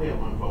 I'm only at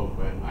one vote,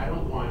 but I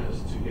don't want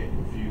us to get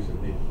confused and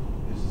think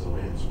this is a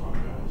land swap,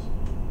 guys.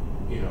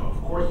 You know,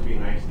 of course it'd be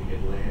nice to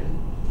get land,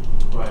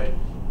 but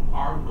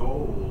our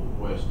goal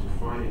was to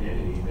find an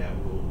entity that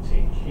will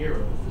take care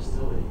of the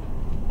facility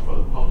for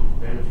the public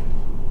benefit.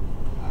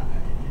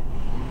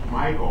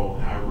 My goal,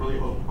 and I really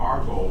hope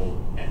our goal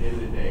at the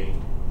end of the day,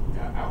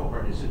 I hope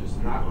our decision is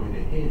not going to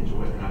hinge on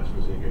whether or not it's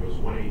going to give us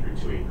 1 acre,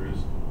 2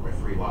 acres, or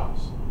 3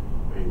 lots.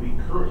 I mean,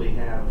 we currently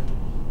have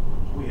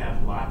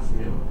lots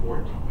near the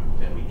port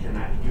that we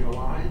cannot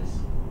utilize,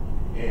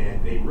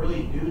 and they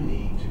really do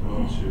need to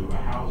go to a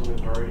housing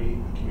authority,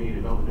 a community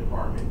development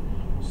department,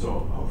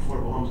 so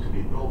affordable homes can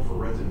be built for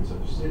residents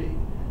of the city.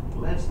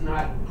 Let's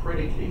not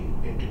predicate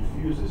and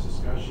confuse this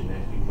discussion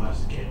that we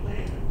must get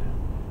land.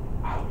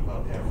 I would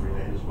love to have free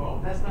land as well.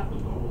 That's not the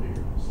goal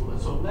here.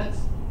 So let's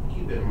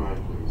keep that in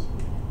mind, please.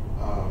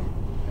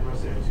 And I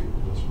say to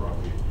this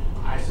property,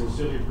 I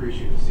sincerely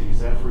appreciate the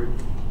city's effort.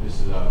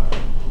 This is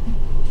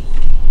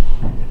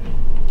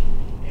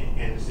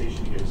and the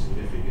station to give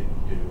significant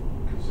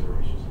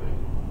considerations. Thank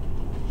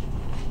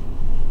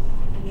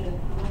you.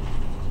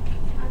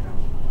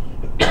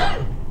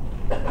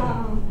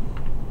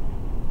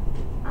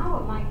 I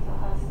would like for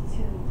us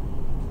to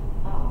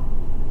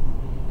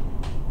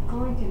go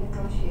into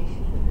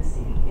negotiations with the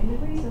city. And the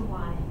reason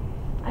why,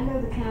 I know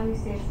the county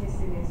says this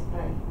and this,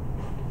 but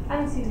I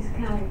don't see this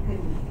county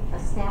putting a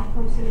staff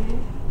person in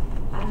it.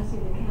 I don't see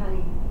the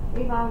county,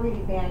 they've already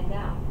backed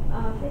out.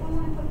 They don't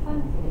want to put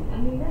funds in it. I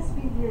mean, let's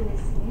be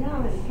realistic. You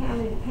know, the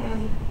county,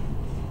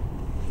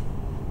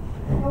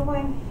 no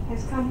one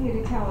has come here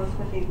to tell us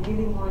what they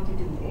really want to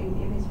do.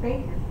 And Ms.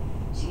 Baker,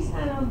 she's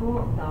not on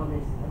board with all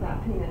this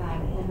about Peanut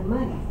Island and the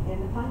money and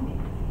the funding.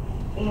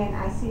 And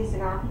I see it's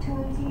an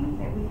opportunity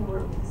that we can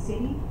work with the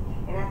city.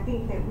 And I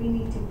think that we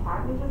need to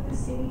partner with the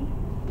city.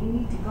 We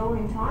need to go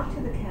and talk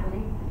to the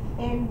county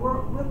and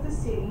work with the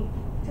city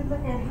to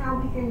look at how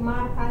we can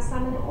modify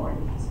some of the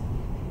ordinance.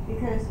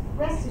 Because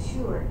rest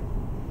assured,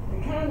 the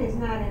county is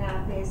not in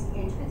our best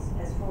interest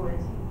as far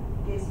as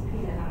this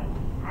Peanut Island.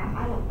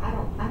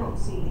 I don't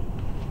see it.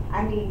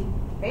 I mean,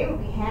 they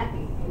would be happy.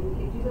 And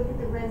if you look at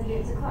the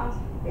residents across,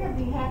 they'll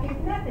be happy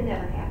if nothing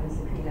ever happens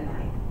to Peanut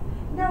Island.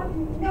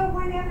 No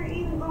one ever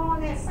even go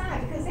on that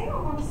side because they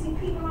don't want to see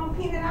people on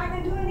Peanut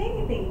Island doing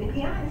anything. To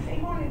be honest, they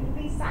want it to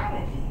be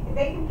silent. If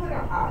they can put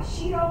a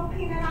sheet over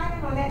Peanut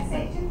Island on that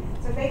section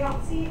so they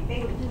don't see it,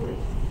 they would do it.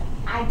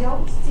 I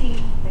don't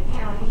see the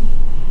county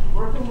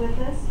working with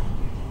us.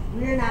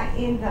 We're not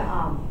in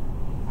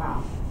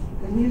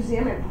the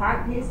museum and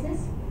park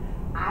business.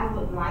 I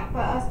would like for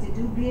us to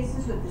do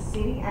business with the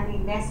city. I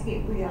mean, let's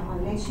get real.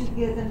 Unless you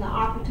give them the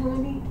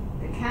opportunity,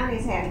 the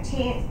county's had a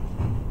chance.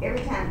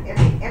 Every time we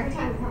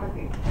come up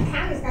here, the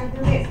county's gonna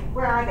do this.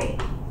 Where are they?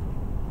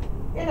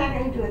 They're not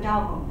gonna do a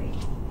doggone thing.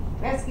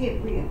 Let's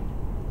get real.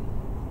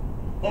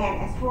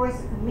 And as far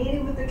as the committee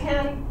with the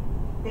county,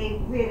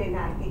 they really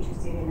not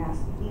interested in us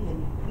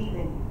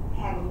even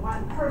having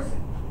one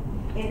person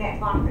in that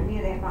bunker,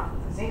 near that bunker,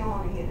 because they don't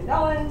want to hear the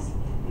noise,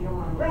 they don't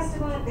want a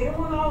restaurant, they don't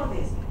want all of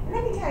this. And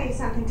let me tell you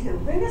something too.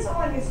 When this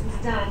ordinance was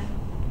done,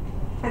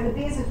 and the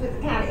business with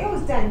the county, it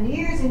was done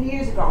years and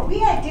years ago. We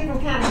had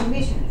different county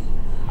commissioners.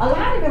 A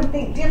lot of them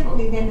think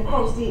differently than the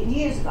folks did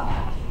years ago.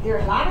 There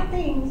are a lot of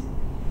things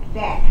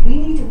that we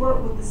need to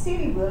work with the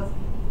city with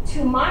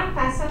to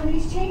modify some of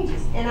these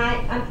changes. And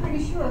I'm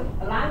pretty sure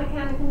a lot of the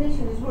county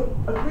commissioners would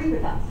agree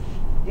with us.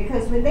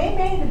 Because when they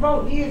made the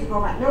vote years ago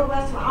about no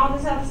restaurant, all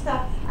this other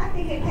stuff, I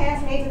think it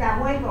passed maybe by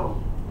one vote.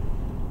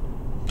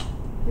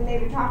 When they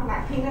were talking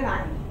about Peanut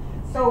Island.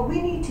 So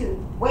we need to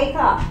wake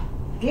up,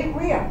 get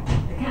real.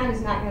 The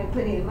county's not going to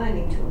put any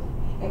money into it.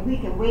 And we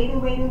can wait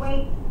and wait and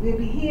wait. We'll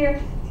be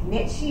here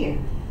next year.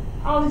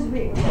 All this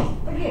written,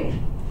 forget it.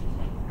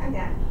 I'm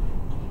done.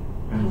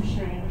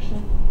 Commissioner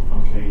Anderson?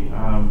 Okay,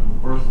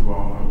 first of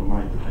all, I would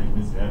like to thank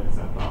Ms. Evans.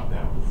 I thought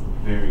that was a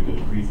very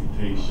good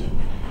presentation,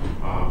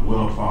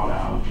 well thought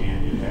out,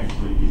 and it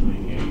actually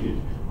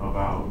delineated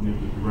about the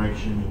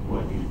direction and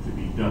what needs to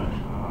be done.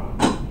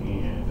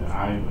 And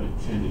I've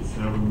attended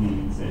several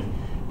meetings, and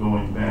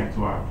going back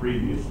to our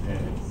previous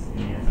tenants,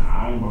 and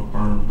I'm a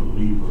firm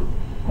believer.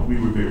 We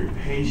were very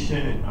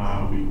patient,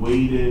 we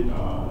waited,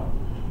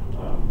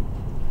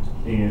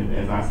 and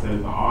as I said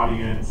in the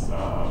audience,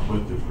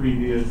 with the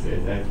previous,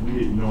 as we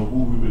didn't know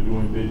who we were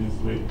doing business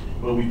with,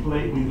 but we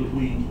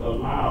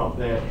allowed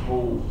that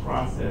whole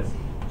process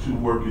to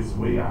work its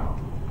way out.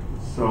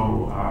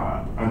 So,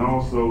 and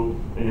also,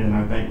 and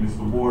I thank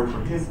Mr. Ward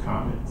for his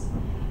comments.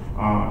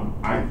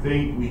 I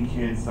think we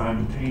can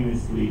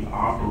simultaneously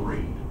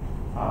operate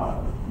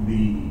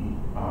the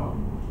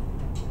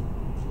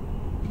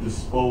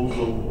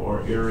disposal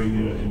or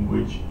area in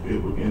which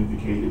it was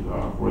indicated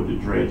for the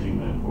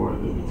dredging and for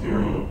the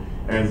material,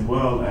 as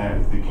well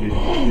as the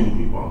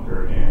Kennedy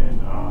bunker.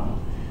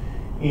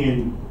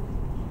 And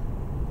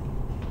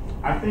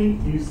I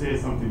think you said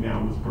something that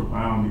was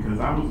profound, because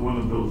I was one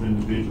of those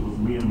individuals,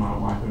 me and my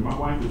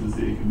wife is a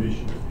city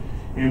commissioner,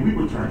 and we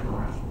were turned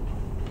around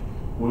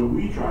when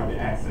we tried to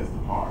access the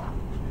park.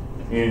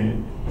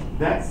 And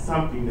that's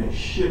something that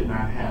should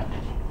not happen.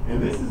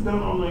 And this is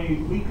done on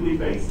a weekly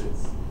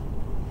basis.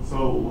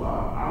 So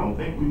I don't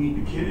think we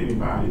need to kid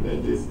anybody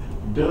that this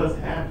does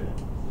happen.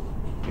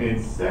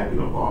 And second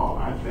of all,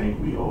 I think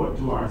we owe it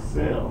to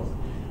ourselves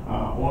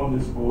on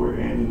this board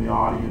and in the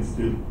audience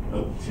to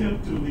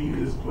attempt to leave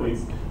this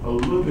place a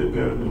little bit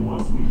better than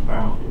once we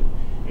found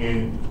it.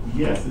 And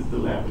yes, it's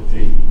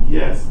dilapidated,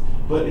 yes,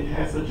 but it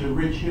has such a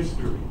rich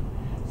history.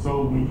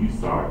 So when you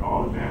start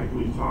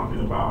automatically talking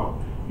about,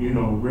 you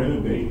know,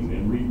 renovating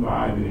and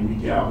reviving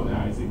and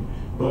regalvanizing,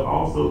 but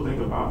also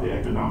think about the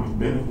economic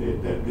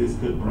benefit that this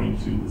could bring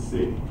to the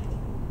city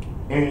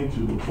and to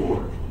the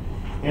port.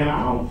 And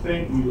I don't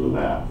think we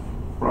left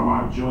from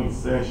our joint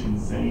session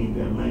saying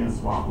that land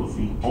swap was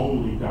the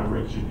only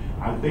direction.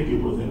 I think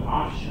it was an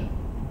option.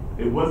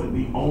 It wasn't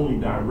the only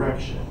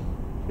direction.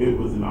 It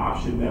was an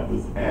option that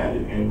was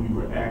added, and we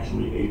were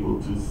actually able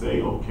to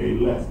say, okay,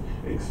 let's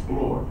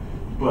explore.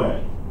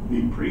 But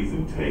the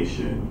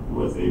presentation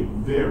was a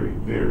very,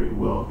 very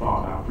well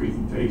thought out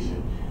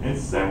presentation. And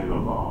second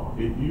of all,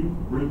 if you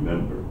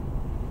remember,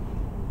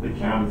 the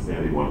county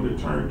said they wanted a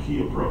turnkey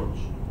approach.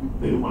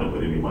 They didn't want to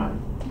put any money.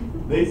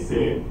 They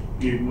said,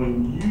 if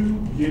when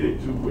you get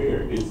it to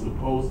where it's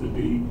supposed to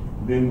be,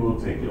 then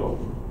we'll take it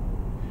over.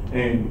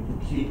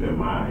 And keep in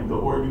mind the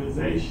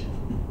organization,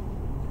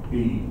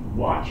 the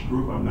watch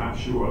group, I'm not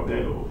sure of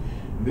that,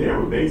 they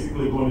were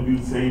basically going to do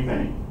the same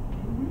thing.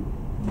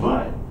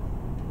 But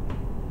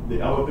the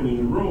elephant in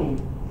the room,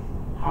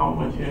 how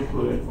much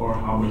input or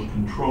how much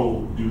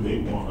control do they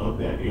want of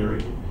that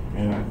area?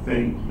 And I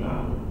think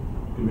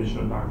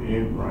Commissioner Dr.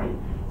 Enright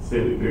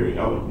said it very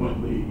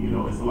eloquently. You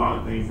know, it's a lot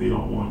of things they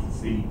don't want to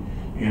see.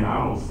 And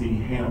I don't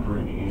see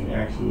hampering and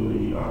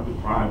actually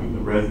depriving the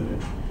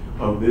residents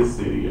of this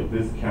city, of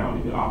this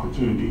county, the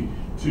opportunity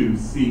to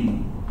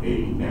see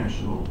a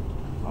national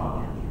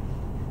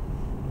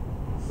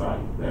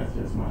site. That's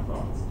just my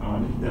thoughts.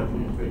 I'm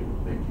definitely in favor.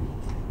 Thank you.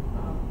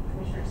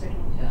 Commissioner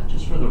Sickles. Yeah,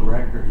 just for the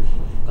record,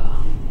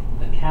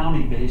 the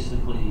county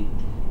basically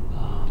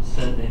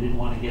said they didn't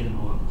want to get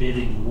into a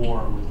bidding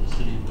war with the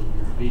city of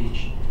Riviera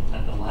Beach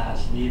at the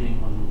last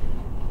meeting when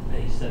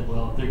they said,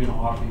 well, if they're going to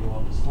offer you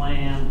all this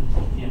land,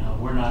 you know,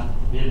 we're not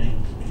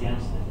bidding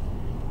against it.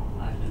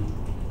 I've been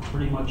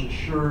pretty much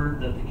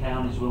assured that the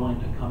county's willing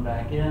to come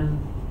back in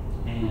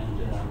and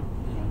you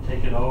know,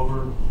 take it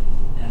over,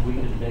 and we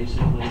can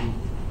basically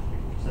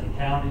say,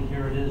 county,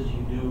 here it is,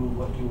 you do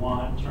what you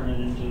want, turn it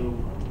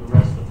into the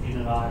rest of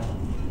Peanut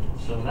Island.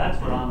 So that's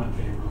what I'm in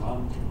favor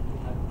of.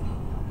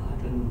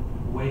 I've been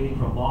waiting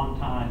for a long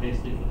time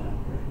basically for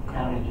that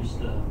county just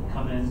to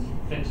come in,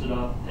 fix it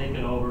up, take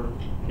it over,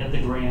 get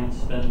the grants,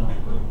 spend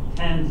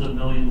tens of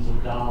millions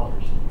of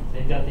dollars.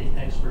 They've got the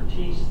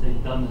expertise,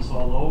 they've done this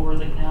all over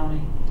the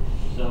county.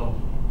 So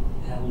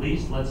at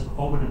least let's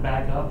open it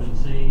back up and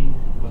see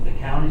what the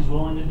county's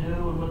willing to do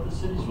and what the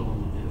city's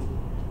willing to do.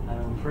 I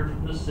mean, we've heard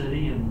from the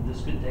city, and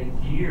this could take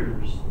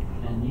years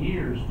and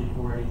years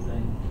before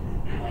anything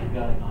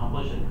got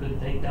accomplished. It could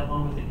take that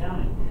long with the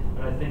county.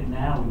 But I think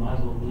now we might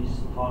as well at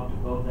least talk to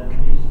both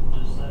entities and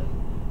just say,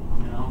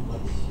 you know,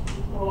 let's...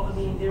 Well, I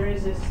mean, there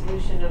is a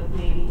solution of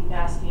maybe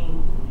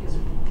asking, because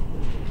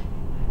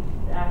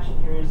the action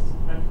here is to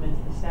recommend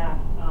to the staff,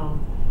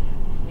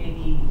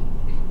 maybe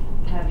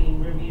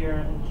having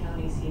Riviera and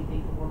county see if they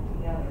can work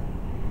together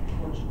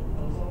towards a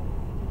proposal.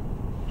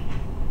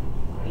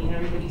 I mean,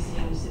 everybody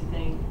seems to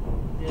think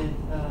that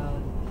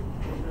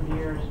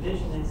Riviera's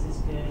vision is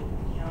good.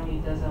 The county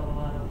does have a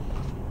lot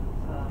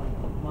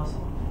of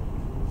muscle.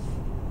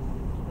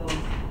 So,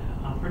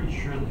 I'm pretty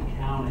sure the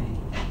county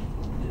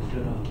is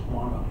going to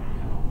want to,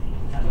 you know,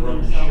 have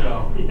run the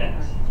show.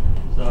 Yes.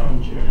 So,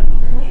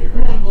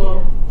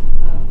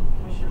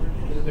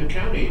 The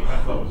county, I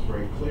thought, was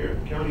very clear.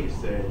 The county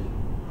said,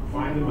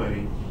 find the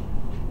money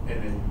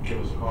and then give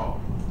us a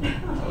call.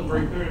 That was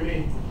very clear to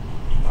me.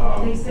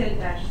 they said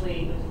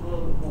actually it was a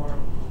little bit more.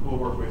 We'll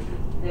work with you.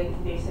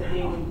 They said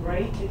they would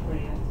write the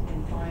grant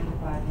and find the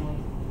 $5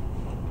 million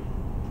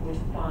was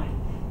fine.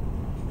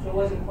 So it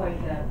wasn't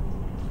quite that.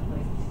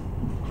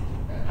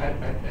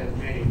 As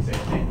Manny said, I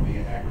think the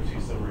accuracy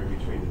is somewhere in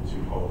between the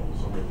two holes,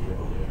 somewhere in the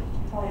middle there.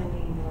 Probably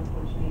leaning more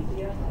towards me.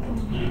 Yeah.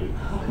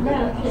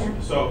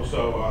 So, if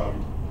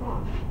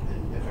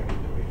I can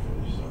do it,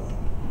 finish.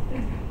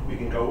 We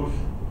can go with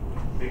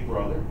Big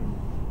Brother,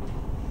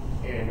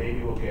 and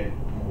maybe we'll get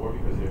more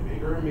because they're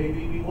bigger, and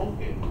maybe we won't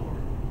get more.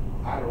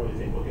 I don't really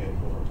think we'll get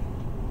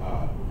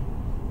more.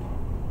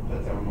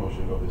 Let's have a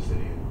motion to go to the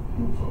city and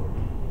move forward.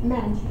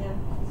 Madam Chair,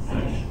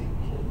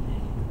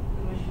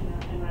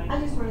 I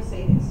just want to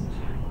say this.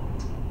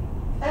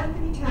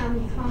 Every time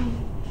we come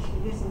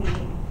to this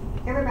meeting,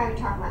 everybody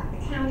talk about the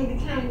county,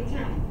 the county, the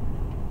county.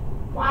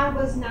 Why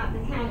was not the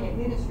county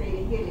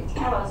administrator here to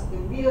tell us the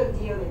real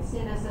deal and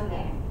send us a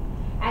letter?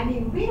 I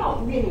mean, we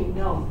don't really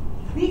know.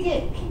 We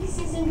get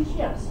pieces and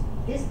chips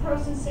this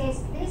person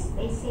says this,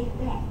 they say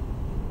that.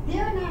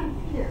 They're not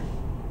here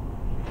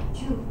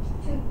to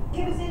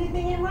give us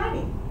anything in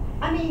writing.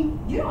 I mean,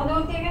 you don't know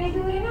if they're gonna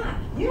do it or not.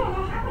 You don't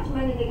know how much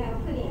money they're gonna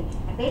put in.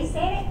 If they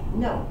said it,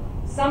 no.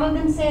 Some of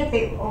them said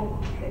the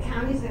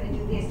county's gonna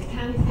do this, the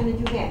county's gonna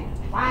do that.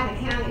 Why the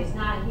county is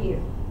not here?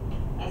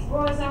 As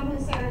far as I'm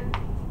concerned,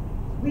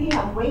 we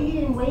have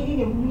waited and waited,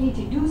 and we need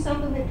to do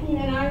something with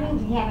Peanut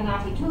Island. We have an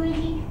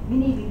opportunity. We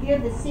need to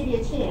give the city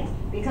a chance,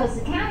 because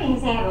the county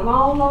has had a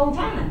long, long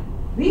time.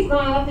 We've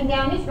gone up and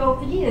down this road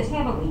for years,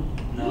 haven't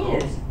we? No.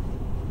 Years.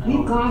 No.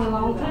 We've gone a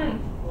long time.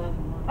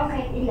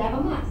 Okay,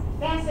 11 months.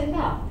 That's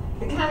enough.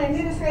 The county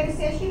administrator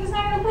said she was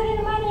not going to put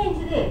any money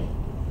into this.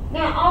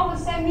 Now, all of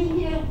a sudden, we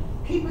hear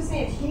people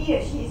saying she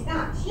is, she's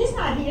not. She's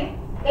not here.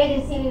 They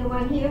didn't send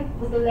anyone here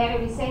with a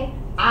letter to say,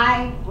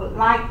 I would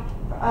like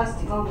for us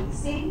to go with the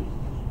city.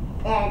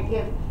 And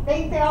if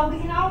they fail, we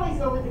can always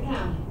go with the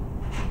county.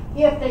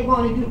 If they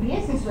want to do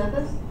business with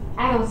us,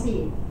 I don't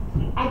see it.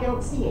 I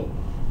don't see it.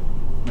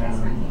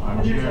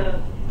 Madam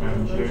Chair,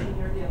 Madam Chair, Motion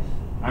here, yes.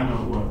 I know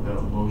what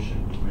the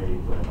motion was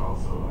made, but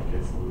also I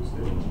guess we were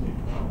still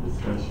in the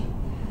discussion.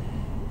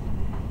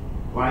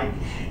 Like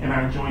in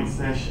our joint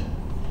session,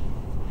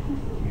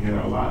 we had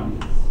our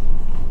lobbyists.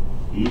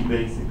 He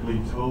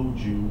basically told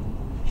you,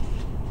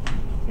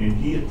 and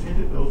he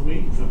attended those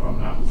meetings if I'm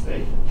not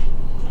mistaken.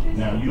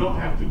 Now, you don't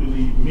have to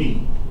believe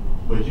me,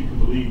 but you can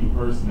believe the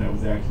person that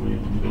was actually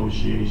in the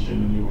negotiation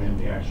and they were in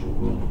the actual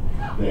room,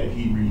 that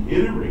he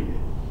reiterated.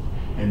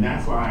 And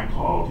that's why I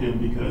called him,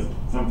 because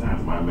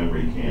sometimes my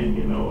memory can,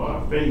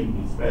 fade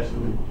me,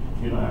 especially,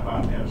 if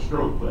I've had a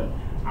stroke. But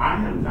I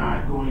am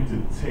not going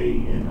to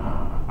take, and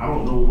I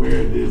don't know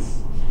where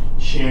this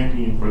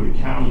champion for the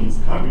county is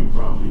coming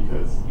from,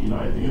 because,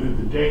 at the end of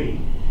the day,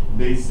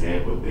 they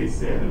said what they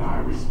said, and I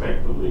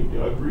respectfully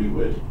agree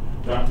with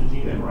Dr.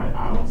 Tina Wright.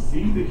 I don't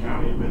see the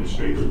county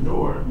administrator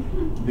nor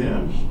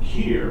them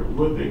here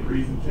with a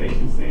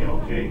presentation saying,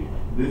 okay,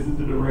 this is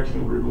the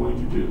direction we're going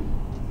to do.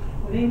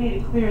 Well, they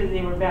made it clear that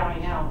they were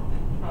bowing out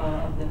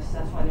of this.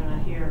 That's why they're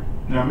not here.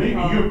 Now,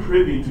 maybe you're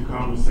privy to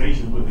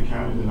conversations with the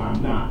county that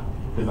I'm not,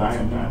 because I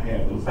have not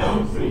had those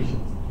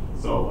conversations.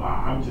 So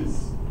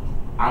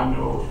I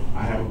know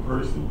I have a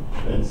person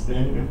that is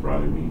standing in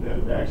front of me that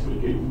is actually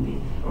giving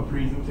me a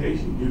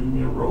presentation, giving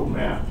me a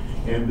roadmap,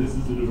 and this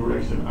is the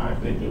direction I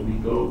think that we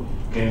go.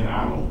 And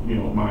I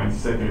don't, mind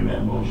seconding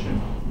that motion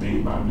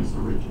made by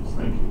Mr. Richards.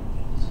 Thank you.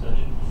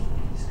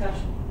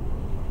 Discussion.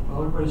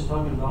 Well, everybody's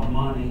talking about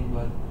money,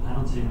 but I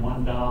don't see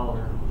 $1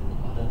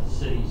 that the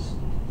city's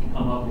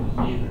come up with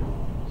either.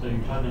 So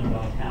you're talking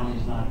about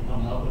counties not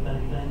coming up with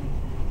anything,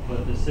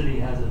 but the city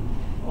hasn't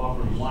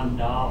offered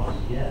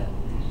 $1 yet.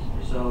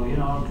 So, if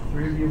the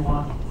three of you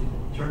want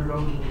to turn it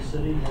over to the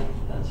city,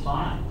 that's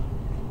fine.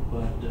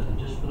 But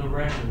just for the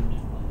record,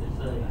 like I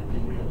say, I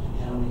think that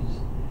the counties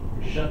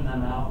are shutting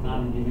them out,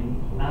 not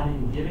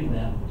even giving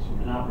them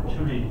an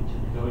opportunity to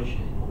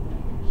negotiate.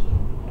 So,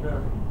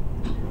 whatever.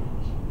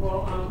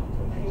 Well,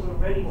 I think we're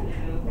ready for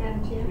the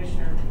Madam Chair?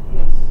 Commissioner.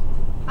 Yes.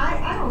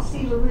 I don't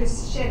see where we're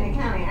shutting the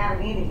county out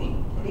of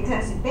anything,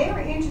 because if they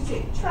were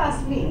interested,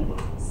 trust me,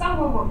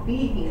 someone would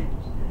be here.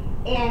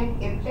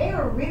 And if they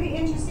were really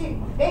interested,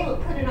 they would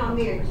put it on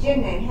their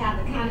agenda and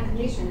have the county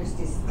commissioners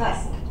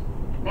discuss it.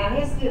 Now,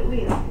 let's get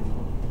real.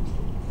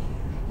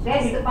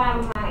 That's the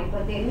bottom line.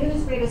 But the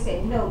administrator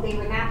said, no, they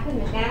were not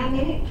putting a dime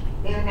in it.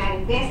 They were not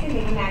investing.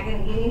 They were not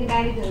going to get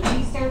anybody to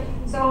research.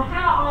 So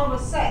how all of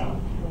a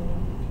sudden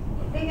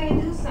they're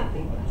going to do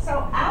something?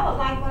 So I would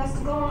like us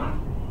to go on.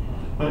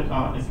 But,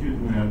 excuse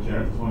me, Madam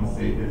Chair, I just want to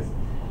say this.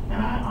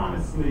 And I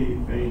honestly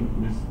think,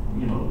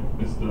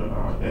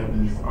 Mr.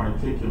 Evans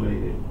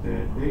articulated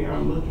that they are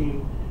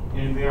looking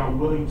and they are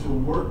willing to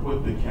work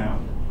with the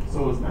county.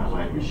 So it's not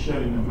like we're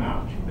shutting them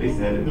out. They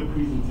said in the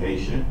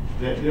presentation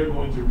that they're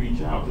going to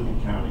reach out to the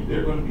county.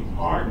 They're going to be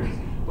partners.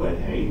 But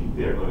hey,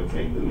 they're going to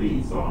take the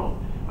lead. So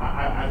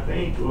I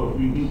think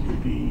we need to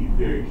be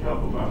very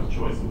careful about the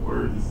choice of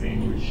words and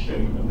saying we're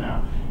shutting them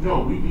out. No,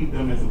 we need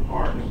them as a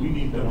partner. We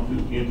need them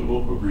to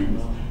interlocal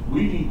agreements.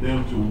 We need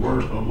them to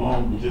work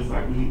along, just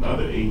like we need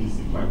other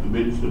agencies like the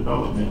Business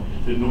Development,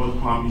 the North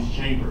Palm Beach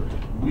Chamber.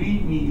 We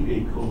need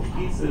a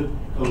cohesive,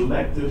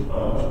 collective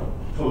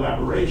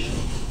collaboration.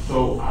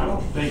 So I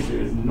don't think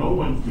there's no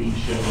one being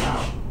shut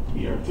out.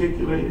 He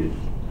articulated,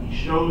 he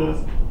showed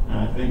us, and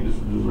I think this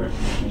is the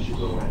direction that we should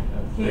go in.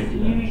 Thank you,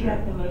 Can you Madam Chair.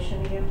 read the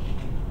motion again?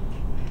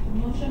 The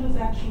motion was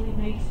actually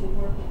made to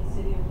work with the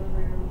city of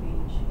Riviera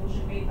Beach.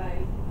 Motion made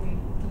by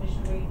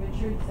Commissioner Wade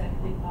Richards,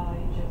 seconded by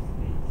Joseph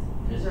Bates.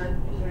 Is there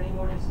any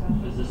more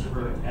discussion? Is this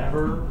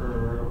forever,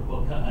 or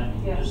what kind,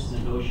 Yes. just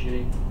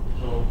negotiate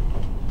till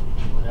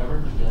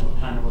whatever? Is that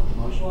kind of what the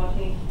motion Well, I was?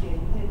 think, yeah, you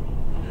did.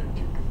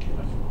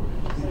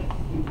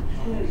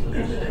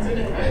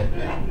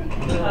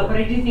 But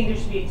I do think there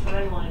should be a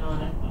timeline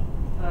on it,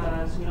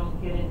 so we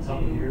don't get into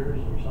Couple years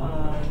or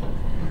something?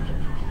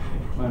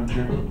 Madam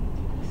Chair,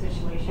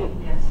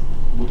 situation. Yes.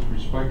 with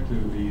respect to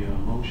the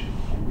motion,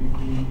 can we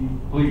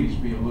please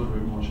be a little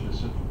bit more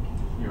specific?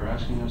 You're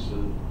asking us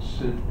to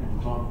sit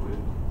and talk with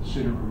the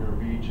city of Riviera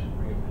Beach, and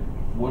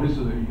what is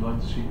it that you'd like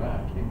to see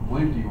back, and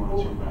when do you want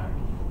to see it back?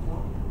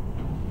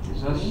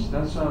 Because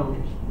that's how.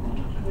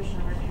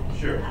 Commissioner Richards.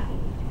 Sure.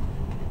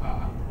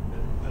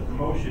 The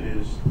motion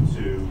is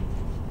to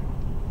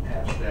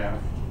have staff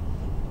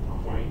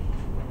appoint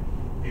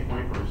a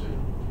point person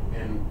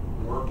and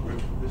work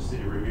with the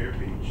city of Riviera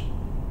Beach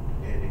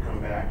and to come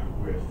back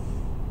with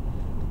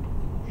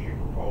a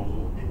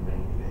proposal in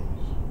 90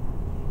 days.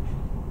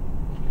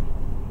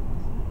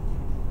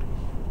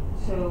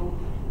 So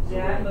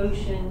that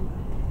motion,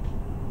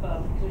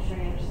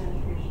 Commissioner Anderson,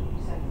 you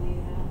seconding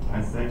that?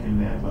 I second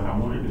that, but I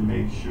wanted to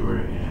make sure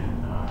and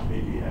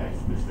maybe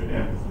ask Mr.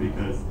 Evans,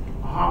 because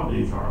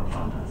holidays are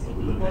upon us, so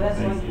we're looking at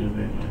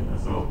Thanksgiving, and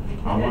so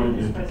I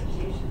wanted to.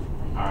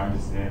 I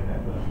understand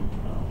that, but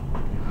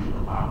if you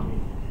allow me,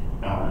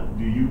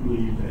 do you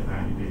believe that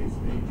 90 days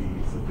may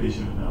be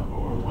sufficient enough,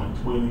 or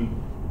 120?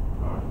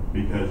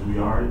 Because we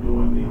are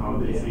doing the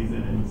holiday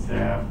season and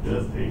staff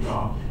does take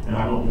off, and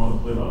I don't want to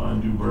put an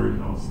undue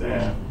burden on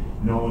staff,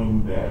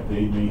 knowing that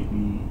they may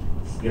be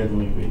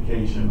scheduling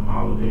vacation,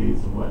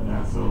 holidays, and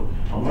whatnot. So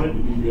I wanted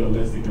to be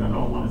realistic, and I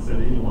don't want to set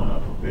anyone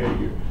up for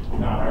failure,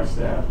 not our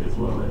staff as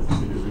well as the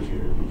city of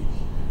Riviera Beach.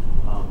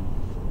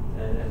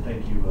 And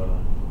thank you,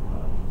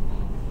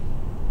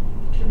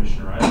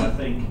 Commissioner. I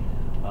think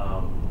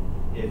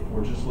if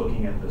we're just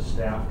looking at the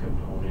staff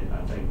component,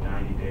 I think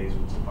 90 days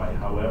would suffice.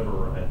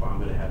 However, if I'm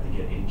going to have to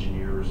get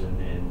engineers and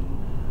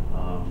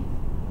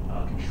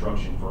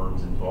construction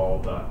firms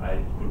involved,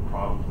 I would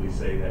probably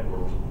say that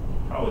we're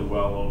probably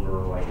well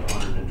over like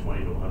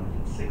 120 to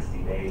 160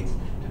 days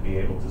to be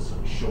able to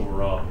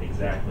shore up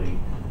exactly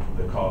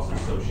the costs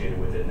associated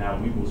with it. Now,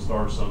 we will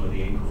start some of the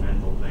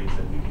incremental things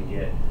that we can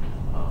get,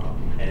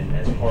 and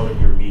as part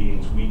of your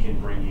meetings, we can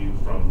bring you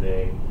from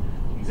the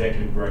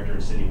executive director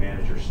and city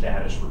manager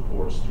status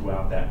reports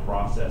throughout that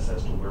process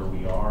as to where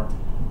we are.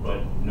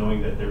 But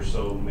knowing that there's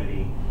so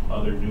many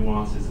other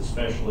nuances,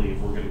 especially if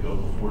we're going to go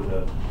before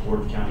the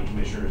Board of County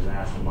Commissioners and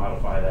ask to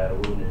modify that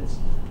ordinance,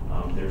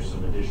 there's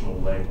some additional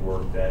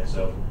legwork that,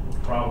 so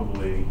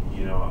probably,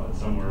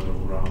 somewhere in the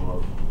realm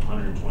of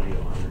 120 to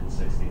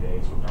 160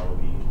 days would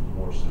probably be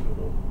more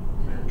suitable.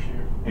 Madam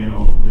Chair.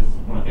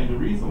 And the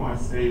reason why I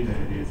say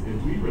that is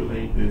if we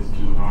relate this to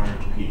an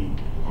RFP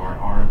or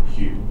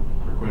RFQ,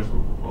 request for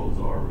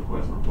proposal or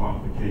request for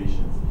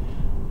qualifications,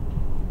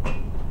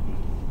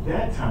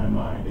 that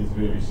timeline is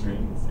very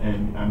strenuous.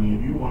 And I mean,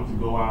 if you want to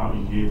go out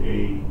and get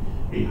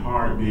a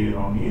hard bid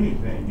on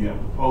anything, you have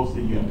to post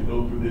it, you have to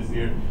go through this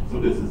here. So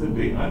this is a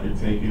big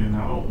undertaking, and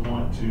I don't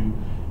want to,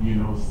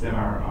 set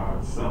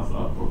ourselves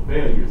up for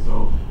failure.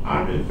 So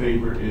I'm in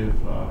favor if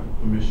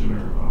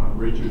Commissioner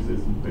Richards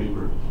is in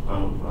favor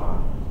of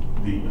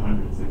the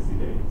 160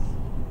 days.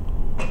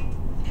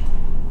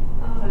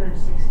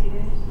 160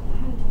 days?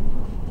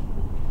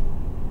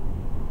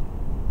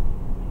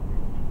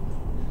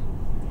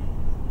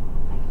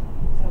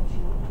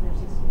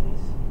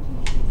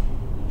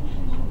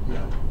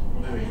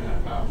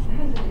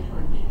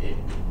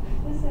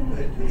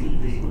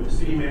 The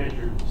city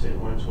manager said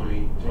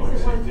 120 to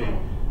 160.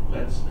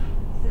 Let's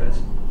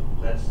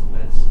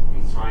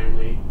be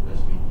timely.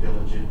 Let's be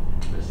diligent.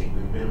 Let's take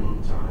the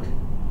minimum time.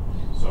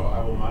 So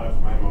I will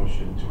modify my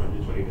motion to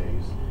 120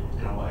 days,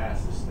 and I will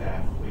ask the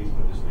staff, please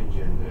put this on the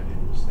agenda,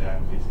 and the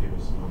staff, please give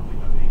us monthly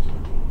updates on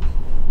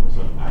these.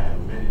 So I have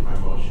amended my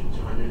motion to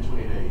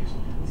 120 days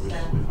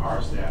with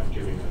our staff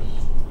giving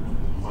us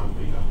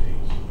monthly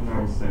updates. And I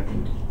will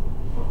second.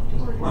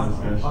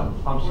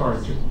 I'm sorry,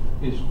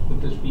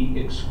 would this be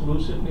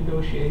exclusive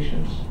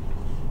negotiations?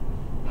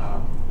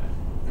 No,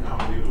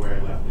 I'll leave it where I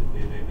left it.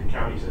 The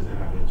county says they're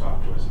not going to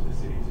talk to us in the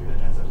city, so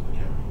that's up to the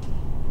county.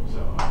 So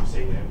I'm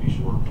saying that we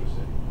should work with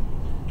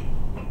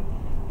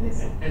the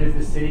city. And if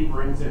the city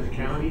brings in the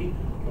county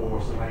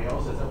or somebody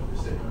else, that's up to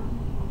the city.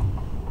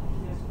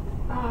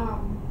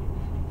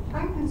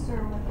 I'm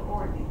concerned with the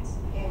ordinance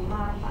and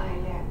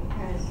modifying that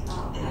because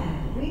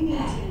we need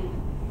to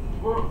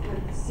work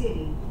with the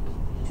city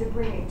to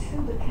bring it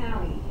to the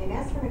county, and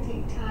that's going to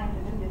take time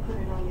for them to put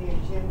it on their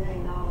agenda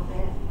and all of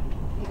that,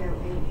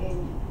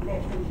 and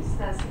let them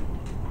discuss it.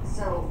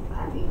 So,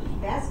 I mean,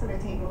 that's going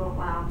to take a little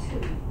while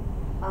too.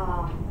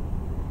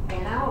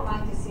 And I would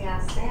like to see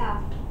our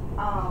staff,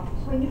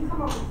 when you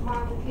come up with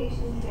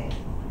modifications that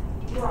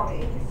you all are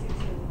interested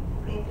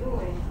in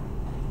doing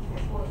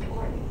as far as the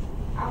ordinance,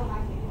 I would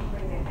like you to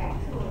bring that back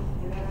to us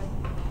and let us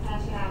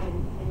hash it out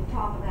and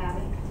talk about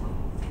it.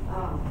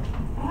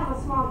 Have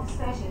a small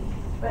discussion,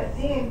 but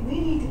then we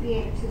need to be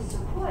able to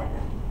support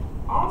them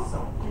also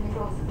when it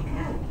goes to the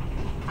county.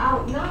 I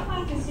would not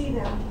like to see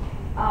them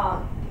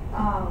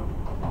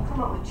come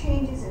up with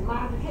changes and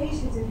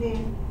modifications and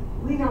then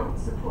we don't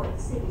support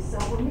the city. So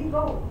when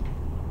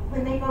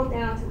they go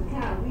down to the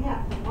county, we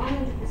have to be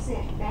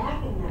 100%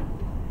 backing them.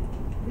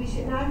 We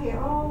should not hear,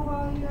 oh,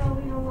 well, we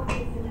don't want this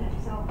and that.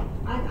 So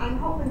I'm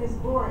hoping this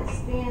board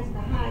stands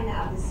behind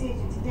our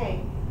decision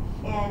today.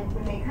 And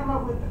when they come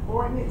up with the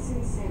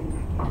ordinances and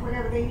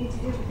whatever they need to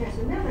do, because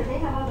remember, they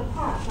have other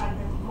parks, like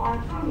the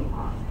Marconi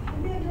Park,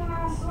 and they're doing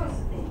all sorts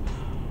of things.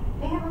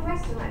 They have a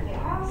restaurant there,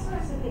 all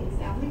sorts of things.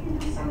 Now, we can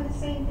do some of the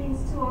same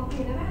things too on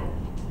Peanut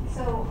Island.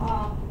 So,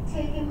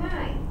 take in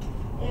mind,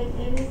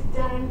 and it's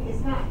done, it's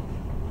not,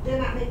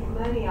 they're not making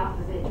money off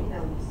of it, you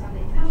know, some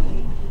big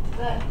company,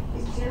 but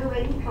it's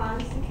generating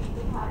funds to keep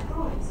the park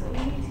going. So we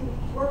need to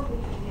work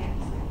with the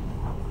next.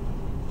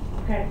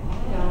 Okay,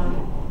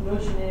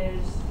 motion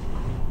is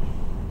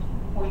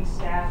appoint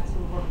staff to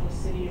work with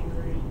City of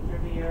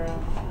Riviera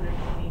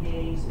 120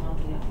 days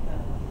monthly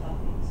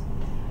updates.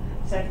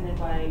 Seconded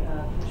by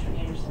Commissioner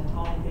Anderson.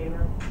 All in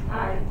favor?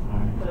 Aye.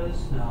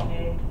 Opposed? No.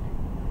 Nay.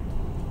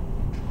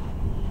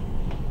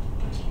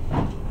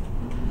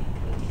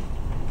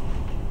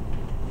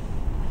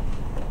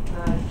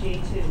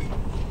 J2.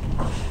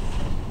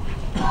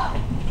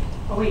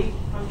 Oh wait,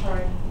 I'm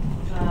sorry.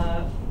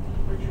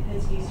 Richard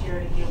Pinsky's here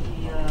to give the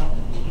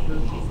meeting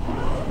review.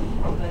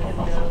 Let him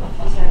go.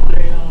 He's had a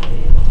very long day.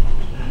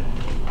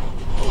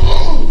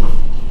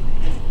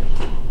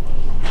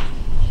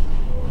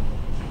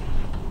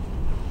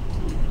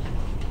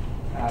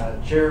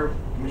 Chair,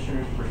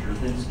 Commissioners, Richard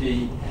Pinsky,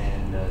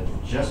 and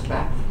just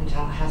back from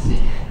Tallahassee.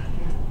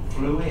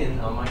 Flew in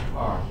on my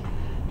car.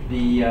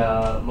 The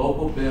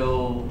local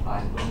bill,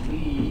 I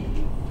believe,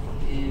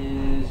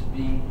 is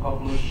being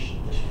published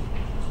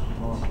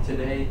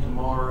today,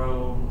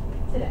 tomorrow?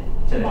 Today.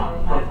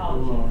 Tomorrow. My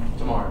apologies.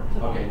 Tomorrow.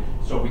 Okay,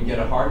 so we get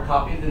a hard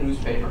copy of the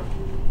newspaper.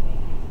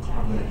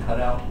 I'm going to cut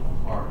out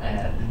our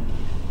ad.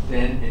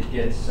 Then it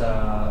gets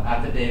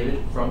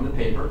affidavit from the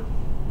paper.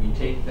 We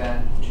take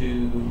that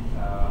to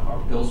our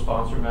bill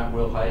sponsor, Matt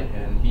Wilhite,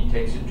 and he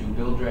takes it to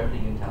bill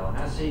drafting in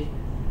Tallahassee.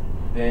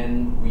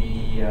 Then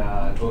we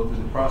go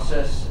through the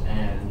process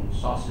and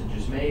sausage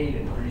is made,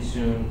 and pretty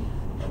soon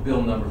a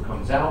bill number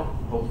comes out.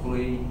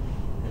 Hopefully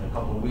in a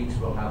couple of weeks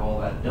we'll have all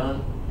that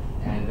done,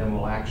 and then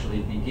we'll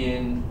actually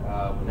begin.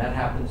 When that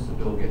happens, the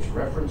bill gets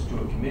referenced to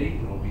a committee.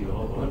 It will be the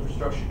local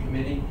infrastructure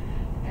committee,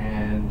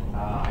 and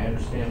I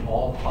understand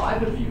all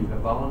 5 of you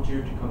have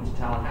volunteered to come to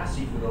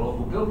Tallahassee for the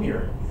local bill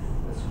hearing.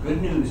 That's good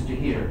news to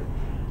hear.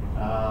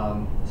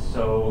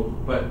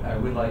 But I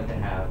would like to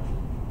have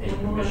a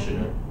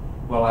commissioner.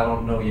 Well, I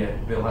don't know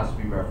yet. Bill has to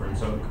be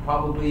referenced, so it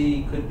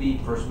probably could be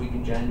first week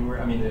in January.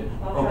 I mean, the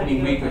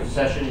opening week of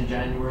session in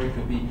January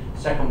could be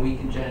second week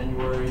in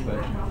January,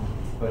 but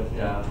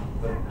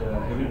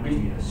it would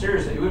be,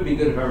 seriously, it would be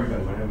good if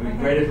everybody went. It would be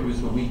great if it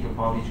was the week of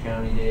Palm Beach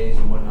County days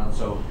and whatnot.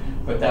 So,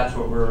 but that's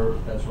what we're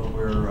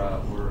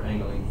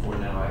angling for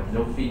now. I have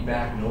no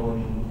feedback. No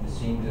one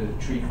seemed a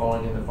tree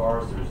falling in the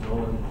forest. There was no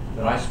one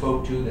that I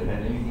spoke to that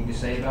had anything to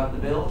say about the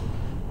bill.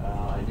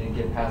 I did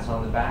get pats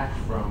on the back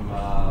from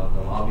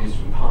the lobbyist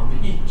from Palm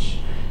Beach,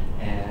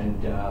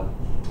 and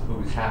who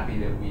was happy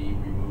that we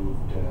removed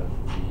the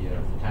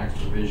tax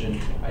provision.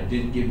 I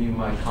did give you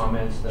my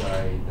comments that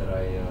I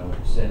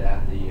said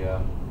at the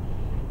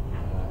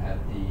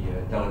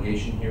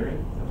delegation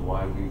hearing of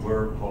why we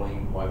were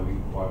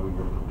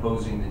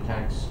proposing the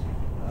tax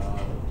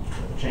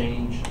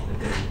change. But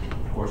then,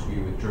 of course, we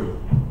withdrew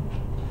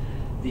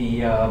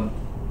it.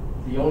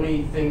 The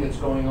only thing that's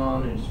going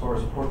on as far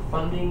as port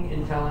funding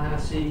in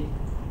Tallahassee,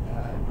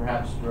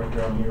 perhaps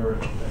Director Almira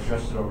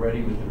addressed it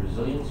already with the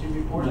resiliency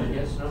report, I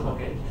guess, no?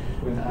 Okay.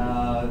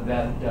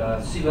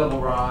 That sea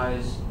level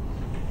rise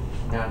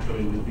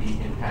naturally would be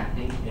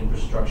impacting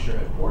infrastructure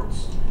at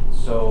ports.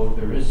 So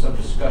there is some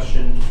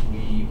discussion,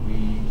 we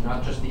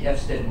not just the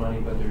FSTED money,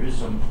 but there is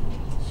some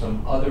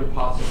other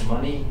pots of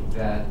money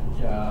that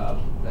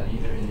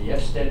either in the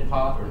FSTED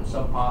pot or in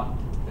some pot,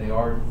 they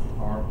are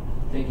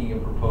thinking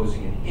of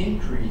proposing an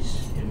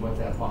increase in what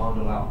that bond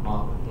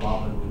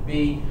allotment would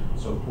be,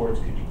 so ports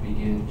could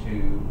begin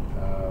to,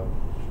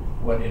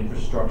 what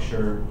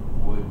infrastructure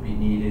would be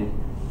needed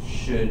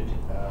should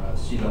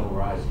sea level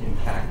rise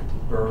impact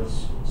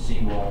berths,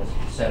 seawalls,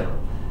 etc.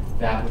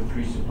 That would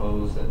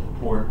presuppose that the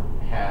port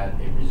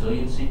had a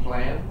resiliency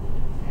plan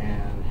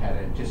and had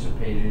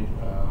anticipated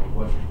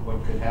what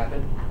could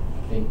happen.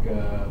 I think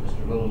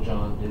Mr.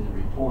 Littlejohn did the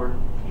report.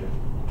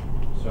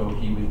 So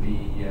he would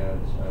be a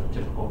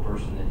typical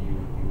person that you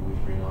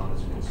would bring on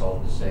as a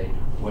consultant to say,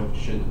 what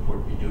should the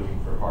port be doing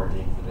for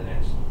hardening for the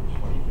next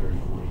 20, 30,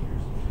 40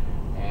 years?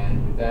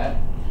 And with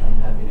that,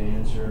 I'm happy to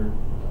answer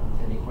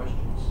any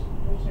questions.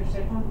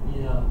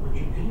 Yeah,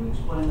 Richard, could you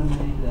explain to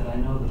me that I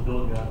know the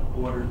bill got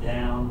watered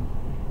down,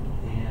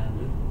 and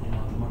the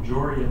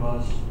majority of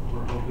us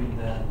were hoping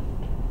that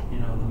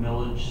the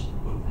millage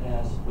would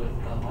pass, but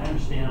I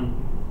understand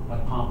by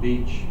Palm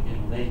Beach,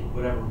 they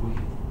whatever we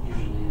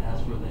usually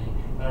ask for,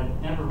 but I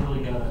never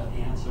really got an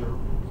answer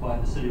why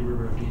the City of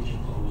Riviera Beach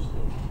opposed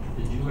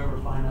it. Did you ever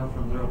find out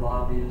from their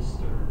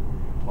lobbyist or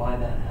why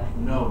that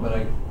happened? No, but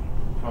I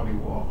probably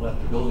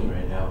left the building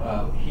right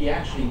now. He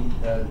actually,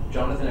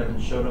 Jonathan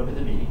Evans showed up at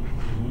the meeting.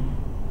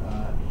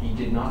 He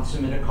did not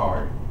submit a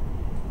card.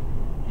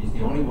 He's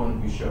the only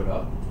one who showed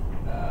up.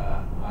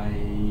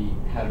 I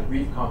had a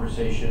brief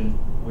conversation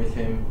with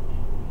him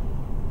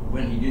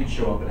when he did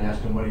show up and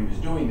asked him what he was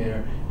doing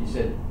there. He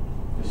said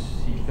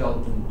he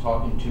felt, in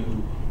talking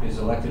to his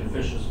elected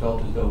officials,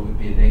 felt as though it would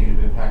be a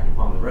negative impact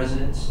upon the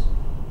residents,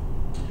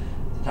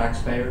 the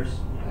taxpayers.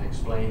 I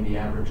explained the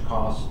average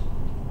cost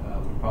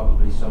was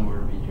probably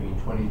somewhere between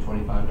 $20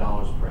 and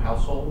 $25 per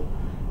household.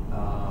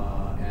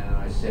 And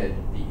I said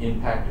the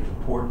impact of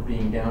the port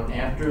being down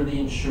after the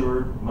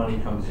insured money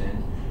comes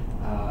in,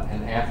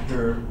 and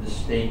after the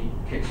state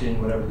kicks in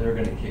whatever they're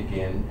going to kick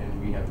in,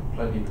 and we have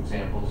plenty of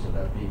examples of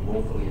that being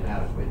woefully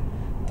inadequate.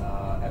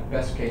 At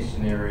best case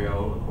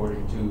scenario,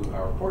 according to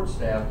our port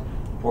staff,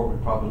 the port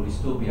would probably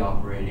still be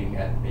operating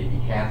at maybe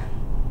half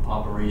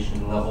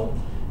operation level,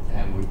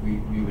 and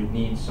we would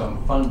need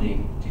some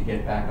funding to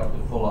get back up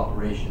to full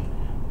operation.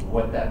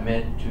 What that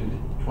meant to the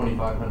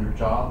 2,500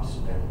 jobs,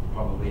 and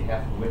probably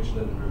half of which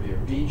live in Riviera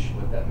Beach,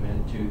 what that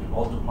meant to the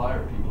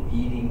multiplier, people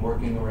eating,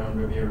 working around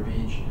Riviera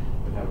Beach,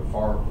 would have a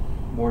far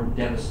more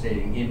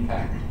devastating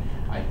impact.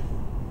 I'm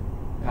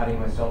patting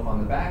myself on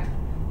the back.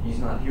 He's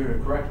not here to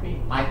correct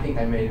me. I think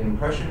I made an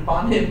impression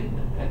upon him,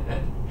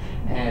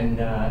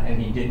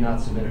 and he did not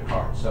submit a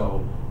card.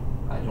 So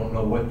I don't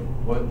know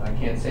what I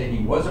can't say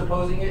he was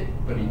opposing it,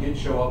 but he did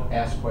show up,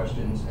 ask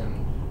questions,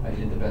 and I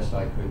did the best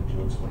I could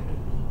to explain it.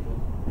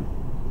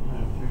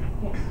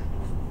 Yes.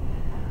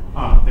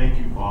 Thank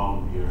you for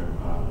all of your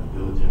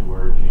diligent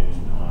work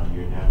and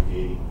your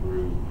navigating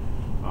through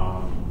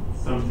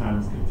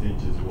sometimes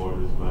contentious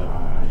waters, but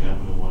I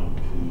definitely want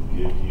to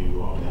give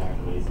you all the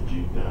accolades that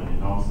you've done,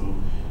 and also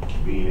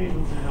being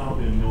able to help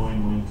in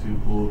knowing when to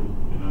pull,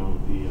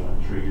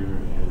 the trigger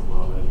as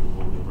well as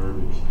remove the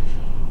verbiage.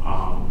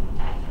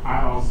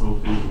 I also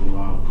fielded a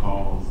lot of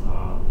calls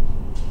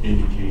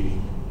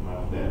indicating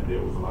that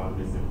there was a lot of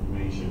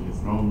misinformation,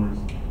 misnomers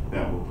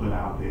that were put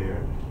out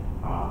there.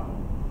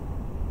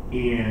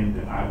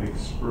 And I've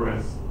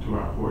expressed to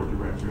our board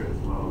director as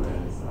well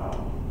as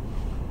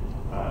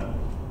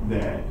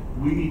that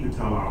we need to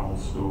tell our own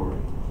story.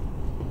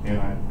 And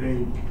I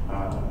think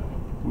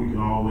we can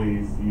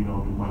always, do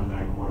Monday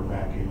night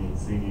quarterbacking and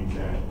singing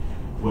that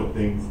what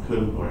things could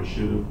have or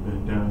should have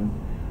been done.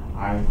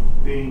 I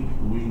think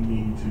we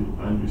need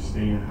to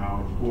understand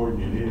how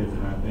important it is,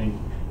 and I think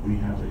we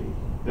have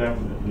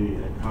definitely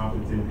a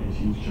competent, and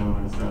she's shown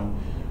herself.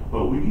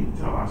 But we need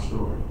to tell our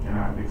story, and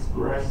I've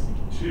expressed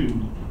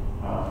to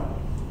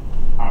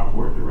our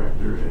board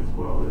director as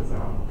well as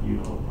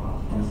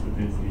Ms.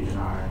 Lipinski and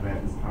I have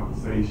had this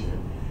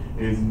conversation,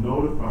 is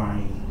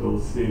notifying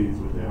those cities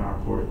within our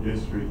port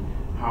district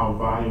how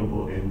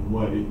valuable and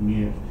what it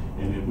meant,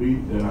 and that we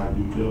did our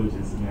due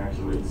diligence in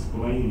actually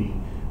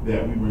explaining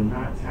that we were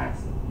not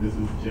taxing. This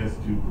is just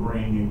to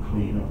bring and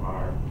clean up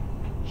our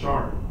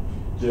charter.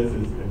 Just as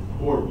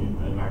important,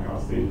 and like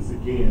I'll say this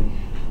again,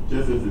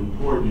 just as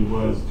important it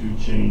was to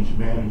change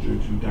manager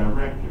to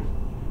director,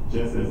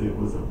 just as it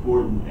was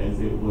important as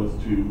it was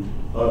to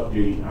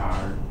update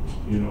our,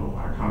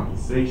 our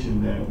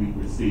compensation that we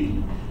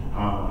received.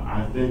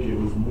 I think it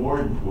was more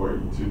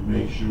important to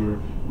make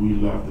sure we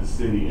left the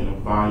city in a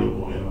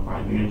viable and a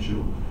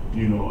financial,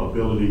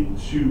 ability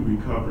to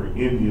recover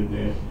in the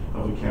event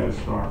of a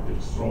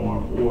catastrophic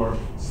storm or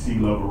sea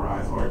level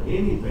rise or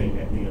anything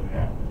that may have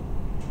happened.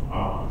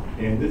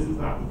 And this is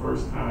not the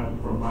first time,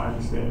 from my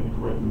understanding,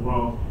 correct me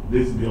wrong,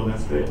 this bill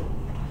has failed.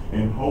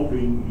 And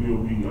hoping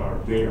we are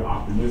very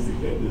optimistic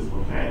that this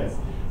will pass.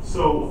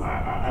 So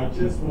I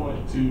just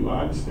want to,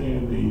 I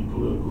understand the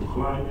political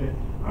climate,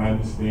 I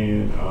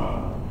understand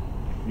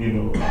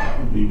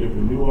the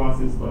different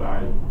nuances, but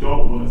I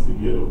don't want us to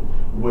get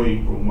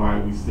away from why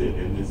we sit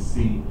in this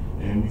seat.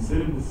 And we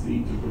sit in the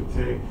seat to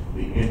protect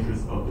the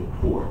interests of the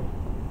port.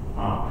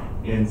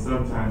 And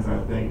sometimes I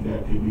think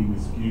that could be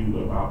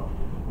miscued about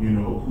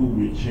who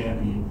we're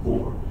championing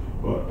for.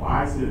 But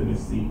I sit in the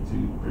seat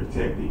to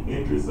protect the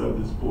interests of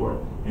this port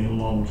in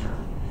long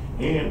term,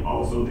 and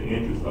also the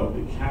interests of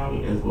the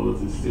county as well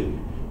as the city.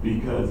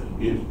 Because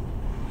if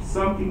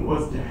something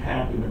was to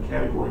happen, a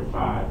Category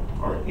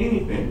 5 or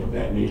anything of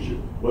that nature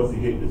was to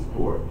hit this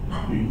port,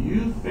 do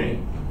you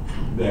think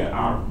that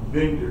our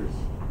vendors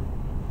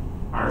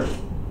are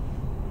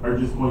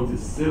just going to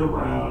sit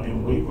around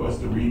and wait for us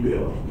to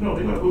rebuild? No,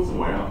 they're going to go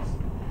somewhere else.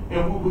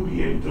 And we would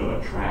be able to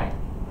attract.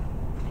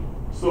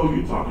 So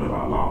you're talking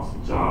about lost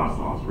jobs,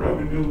 lost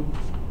revenue,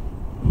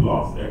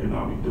 lost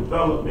economic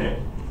development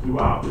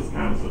throughout this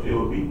kind of stuff. It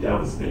would be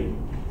devastating.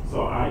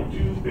 So I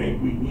do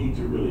think we need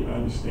to really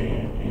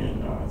understand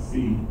and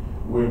see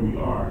where we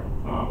are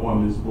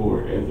on this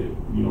board as it,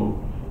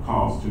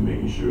 calls to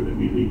making sure that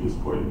we leave this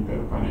port in a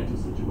better financial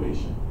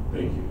situation.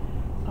 Thank you.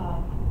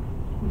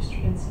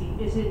 Mr.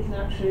 Pinsky, is it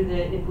not true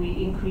that if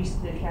we increase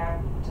the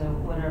cap to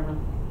whatever,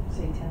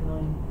 say 10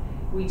 million,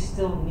 we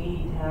still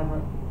need to have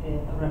a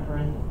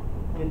referendum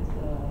with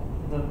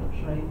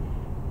voters, right?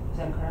 Is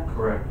that correct?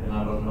 Correct, and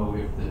I don't know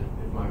if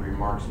my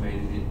remarks made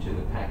it into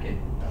the packet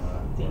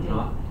or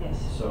not.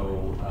 Yes.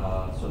 So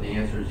the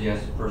answer is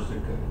yes. First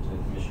to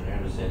Commissioner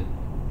Anderson,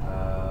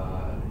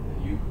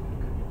 you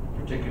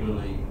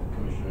particularly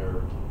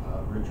Commissioner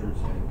Richards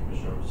and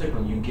Commissioner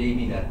Sicklin, you gave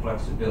me that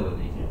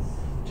flexibility. Yes.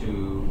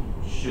 To,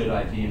 should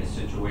I be in a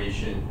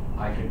situation,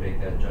 I can make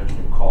that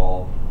judgment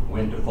call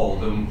when to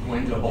fold them,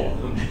 when to hold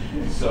them.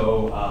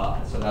 So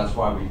that's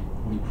why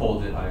we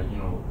pulled it. I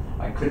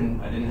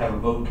didn't have a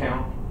vote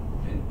count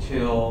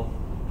until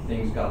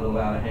things got a little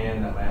out of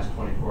hand that last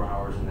 24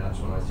 hours, and that's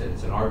when I said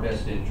it's in our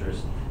best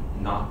interest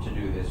not to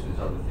do this. There's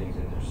other things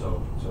in there,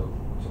 so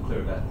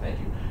clear that. Thank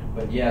you.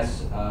 But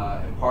yes,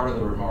 and part of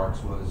the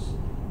remarks was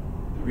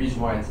the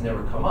reason why it's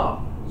never come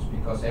up was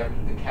because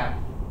after the cap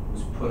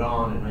was put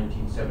on in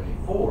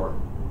 1974,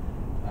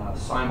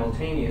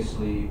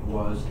 simultaneously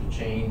was the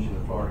change in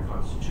the Florida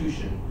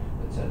Constitution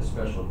that said a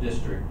special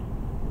district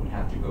would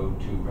have to go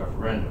to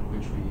referendum,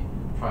 which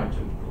we tried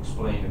to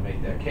explain and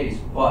make that case.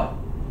 But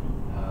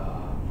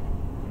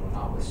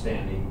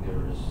notwithstanding,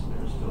 there's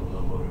still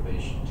no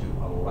motivation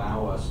to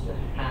allow us to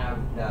have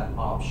that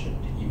option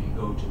to even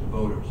go to the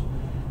voters.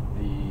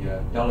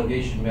 The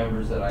delegation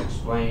members that I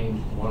explained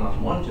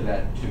one-on-one to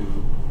that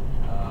to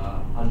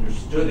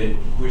understood it,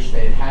 wish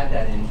they had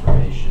that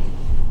information.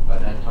 By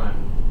that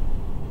time,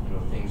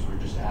 things were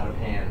just out of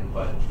hand.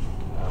 But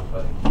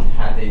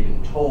had they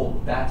been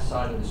told that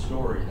side of the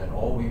story, that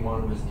all we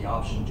wanted was the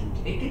option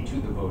to take it to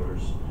the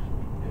voters,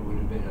 it would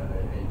have been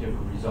a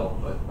different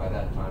result. But by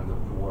that time, the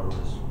water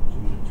was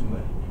too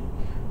muddy.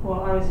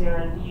 Well, I was there,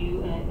 and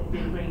you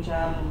did a great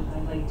job,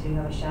 and I'd like to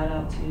have a shout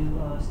out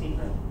to State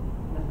Rep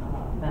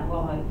Matt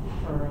Wellhite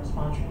for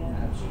sponsoring it.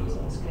 Absolutely.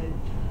 So it's good.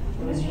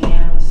 It was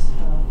unanimous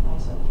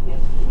also.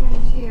 Yes.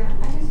 Madam Chair,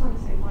 I just want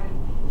to say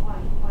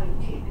one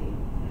tidbit.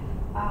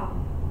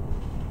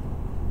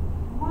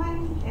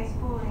 One, as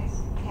far as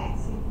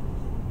taxing,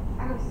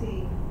 I don't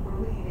see where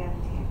we can have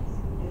a tax.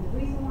 And the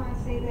reason why I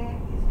say that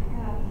is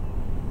because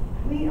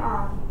we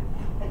are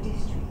a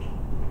district.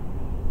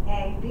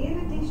 And being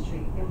a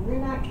district, and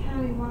we're not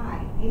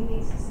countywide, it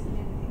makes a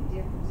significant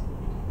difference.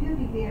 You'll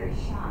be very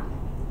shocked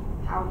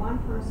how one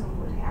person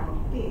would have a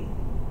fit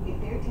if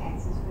their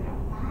taxes went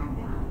up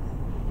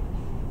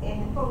 $5.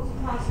 And the folks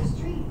across the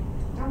street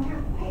don't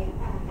have to pay the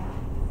 $5.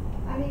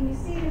 I mean, you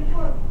see the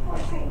Port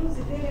St. Louis,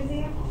 a good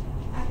example.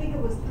 I think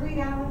it was $3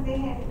 they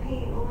had to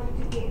pay in order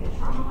to get the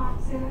trauma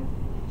center,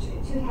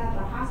 to have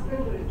a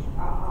hospital with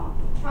a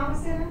trauma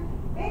center.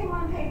 They didn't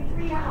want to pay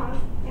the $3,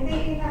 and they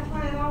ended up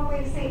flying all the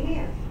way to St.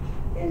 Mary's.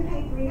 They didn't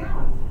pay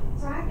 $3.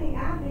 So I think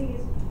our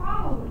biggest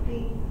problem would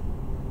be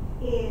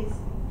is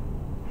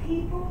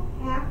people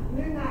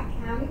we're not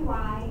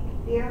countywide,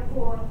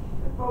 therefore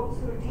the folks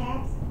who are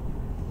taxed,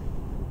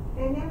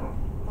 they never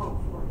vote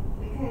for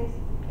it because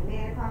the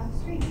man across the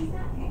street, he's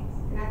not taxed.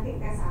 And I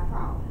think that's our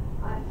problem.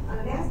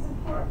 Unless the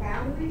port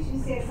boundaries, you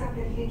said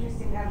something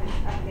interesting the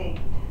other day,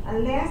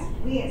 unless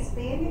we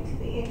expand it to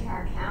the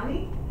entire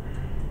county,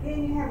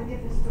 then you have a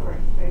different story.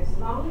 But as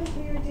long as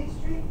we're a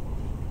district,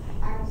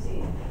 I don't see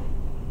it.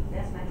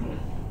 That's my take.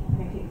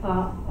 Thank you.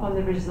 On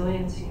the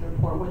resiliency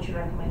report, what's your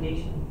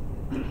recommendation?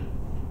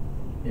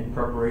 In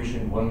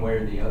preparation one way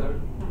or the other,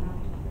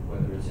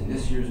 whether it's in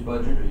this year's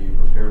budget or you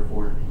prepare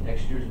for it in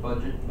next year's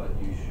budget, but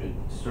you should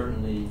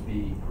certainly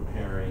be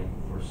preparing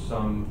for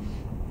some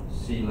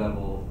sea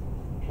level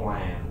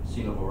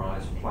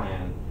rise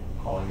plan,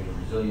 calling it a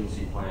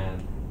resiliency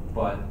plan.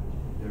 But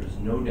there's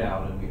no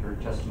doubt, and we heard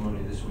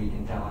testimony this week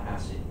in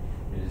Tallahassee,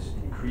 it is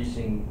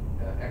increasing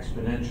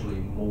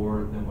exponentially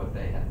more than what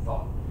they had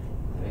thought.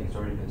 I think it's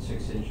already been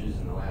 6 inches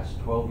in the last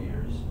 12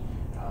 years,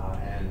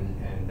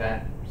 and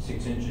that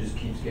 6 inches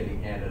keeps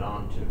getting added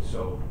on to.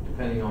 So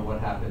depending on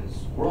what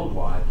happens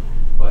worldwide,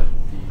 but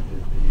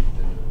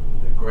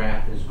the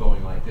graph is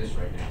going like this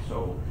right now.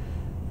 So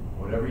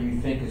whatever you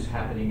think is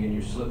happening in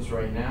your slips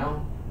right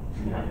now,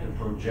 you have to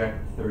project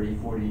 30,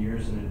 40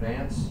 years in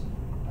advance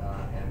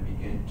and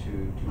begin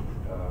to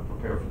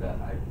prepare for that.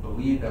 I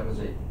believe that was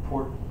a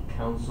Port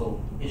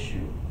Council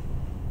issue,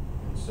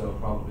 and so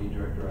probably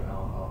Director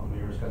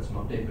Almira's got some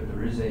update, but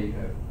there is a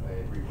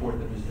report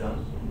that was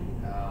done.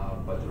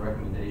 But the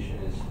recommendation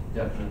is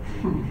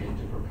definitely begin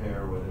to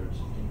prepare, whether it's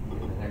in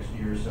the next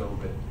year or so,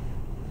 but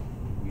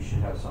we should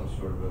have some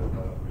sort of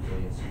a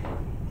resiliency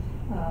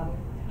plan.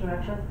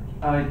 Director?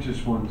 I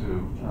just want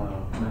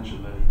to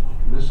mention that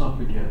let's not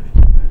forget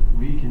that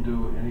we can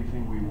do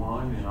anything we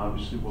want, and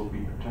obviously we'll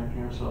be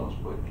protecting ourselves,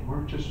 but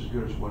we're just as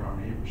good as what our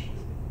neighbors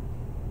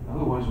do.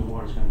 Otherwise, the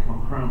water's going to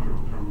come around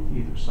from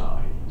either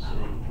side. So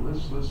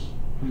let's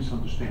please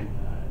understand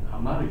that.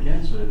 I'm not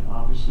against it,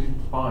 obviously,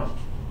 but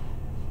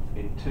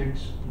it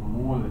takes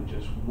more than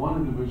just one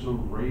individual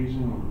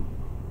raising or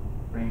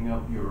bringing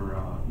up your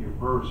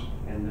burst,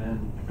 and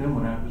then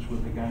what happens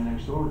with the guy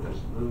next door?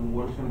 The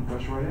water's going to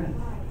gush right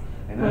in.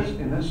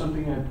 And that's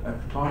something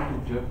I've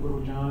talked to Jeff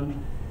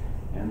Littlejohn,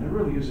 and there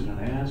really isn't an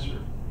answer.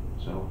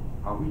 So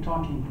are we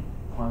talking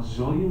 $1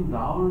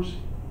 zillion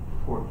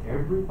for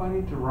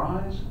everybody to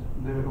rise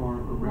or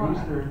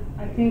raise their?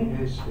 I think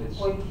it's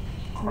what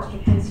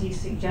Mr. Kinsey's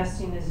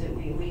suggesting is that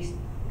we at least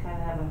kind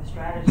of have a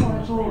strategy.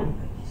 Absolutely.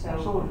 So,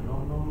 Absolutely.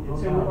 No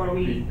so doubt. are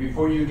we?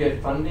 Before you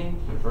get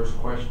funding, the first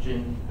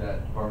question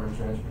that Department of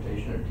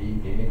Transportation or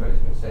DEP, anybody's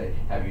going to say,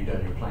 have you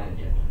done your plan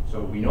yet?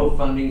 So we know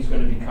funding is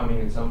going to be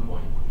coming at some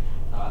point.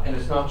 And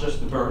it's not just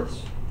the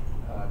berths.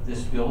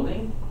 This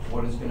building,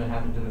 what is going to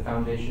happen to the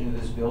foundation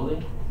of this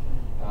building?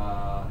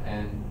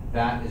 And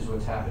that is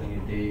what's happening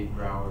in Dade,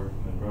 Broward,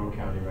 Monroe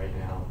County right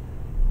now.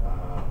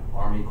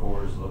 Army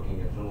Corps is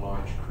looking at Little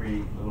Orange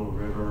Creek, Little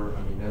River.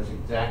 I mean, that's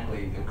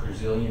exactly the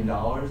gazillion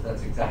dollars.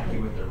 That's exactly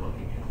what they're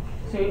looking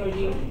at. So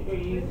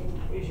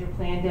is your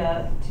plan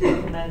to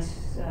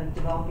commence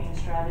developing a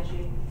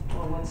strategy,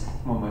 or what's?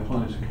 Well, my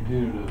plan is to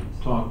continue to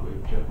talk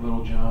with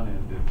Little John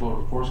and the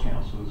Florida Force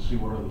Council to see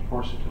what other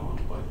ports are doing,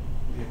 but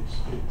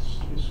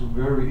it's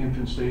very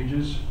infant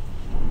stages.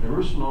 There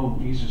is no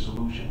easy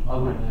solution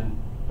other than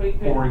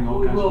pouring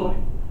all kinds of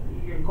money.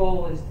 Your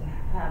goal is to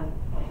have a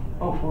plan,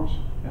 right? Oh, of course,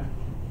 yeah.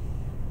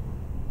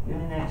 In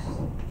the next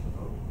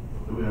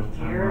Do we have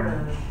time? year,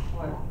 or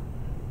what?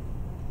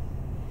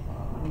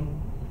 I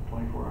mean,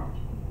 24 hours.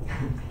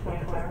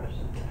 24 hours?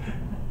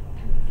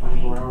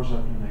 24 hours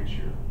after next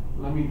year.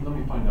 Let me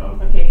find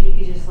out. Okay, if you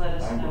could just let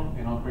us know.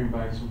 And I'll bring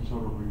back some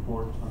sort of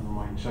report under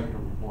my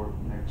executive report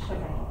next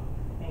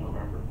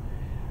November.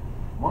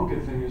 One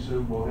good thing is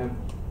that we'll have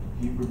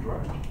Hebrew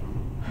drive.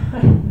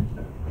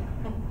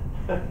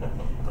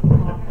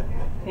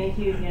 Thank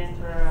you again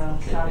for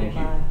stopping thank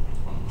you. by.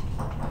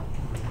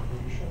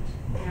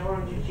 Now we're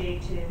on to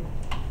J2.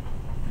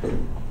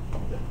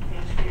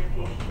 Thanks for your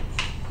patience.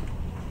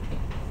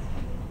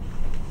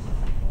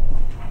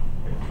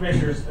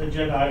 Commissioners,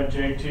 agenda item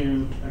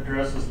J2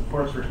 addresses the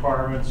port's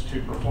requirements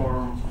to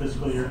perform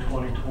fiscal year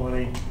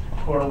 2020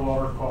 core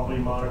water quality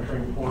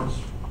monitoring reports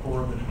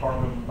for the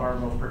Department of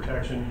Environmental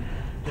Protection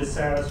to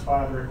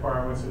satisfy the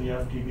requirements of the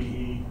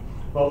FDBE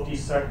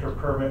multi-sector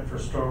permit for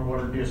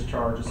stormwater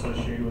discharge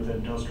associated with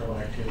industrial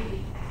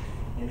activity.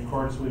 In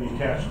accordance with the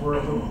attached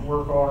work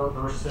order,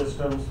 Earth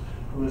Systems,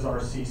 who is our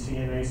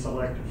CCNA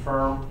selected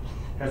firm,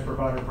 has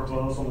provided a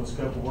proposal and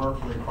scope of work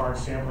for required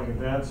sampling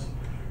events.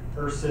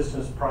 Earth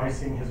Systems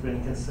pricing has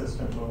been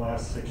consistent for the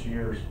last 6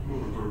 years.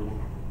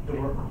 The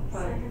work.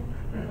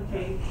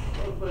 Okay,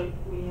 but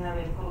we have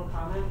a public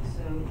comment,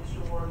 so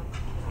Mr. Ward,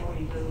 before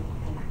you go.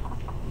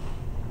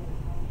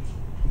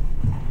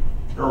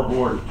 Harold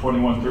Ward,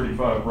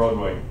 2135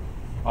 Broadway.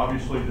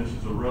 Obviously, this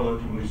is a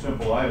relatively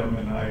simple item,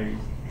 and I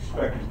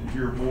expected to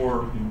hear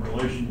more in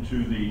relation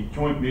to the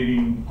joint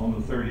meeting on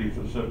the 30th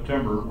of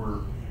September, where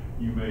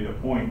you made a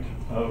point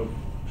of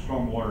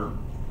stormwater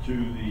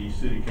to the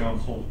City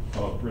Council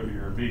of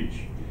Riviera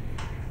Beach.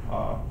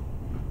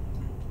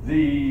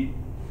 The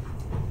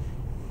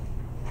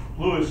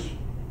Lewis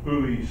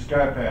Bowie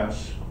Sky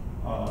Pass,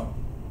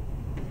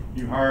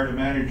 you hired a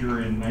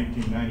manager in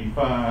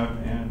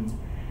 1995 and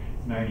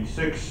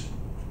 96.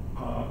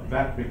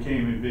 That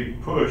became a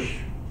big push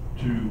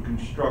to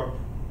construct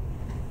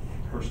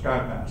her Sky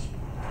Pass.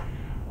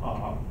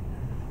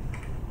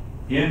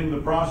 In the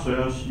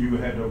process, you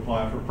had to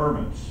apply for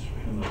permits,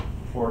 and the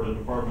Florida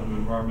Department of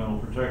Environmental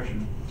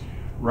Protection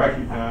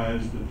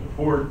recognized that the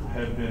port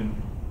had been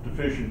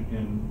deficient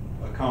in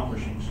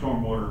accomplishing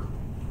stormwater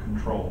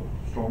control,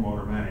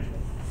 stormwater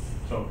management.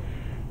 So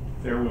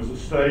there was a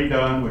study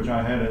done, which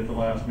I had at the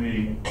last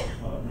meeting,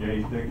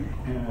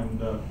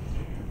 and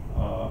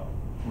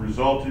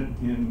resulted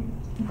in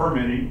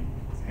permitting,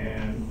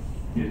 and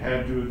it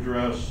had to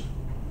address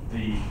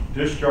the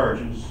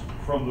discharges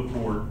from the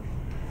port,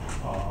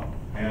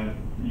 and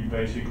you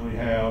basically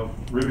have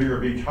Riviera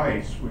Beach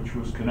Heights, which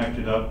was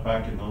connected up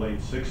back in the late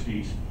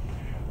 60s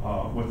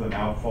with an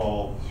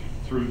outfall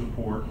through the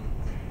port,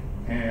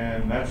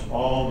 and that's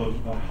all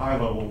the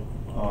high-level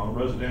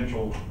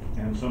residential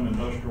and some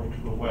industrial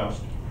to the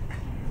west.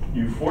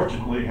 You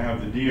fortunately have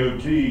the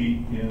DOT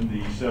in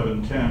the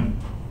 710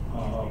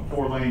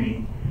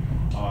 4-laning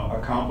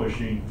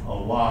accomplishing a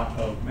lot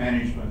of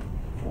management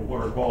for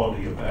water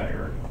quality of that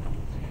area.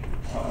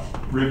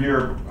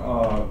 Riviera,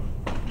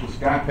 the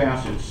Sky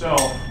Pass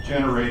itself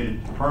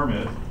generated the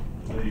permit.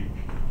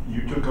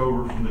 You took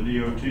over from the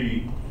DOT,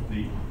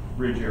 the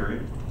bridge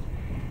area,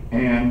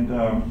 and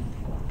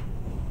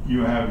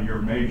you have your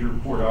major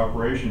port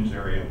operations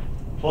area.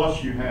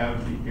 Plus you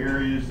have the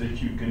areas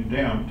that you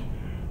condemned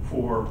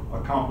for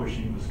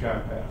accomplishing the Sky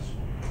Pass.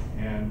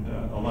 And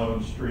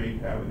 11th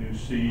Street, Avenue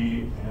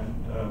C,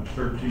 and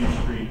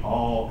 13th Street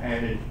all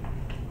added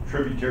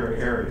tributary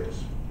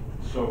areas.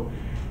 So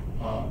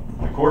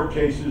the court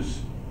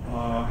cases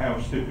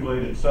have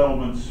stipulated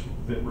settlements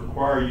that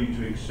require you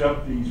to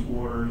accept these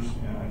waters,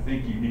 and I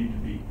think you need to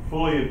be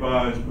fully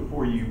advised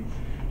before you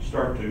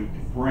start to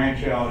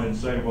branch out and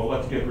say, well,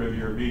 let's get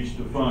Riviera Beach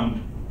to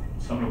fund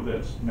some of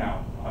this.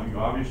 Now, you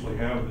obviously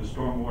have the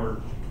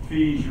stormwater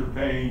fees you're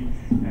paying,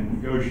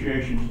 and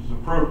negotiations is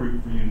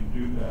appropriate for you to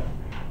do that.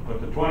 But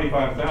the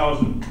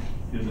 $25,000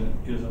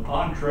 is an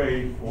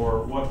entree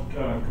for what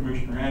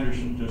Commissioner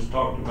Anderson just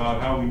talked about,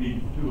 how we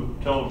need to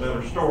tell a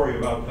better story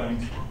about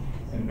things.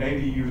 And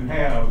maybe you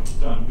have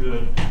done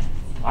good.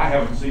 I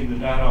haven't seen the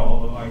data,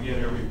 although I get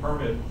every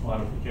permit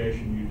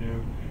modification you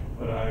do.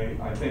 But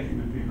I think it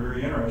would be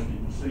very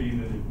interesting to see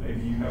that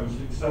maybe you have a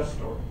success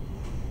story.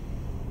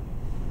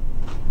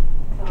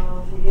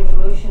 We have a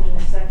motion and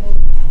a second.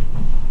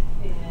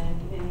 And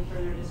any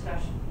further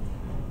discussion?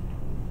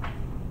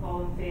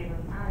 All in favor?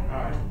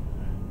 Aye.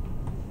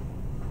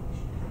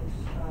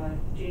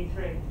 J3.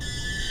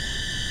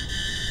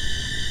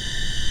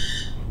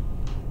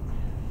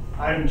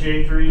 Item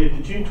J3, at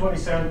the June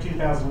 27,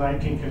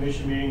 2019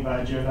 Commission meeting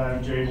by agenda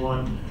item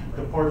J1,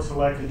 the board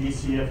selected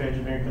ECF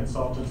Engineering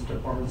Consultants to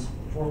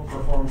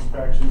perform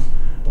inspections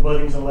of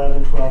buildings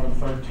 11, 12, and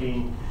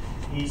 13.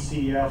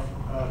 ECF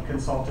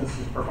Consultants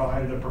has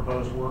provided a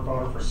proposed work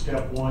order for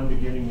step 1,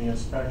 beginning the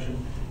inspection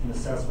and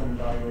assessment and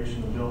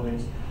evaluation of the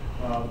buildings,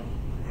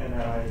 and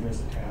that item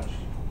is attached.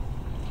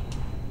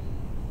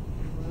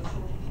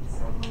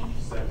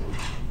 Second.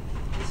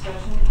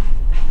 Discussion?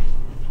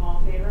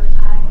 All in favor?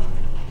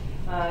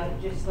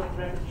 Just let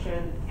the record show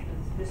that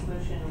this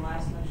motion and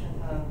last motion,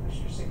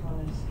 Commissioner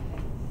Sickland is.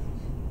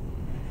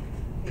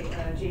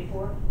 Okay,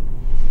 J4?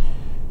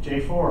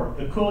 J4,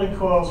 the cooling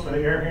coils for the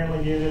air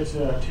handling units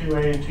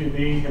 2A and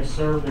 2B have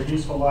served their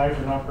useful life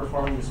and not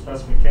performing the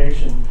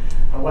specification.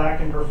 A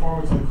lack in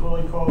performance of the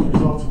cooling coils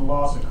results in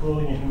loss of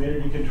cooling and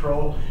humidity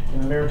control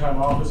in the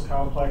maritime office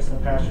complex and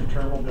the passenger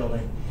terminal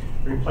building.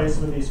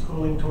 Replacement of these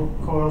cooling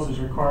coils is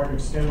required to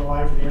extend the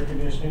life of the air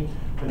conditioning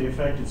for the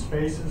affected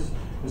spaces.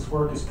 This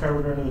work is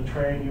covered under the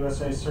Trade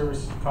USA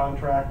Services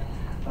Contract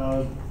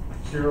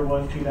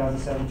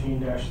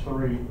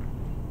 01-2017-3.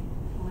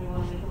 Only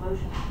want to make a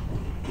motion?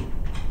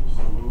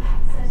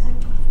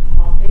 Second.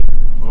 All in favor?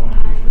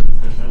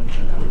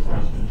 Quick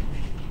question.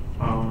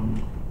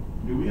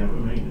 Do we have a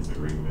maintenance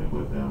agreement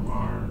with them,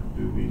 or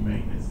do we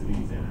maintenance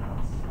these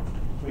in-house?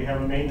 We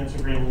have a maintenance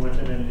agreement with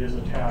it, and it is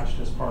attached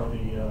as part of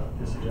the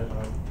this agenda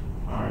item.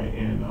 All right,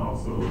 and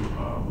also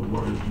the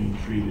water is being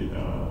treated,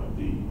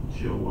 the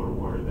chill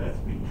water that's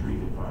being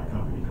treated by a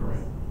company,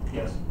 correct?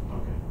 Yes.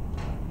 Okay.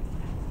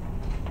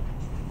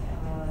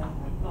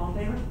 All in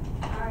favor?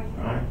 Aye.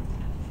 All right.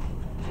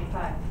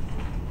 J5.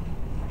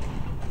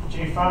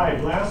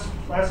 J5,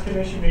 last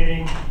commission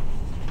meeting,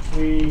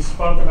 we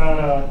spoke about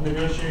a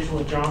negotiation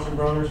with Johnson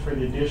Brothers for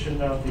the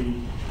addition of the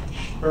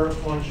Berth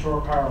 1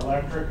 shore power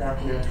electric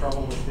after we had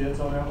trouble with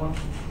bids on that one.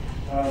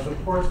 The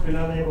court's been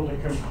unable to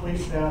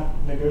complete that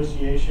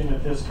negotiation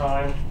at this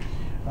time.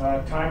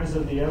 Time is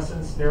of the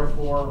essence,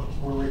 therefore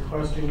we're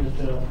requesting that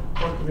the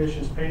court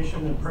commission is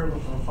patient and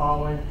prudent for the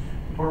following.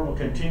 The court will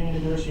continue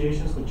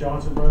negotiations with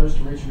Johnson Brothers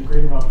to reach an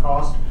agreement on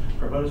cost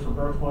proposed for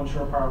Berth 1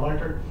 shore power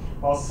electric,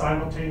 while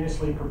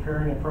simultaneously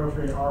preparing an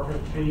appropriate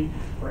RFP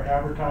for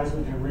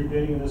advertisement and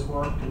rebidding of this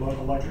work to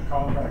local electric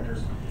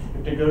contractors.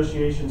 If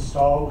negotiations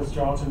stall with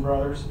Johnson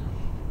Brothers,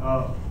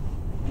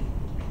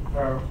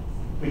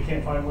 we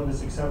can't find one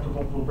that's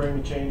acceptable, we'll bring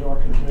the change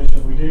order to the commission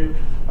if we do.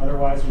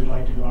 Otherwise, we'd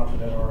like to go out for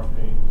that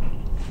RFP.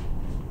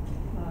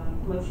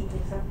 Motion to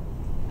accept?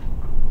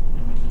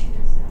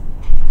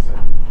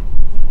 Second.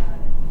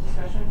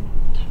 Discussion?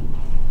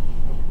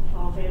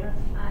 All in favor?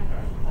 Aye.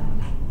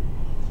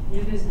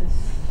 New business,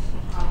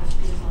 Office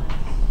Peace Lines.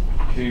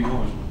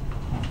 K1.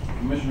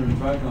 Commissioners,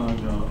 back on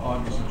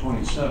August the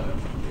 27th,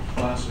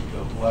 Classic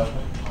left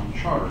on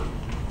charter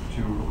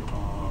to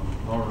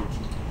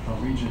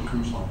Norwegian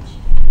Cruise Lines.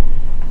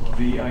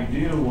 The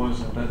idea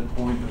was at that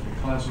point that the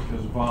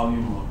Classica's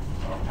volume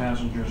of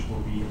passengers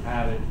will be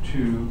added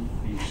to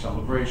the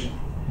celebration.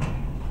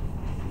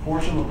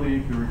 Fortunately,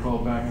 if you recall,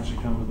 back on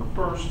September the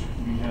 1st,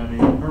 we had a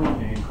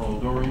hurricane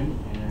called Dorian,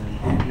 and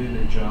it did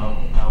a job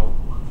out,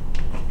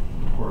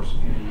 of course,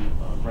 in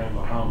Grand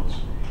Bahamas.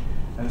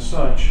 As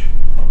such,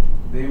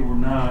 they were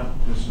not,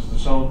 this is the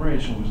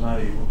celebration, was not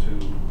able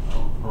to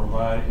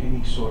provide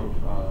any sort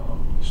of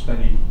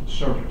steady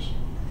service.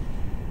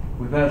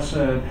 With that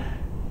said,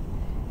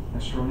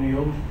 Mr.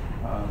 O'Neill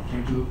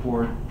came to the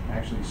board,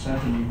 actually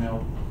sent an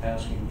email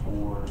asking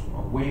for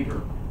a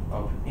waiver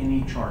of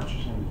any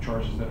charges, and the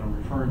charges that I'm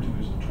referring to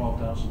is the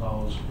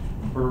 $12,000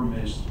 per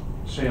missed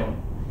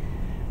sailing.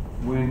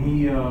 When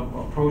he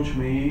approached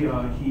me,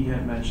 he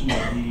had mentioned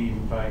that he,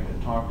 in fact, had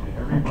talked to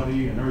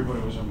everybody, and everybody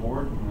was on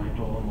board, and I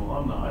told him, well,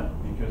 I'm not,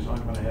 because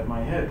I'm going to have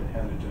my head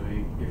handed to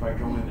me if I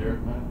go in there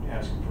not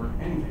asking for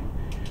anything.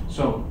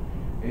 So,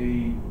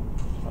 a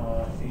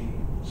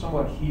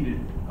somewhat heated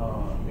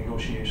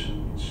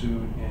negotiation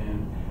ensued,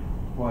 and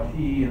what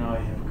he and I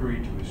have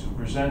agreed to is to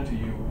present to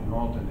you an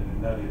alternate,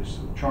 and that is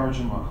to charge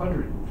him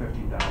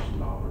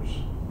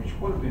 $150,000, which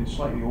would have been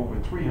slightly over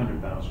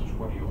 $300,000 is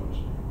what he owes,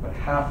 but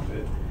half of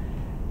it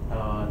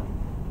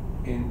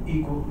in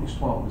equal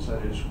installments,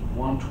 that is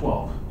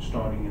 1/12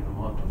 starting in the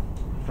month of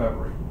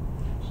February.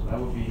 So that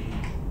would be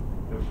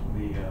the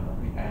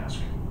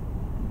ask.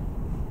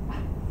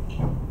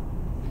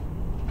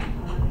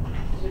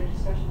 Is there a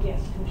discussion?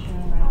 Yes,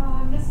 Commissioner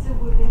Mr.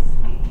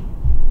 Wibinsky,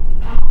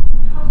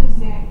 how does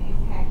that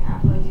impact our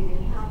budget,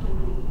 and how can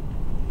we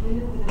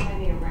maneuver the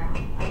money around?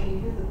 I mean,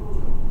 you're the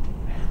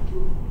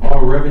guru.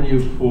 Our revenue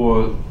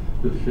for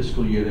the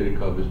fiscal year that it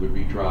covers would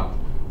be dropped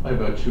by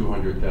about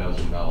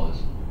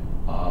 $200,000.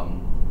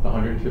 The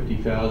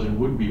 $150,000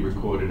 would be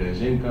recorded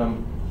as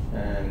income,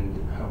 and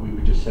we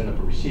would just set up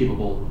a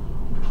receivable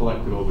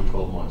collected over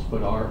 12 months.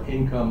 But our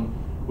income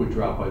would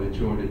drop by the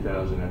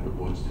 $200,000 at the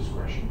board's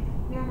discretion.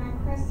 Now, my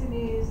question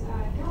is,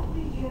 don't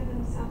we give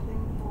them something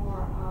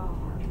for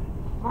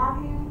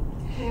marketing?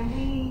 Can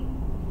we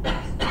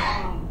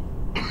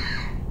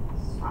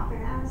swap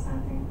it out or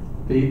something?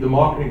 The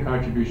marketing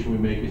contribution we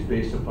make is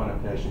based upon a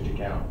passenger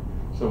count.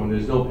 So when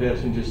there's no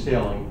passengers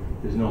sailing,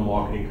 there's no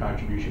marketing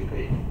contribution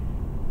paid.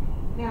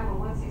 Now, but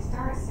once it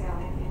starts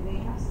selling, and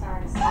they have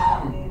started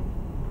selling, then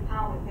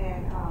how would that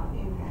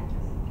impact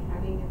us? I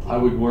mean, if I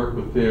would work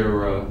with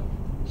their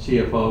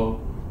CFO,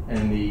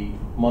 and the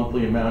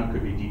monthly amount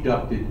could be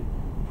deducted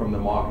from the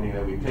marketing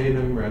that we pay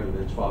them rather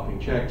than swapping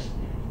checks.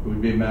 It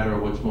would be a matter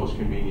of what's most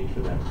convenient for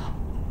them.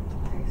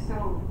 Okay,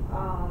 so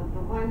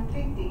the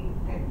 150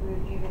 that we're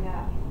giving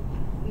up,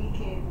 we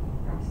can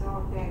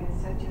absorb that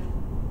in such a,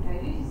 now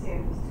you just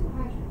said it was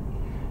 200.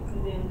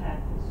 Could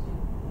impact us.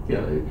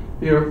 Yeah,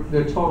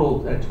 their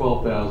total at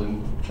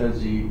 12,000,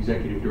 as the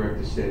executive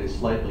director said, is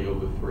slightly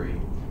over 3.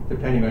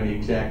 Depending on the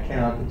exact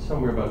count, it's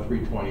somewhere about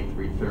 320,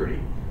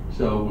 330.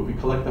 So if we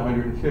collect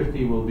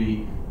 150, we'll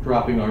be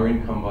dropping our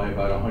income by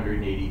about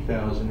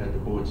 180,000 at the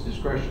board's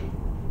discretion.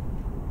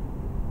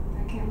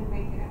 Now, can we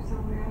make it up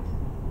somewhere else?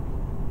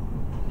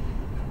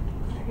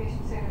 I guess you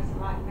said there's a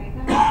lot to make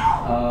up.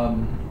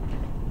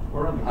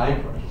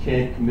 I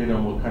can't commit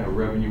on what kind of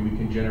revenue we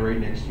can generate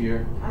next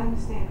year. I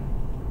understand.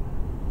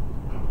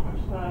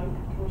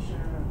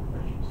 Commissioner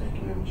Richards. Thank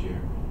you, Madam Chair.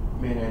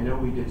 Man, I know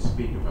we did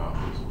speak about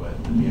this, but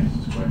let me ask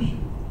this question.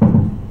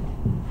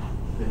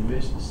 The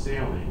missed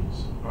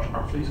sailings,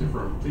 please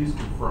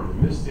confirm, the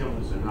missed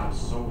sailings are not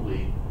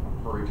solely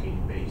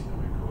hurricane based, am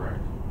I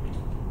correct?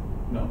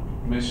 No,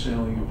 missed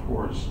sailing, of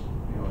course,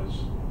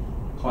 is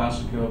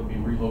Classica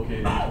being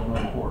relocated to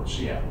another port,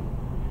 Seattle.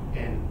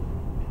 And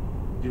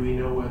do we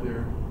know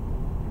whether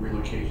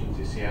relocation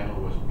to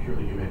Seattle was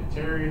purely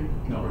humanitarian?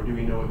 No. Or do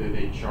we know whether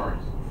they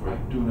charged for I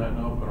do not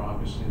know, but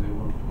obviously they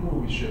won't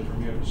move a ship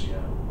from here to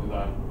Seattle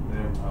without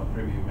their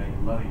privy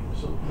making money.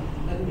 So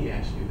let me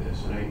ask you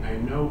this, and I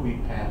know we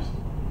passed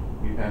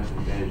a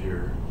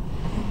measure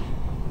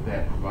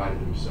that provided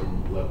them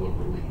some level of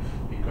relief,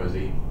 because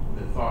the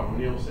thought, when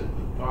Neil said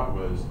the thought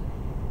was,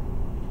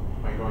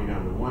 by going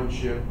down to one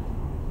ship,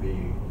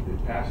 the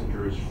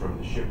passengers from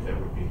the ship that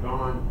would be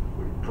gone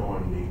would go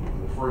on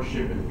the first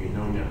ship and there'd be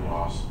no net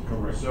loss.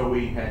 Correct. So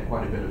we had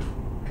quite a bit of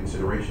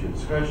consideration and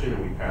discussion,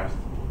 and we passed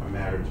a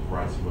matter to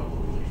provide some level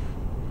of relief.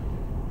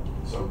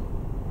 So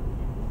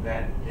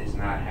that is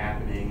not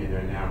happening, and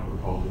they're now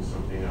proposing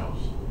something else.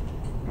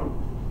 No,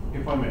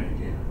 if I may,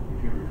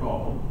 if you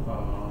recall,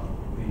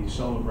 the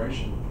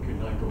celebration could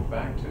not go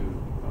back to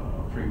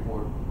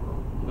Freeport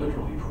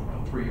literally for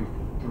about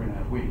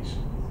 3.5 weeks.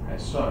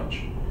 As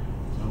such,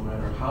 no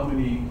matter how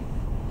many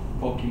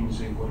bookings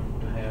they would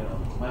have had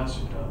on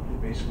Classica,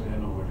 they basically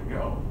had nowhere to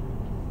go.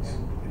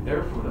 And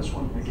therefore, that's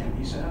one, again,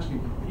 he was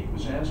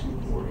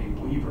asking for a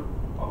waiver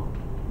of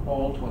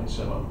all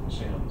 27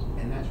 sailings.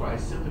 And that's why I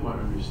simply want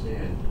to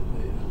understand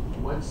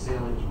what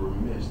sailings were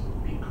missed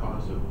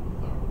because of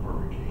the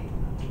hurricane.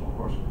 Of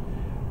course.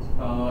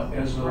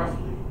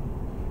 Roughly.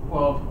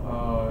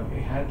 Well,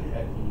 it had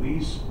at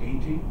least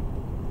 18.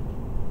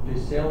 The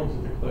sailings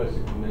at the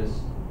Classica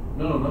missed.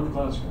 No, not the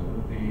Classica.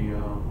 The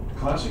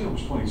Classica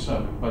was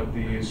 27, but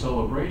the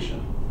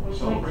celebration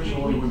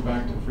only went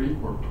back to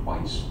Freeport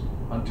twice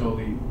until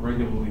the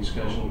regularly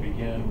scheduled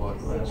began,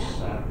 last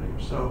Saturday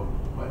or so.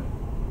 But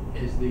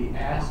is the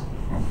ask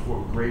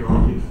for greater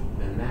relief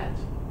than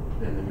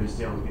the missed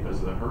sailings because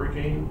of the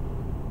hurricane,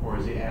 or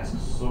is the ask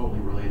solely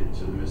related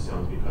to the missed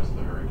sailings because of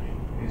the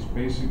hurricane? It's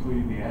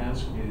basically, the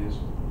ask is,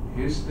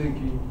 his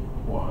thinking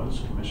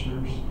was,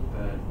 commissioners,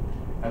 that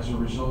as a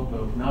result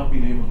of not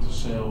being able to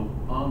sail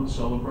on the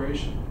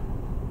celebration,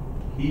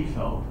 he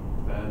felt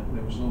that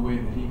there was no way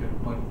that he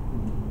could put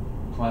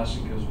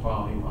Classica's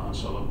volume on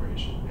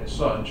celebration. As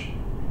such,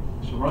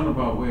 it's a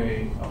roundabout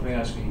way of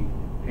asking,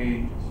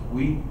 hey,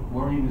 we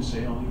weren't even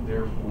sailing,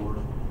 therefore,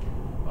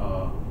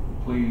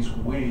 please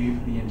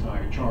waive the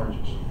entire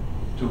charges.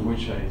 To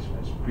which,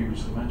 as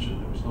previously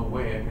mentioned, there was no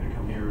way I could have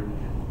come here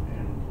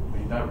and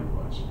made that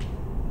request.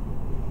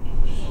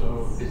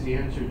 So is the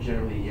answer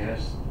generally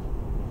yes?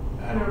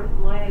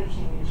 My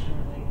understanding is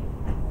related.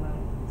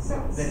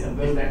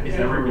 Is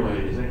that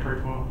regulated? Is that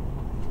correct, Paul?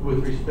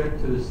 With respect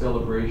to the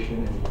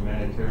celebration and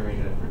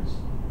humanitarian efforts,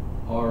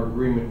 our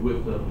agreement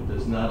with them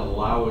does not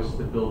allow us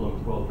to bill them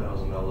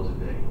 $12,000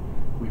 a day.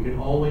 We can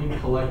only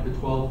collect the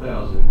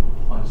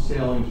 $12,000 on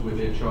sailings where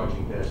they're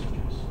charging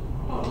passengers.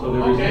 So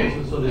there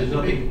is, so there's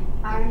nothing.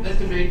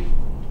 That's a big.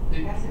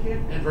 That's a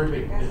difference. That's very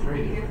big. That's That's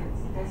very a different.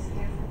 difference. That's a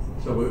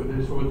difference.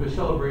 So with the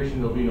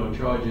celebration, there'll be no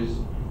charges.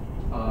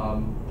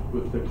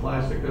 With the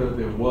Classica,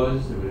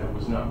 that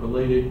was not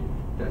related.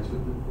 That's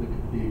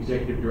what the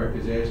executive director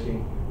is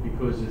asking,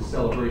 because the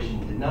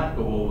celebration did not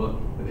go over,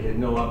 and they had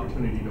no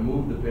opportunity to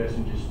move the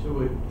passengers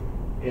to it,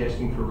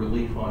 asking for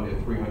relief on their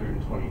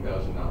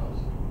 $320,000.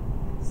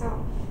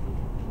 So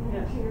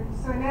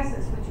in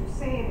essence, what you're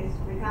saying is,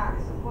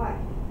 regardless of what,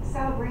 the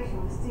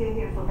celebration was still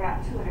here for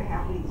about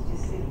 2.5 weeks,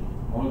 just sitting.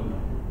 More than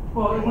that.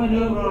 Well, it went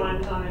over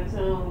on its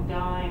own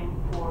dime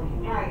for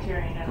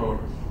humanitarian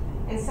efforts.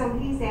 And so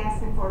he's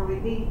asking for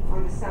relief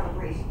for the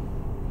celebration.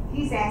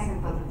 He's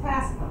asking for the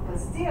Classica, but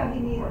still he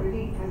needs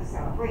relief for the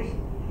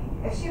celebration.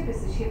 A ship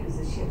is a ship is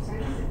a ship. So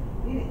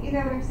you know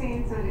what I'm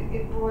saying? So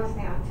it boils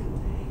down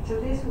to,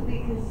 so this would be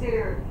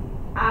considered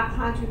our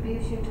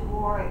contribution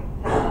toward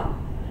the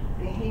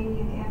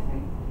Bahamian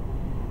effort?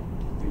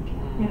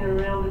 In a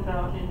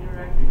roundabout,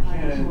 indirect It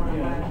kind of can, sort of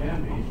yeah, it way. can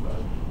be, but,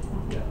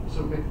 yeah. So,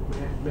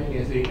 Manny,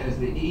 as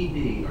the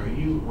ED, are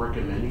you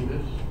recommending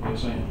this?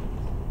 Yes, I am.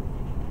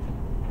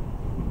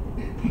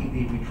 ED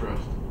we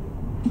trust.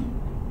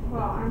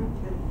 Well, I'm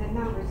the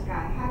numbers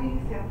guy. How do you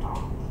feel,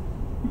 Paul?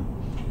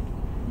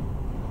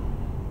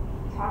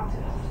 Talk to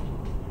us.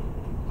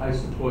 I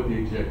support the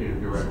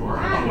executive director. I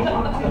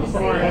want you to say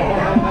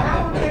that.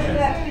 I want you to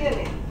that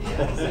feeling.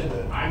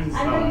 I just, I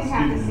know you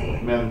have to excuse say me,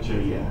 it. Madam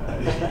Chair,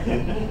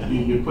 yeah.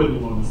 You're putting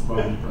him on the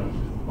spot in front of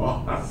his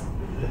boss.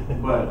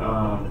 But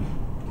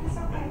That's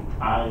okay.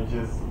 I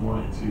just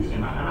want to,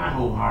 and I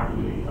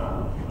wholeheartedly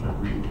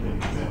agree with anything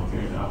that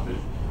came out,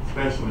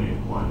 especially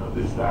in one of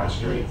this dire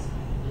straits.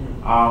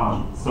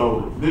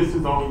 So this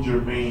is only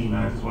germane,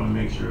 I just want to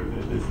make sure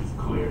that this is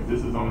clear.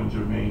 This is only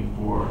germane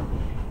for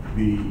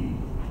the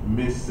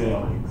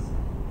missailings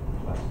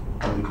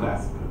of the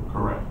Classica,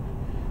 correct?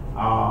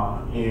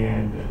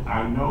 And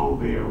I know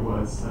there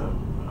was some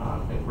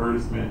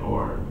advertisement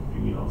or,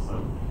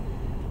 some,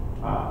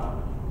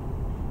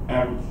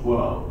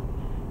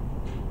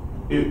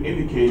 it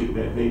indicated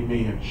that they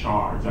may have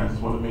charged. I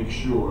just want to make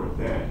sure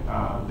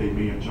that they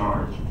may have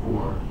charged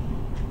for,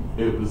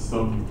 it was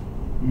some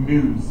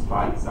news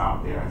bites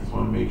out there. I just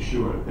want to make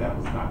sure that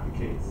was not the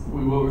case.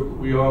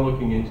 We are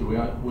looking into,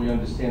 we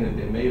understand that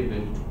there may have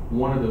been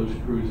one of those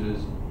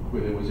cruises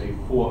where there was a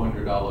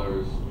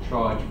 $400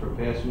 charge per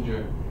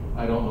passenger.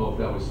 I don't know if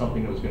that was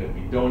something that was going to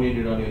be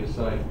donated on the other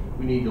side.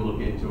 We need to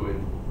look into it.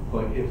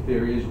 But if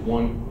there is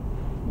one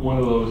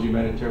of those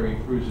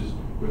humanitarian cruises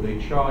where they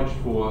charged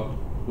for,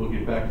 we'll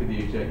get back to the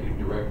executive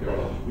director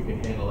and we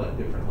can handle that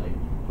differently.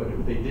 But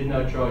if they did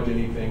not charge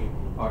anything,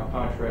 our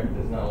contract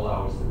does not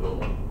allow us to bill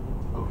them.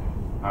 Okay.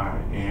 All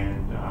right.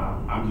 And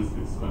I'm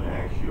just going to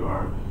ask you,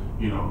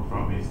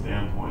 from a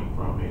standpoint,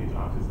 from a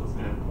fiscal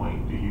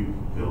standpoint, do you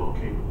feel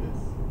okay with this?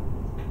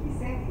 He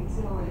said he's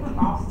doing his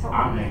boss told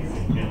I'm him.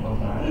 asking him.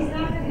 He's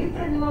not going to be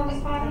putting him on the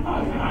spot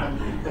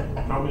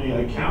again. From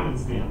an accounting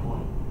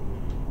standpoint.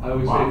 I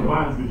would say Bottom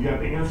line is because you have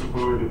to answer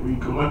for it if we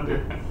go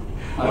under.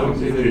 I would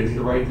say that it's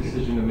the right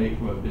decision to make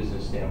from a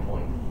business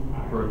standpoint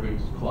for a good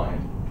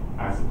client.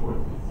 I support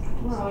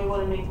this. So we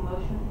want to make a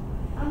motion?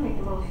 I'll make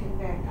a motion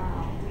that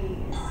we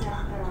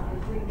accept the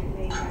agreement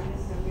made by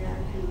Mr. Mayor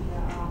to the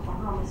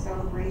Bahamas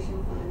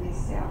celebration for the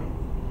mis-selling.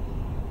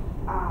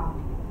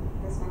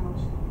 That's my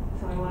motion.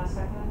 So we want a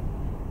second?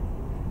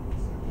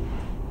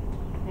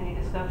 Any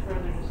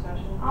further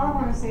discussion? All I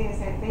want to say is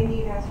that they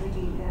need us, we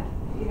need them.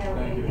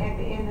 Thank you. At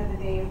the end of the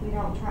day, if we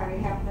don't try to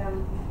help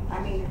them,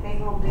 if they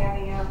go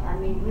belly up,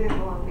 we're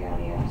going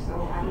belly up. So,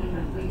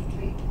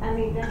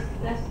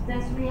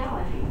 that's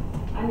reality.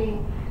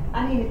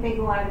 If they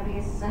go out of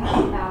business, I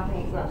have to file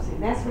bankruptcy.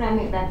 That's what I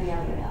meant by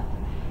belly up.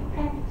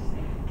 Okay?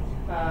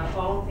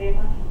 All in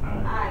favor?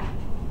 Aye.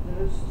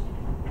 Opposed?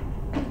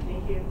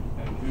 Thank you.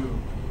 Thank you.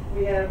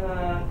 We have,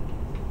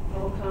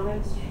 public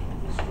comments,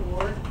 Mr.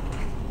 Ward.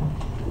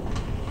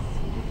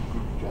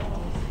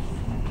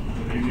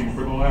 Good evening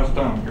for the last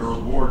time.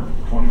 Harold Ward,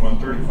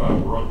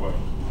 2135 Broadway,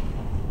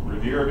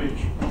 Riviera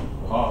Beach.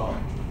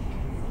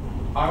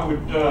 I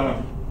would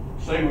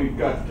say we've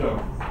got,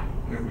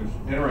 it was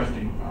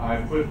interesting.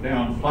 I put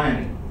down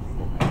planning.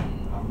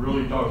 I'm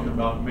really talking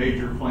about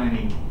major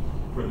planning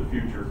for the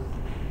future.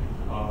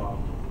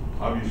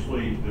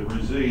 Obviously, the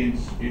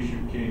resilience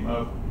issue came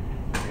up,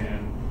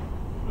 and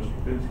Mr.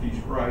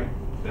 Pinsky's right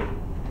that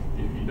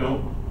if you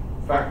don't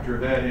factor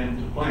that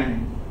into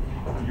planning,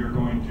 you're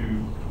going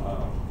to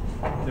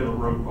hit a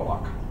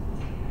roadblock.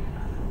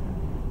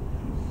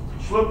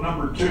 Slip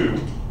number 2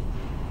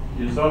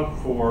 is up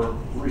for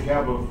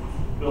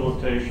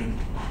rehabilitation,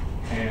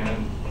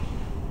 and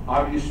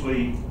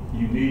obviously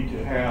you need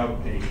to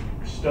have a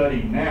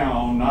study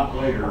now, not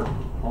later,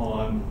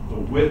 on the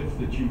width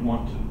that you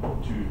want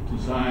to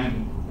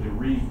design the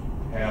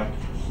rehab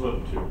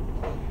slip to.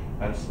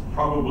 That's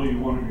probably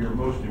one of your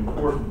most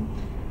important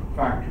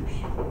factors.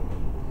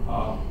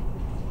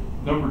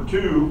 Number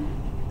 2,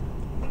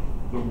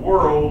 the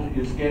world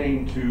is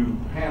getting to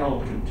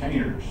panel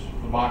containers,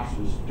 the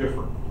boxes,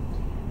 different.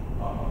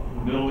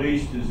 The Middle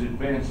East is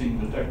advancing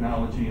the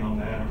technology on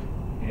that,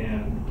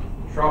 and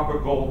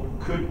tropical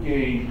could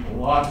gain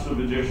lots of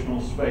additional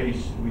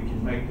space. We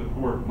can make the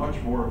port much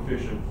more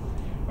efficient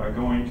by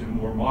going to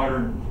more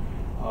modern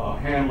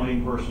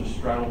handling versus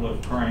straddle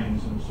lift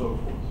cranes and so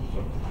forth.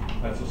 So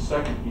that's a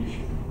second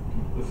issue.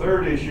 The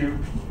third issue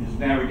is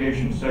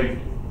navigation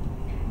safety.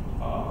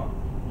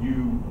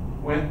 You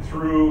went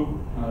through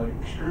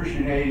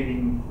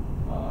excruciating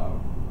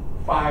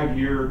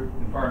 5-year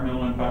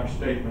environmental impact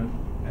statement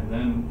and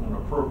then an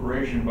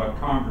appropriation by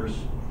Congress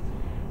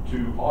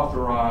to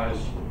authorize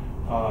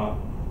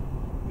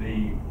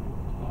the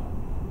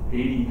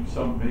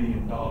 $80-some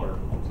million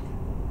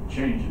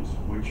changes,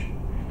 which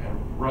have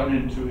run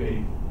into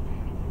a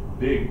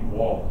big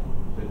wall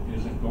that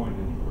isn't going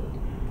anywhere.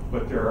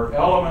 But there are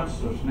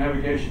elements of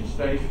navigation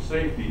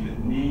safety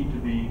that need to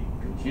be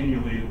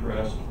continually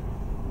addressed,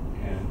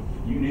 and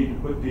you need to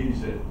put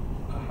these at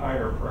a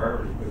higher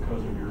priority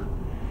because of your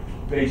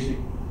basic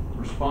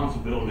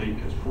responsibility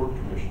as port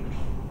commissioners.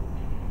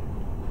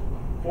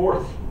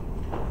 Fourth,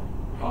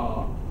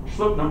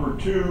 slip number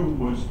 2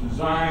 was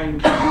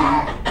designed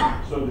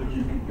so that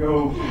you could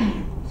go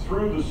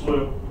through the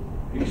slip,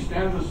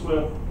 extend the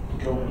slip,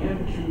 go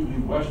into the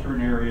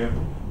western area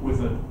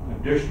with an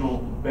additional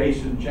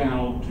basin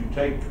channel to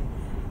take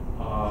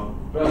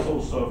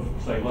vessels of,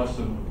 say, less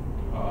than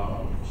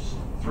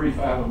 3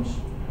 fathoms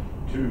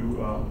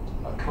to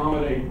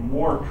accommodate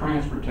more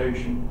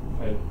transportation.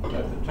 At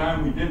the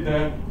time we did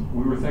that,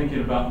 we were thinking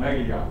about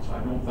mega yachts. I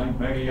don't think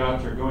mega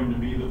yachts are going to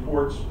be the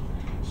port's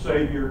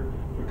savior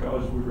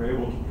because we were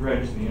able to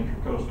dredge the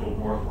intercoastal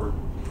northward,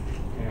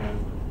 and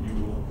you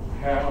will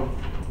have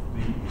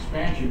the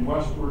expansion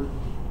westward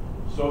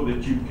so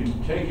that you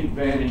can take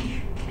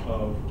advantage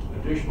of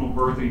additional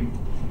berthing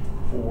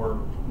for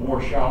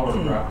more shallow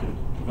drafted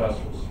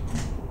vessels.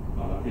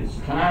 It's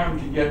time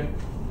to get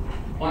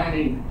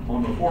planning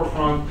on the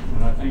forefront,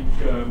 and I think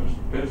Mr.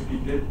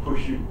 Petsky did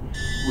push you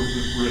with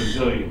the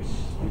resilience,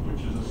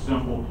 which is a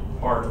simple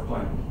part of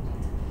planning.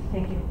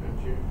 Thank you.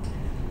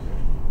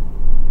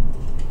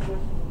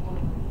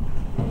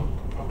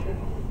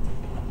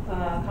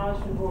 Comments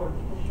from the board.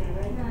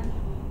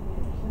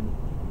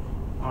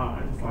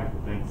 I'd just like to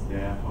thank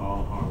staff for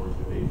all the hard work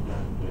that they've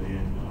done put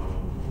in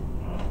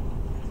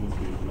since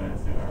we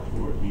last had our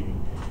board meeting,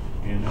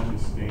 and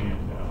understand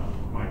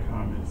my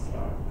comments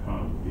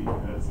come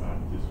because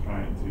I'm just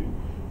trying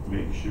to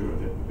make sure that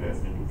the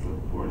best interest of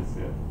the board is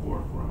at the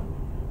forefront.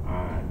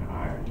 And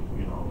I,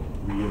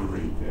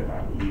 reiterate that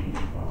I believe,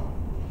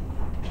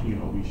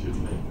 we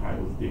shouldn't let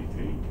titles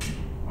dictate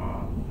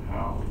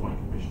how one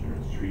commissioner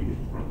is treated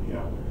from the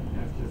other, and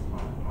that's just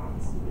my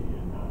honesty,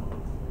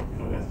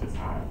 and that's just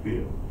how I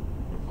feel.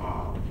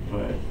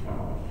 But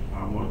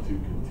I want to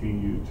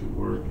continue to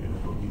work in a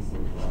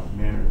cohesive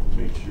manner to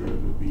make sure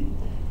that we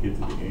get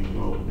to the end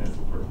goal, and that's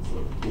the purpose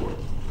of the court.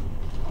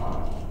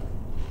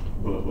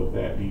 But with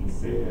that being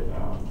said,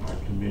 I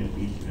commend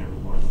each and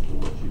every one for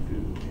what you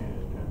do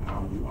and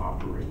how you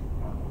operate,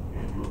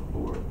 and look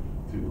forward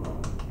to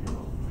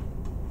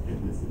in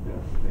this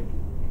endeavor. Thank you.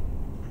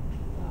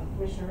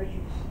 Commissioner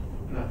Richards.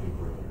 Nothing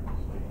further.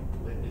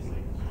 It's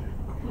late.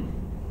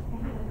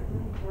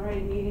 All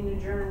right, meeting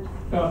adjourned.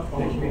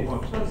 We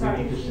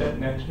need to set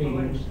next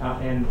meetings,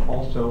 and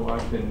also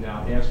I've been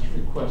asked to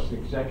request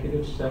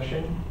executive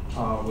session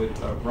with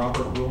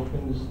Robert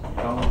Wilkins,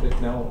 Donald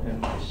Bicknell,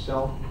 and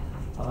myself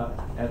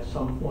at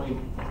some point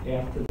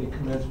after the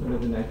commencement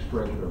of the next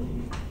regular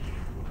meeting.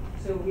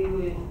 So we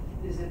would,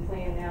 is it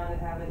planned now to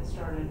have it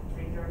start at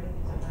 3:30?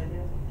 Is that what I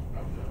do?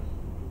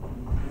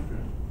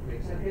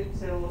 Okay,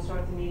 so we'll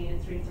start the meeting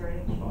at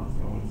 3:30. So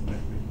when's the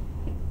next meeting?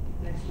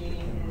 Next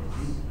meeting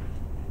is,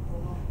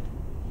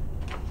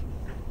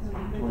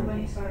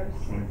 Everybody starts.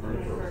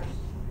 21st.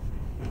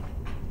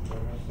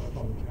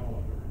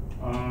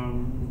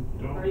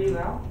 Don't. Are you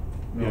out?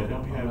 Yeah,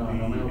 don't we have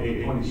I'm out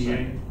the on the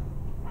 22nd?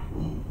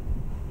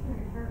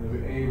 The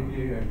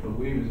AAPA, I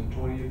believe, is the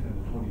 20th and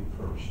the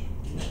 21st.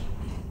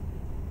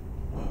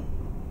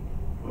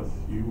 Plus,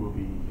 you will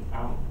be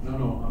out.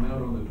 No, I'm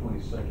out on the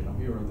 22nd. I'm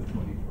here on the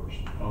 21st.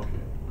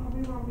 Okay. Oh, I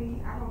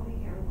won't be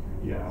here.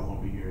 Yeah, I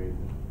won't be here either.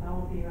 I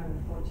won't be here on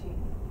the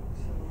 14th.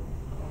 So,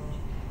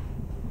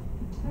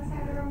 Let's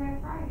have it on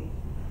that Friday.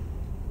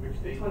 Which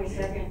date?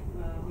 22nd,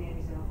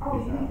 Mandy's out. Oh,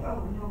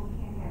 no, we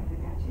can't have it,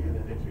 that's Yeah, you.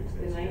 the next week's The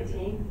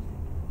Thanksgiving.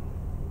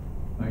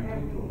 19th?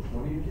 19th or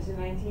 20th? Is it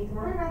 19th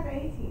What tomorrow? about the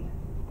 18th?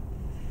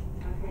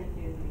 I can't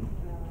do the,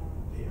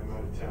 Yeah, I'm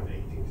out of town the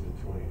 18th to the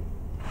 20th.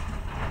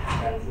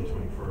 After the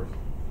 21st.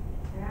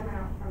 And I'm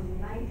out from the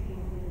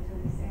 19th to the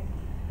 22nd.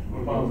 The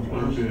following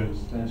Thursday is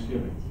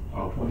Thanksgiving.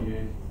 Oh,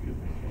 28th. Excuse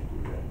me, can't do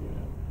that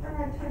yet. What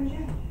about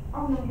 25th?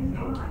 Oh, no, he's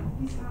gone.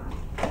 He's gone.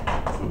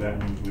 So that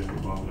means we're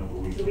involved in a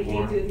week so we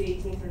before. can't do it the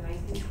 18th or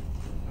 19th?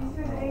 Let's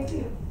do the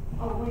 18th.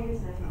 Oh, wait a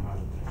second. I'm out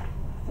of town.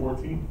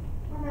 14?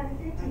 What about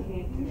the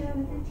 15th? You here on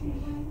the 15th,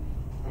 Wayne?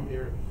 I'm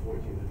here at the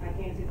 14th. I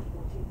can't do the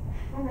 14th.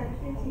 What about the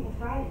 15th,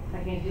 Friday?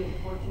 I can't do the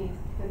 14th,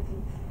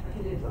 15th. I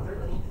can do the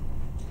 13th.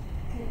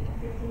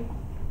 15th?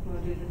 You want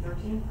to do the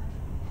 13th?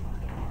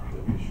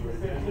 That'll be a short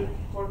agenda.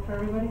 13th work for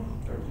everybody?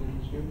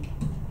 13th is good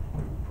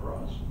for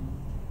us.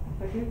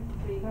 For you?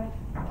 For you guys?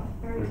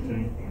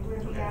 13th, and we'll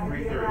be out of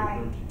here 3:30, by,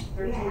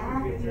 13th. yeah, I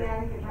have to be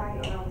out of here by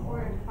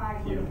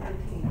 4:45 for the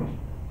 13th.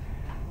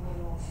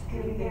 Can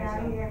we get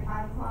out of here at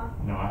 5 o'clock?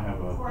 No, I have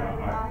a, Quarter to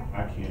five? I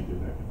can't do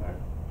that because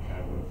I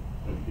have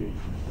a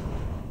engagement,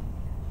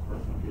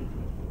 personal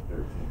engagement at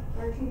 13th.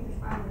 13th is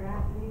fine, but I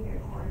have to be there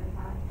at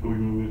 4:45. Can we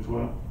move it to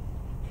 12?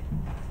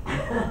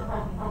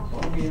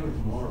 Why don't we have it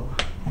tomorrow?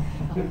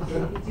 You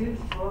do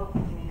 12, I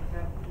mean,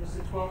 does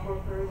the 12 work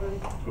for everybody?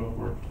 12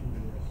 work?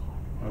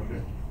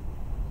 Okay.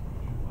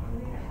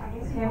 I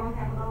guess we won't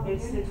have a long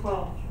It's the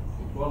 12th.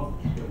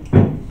 12 is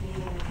good.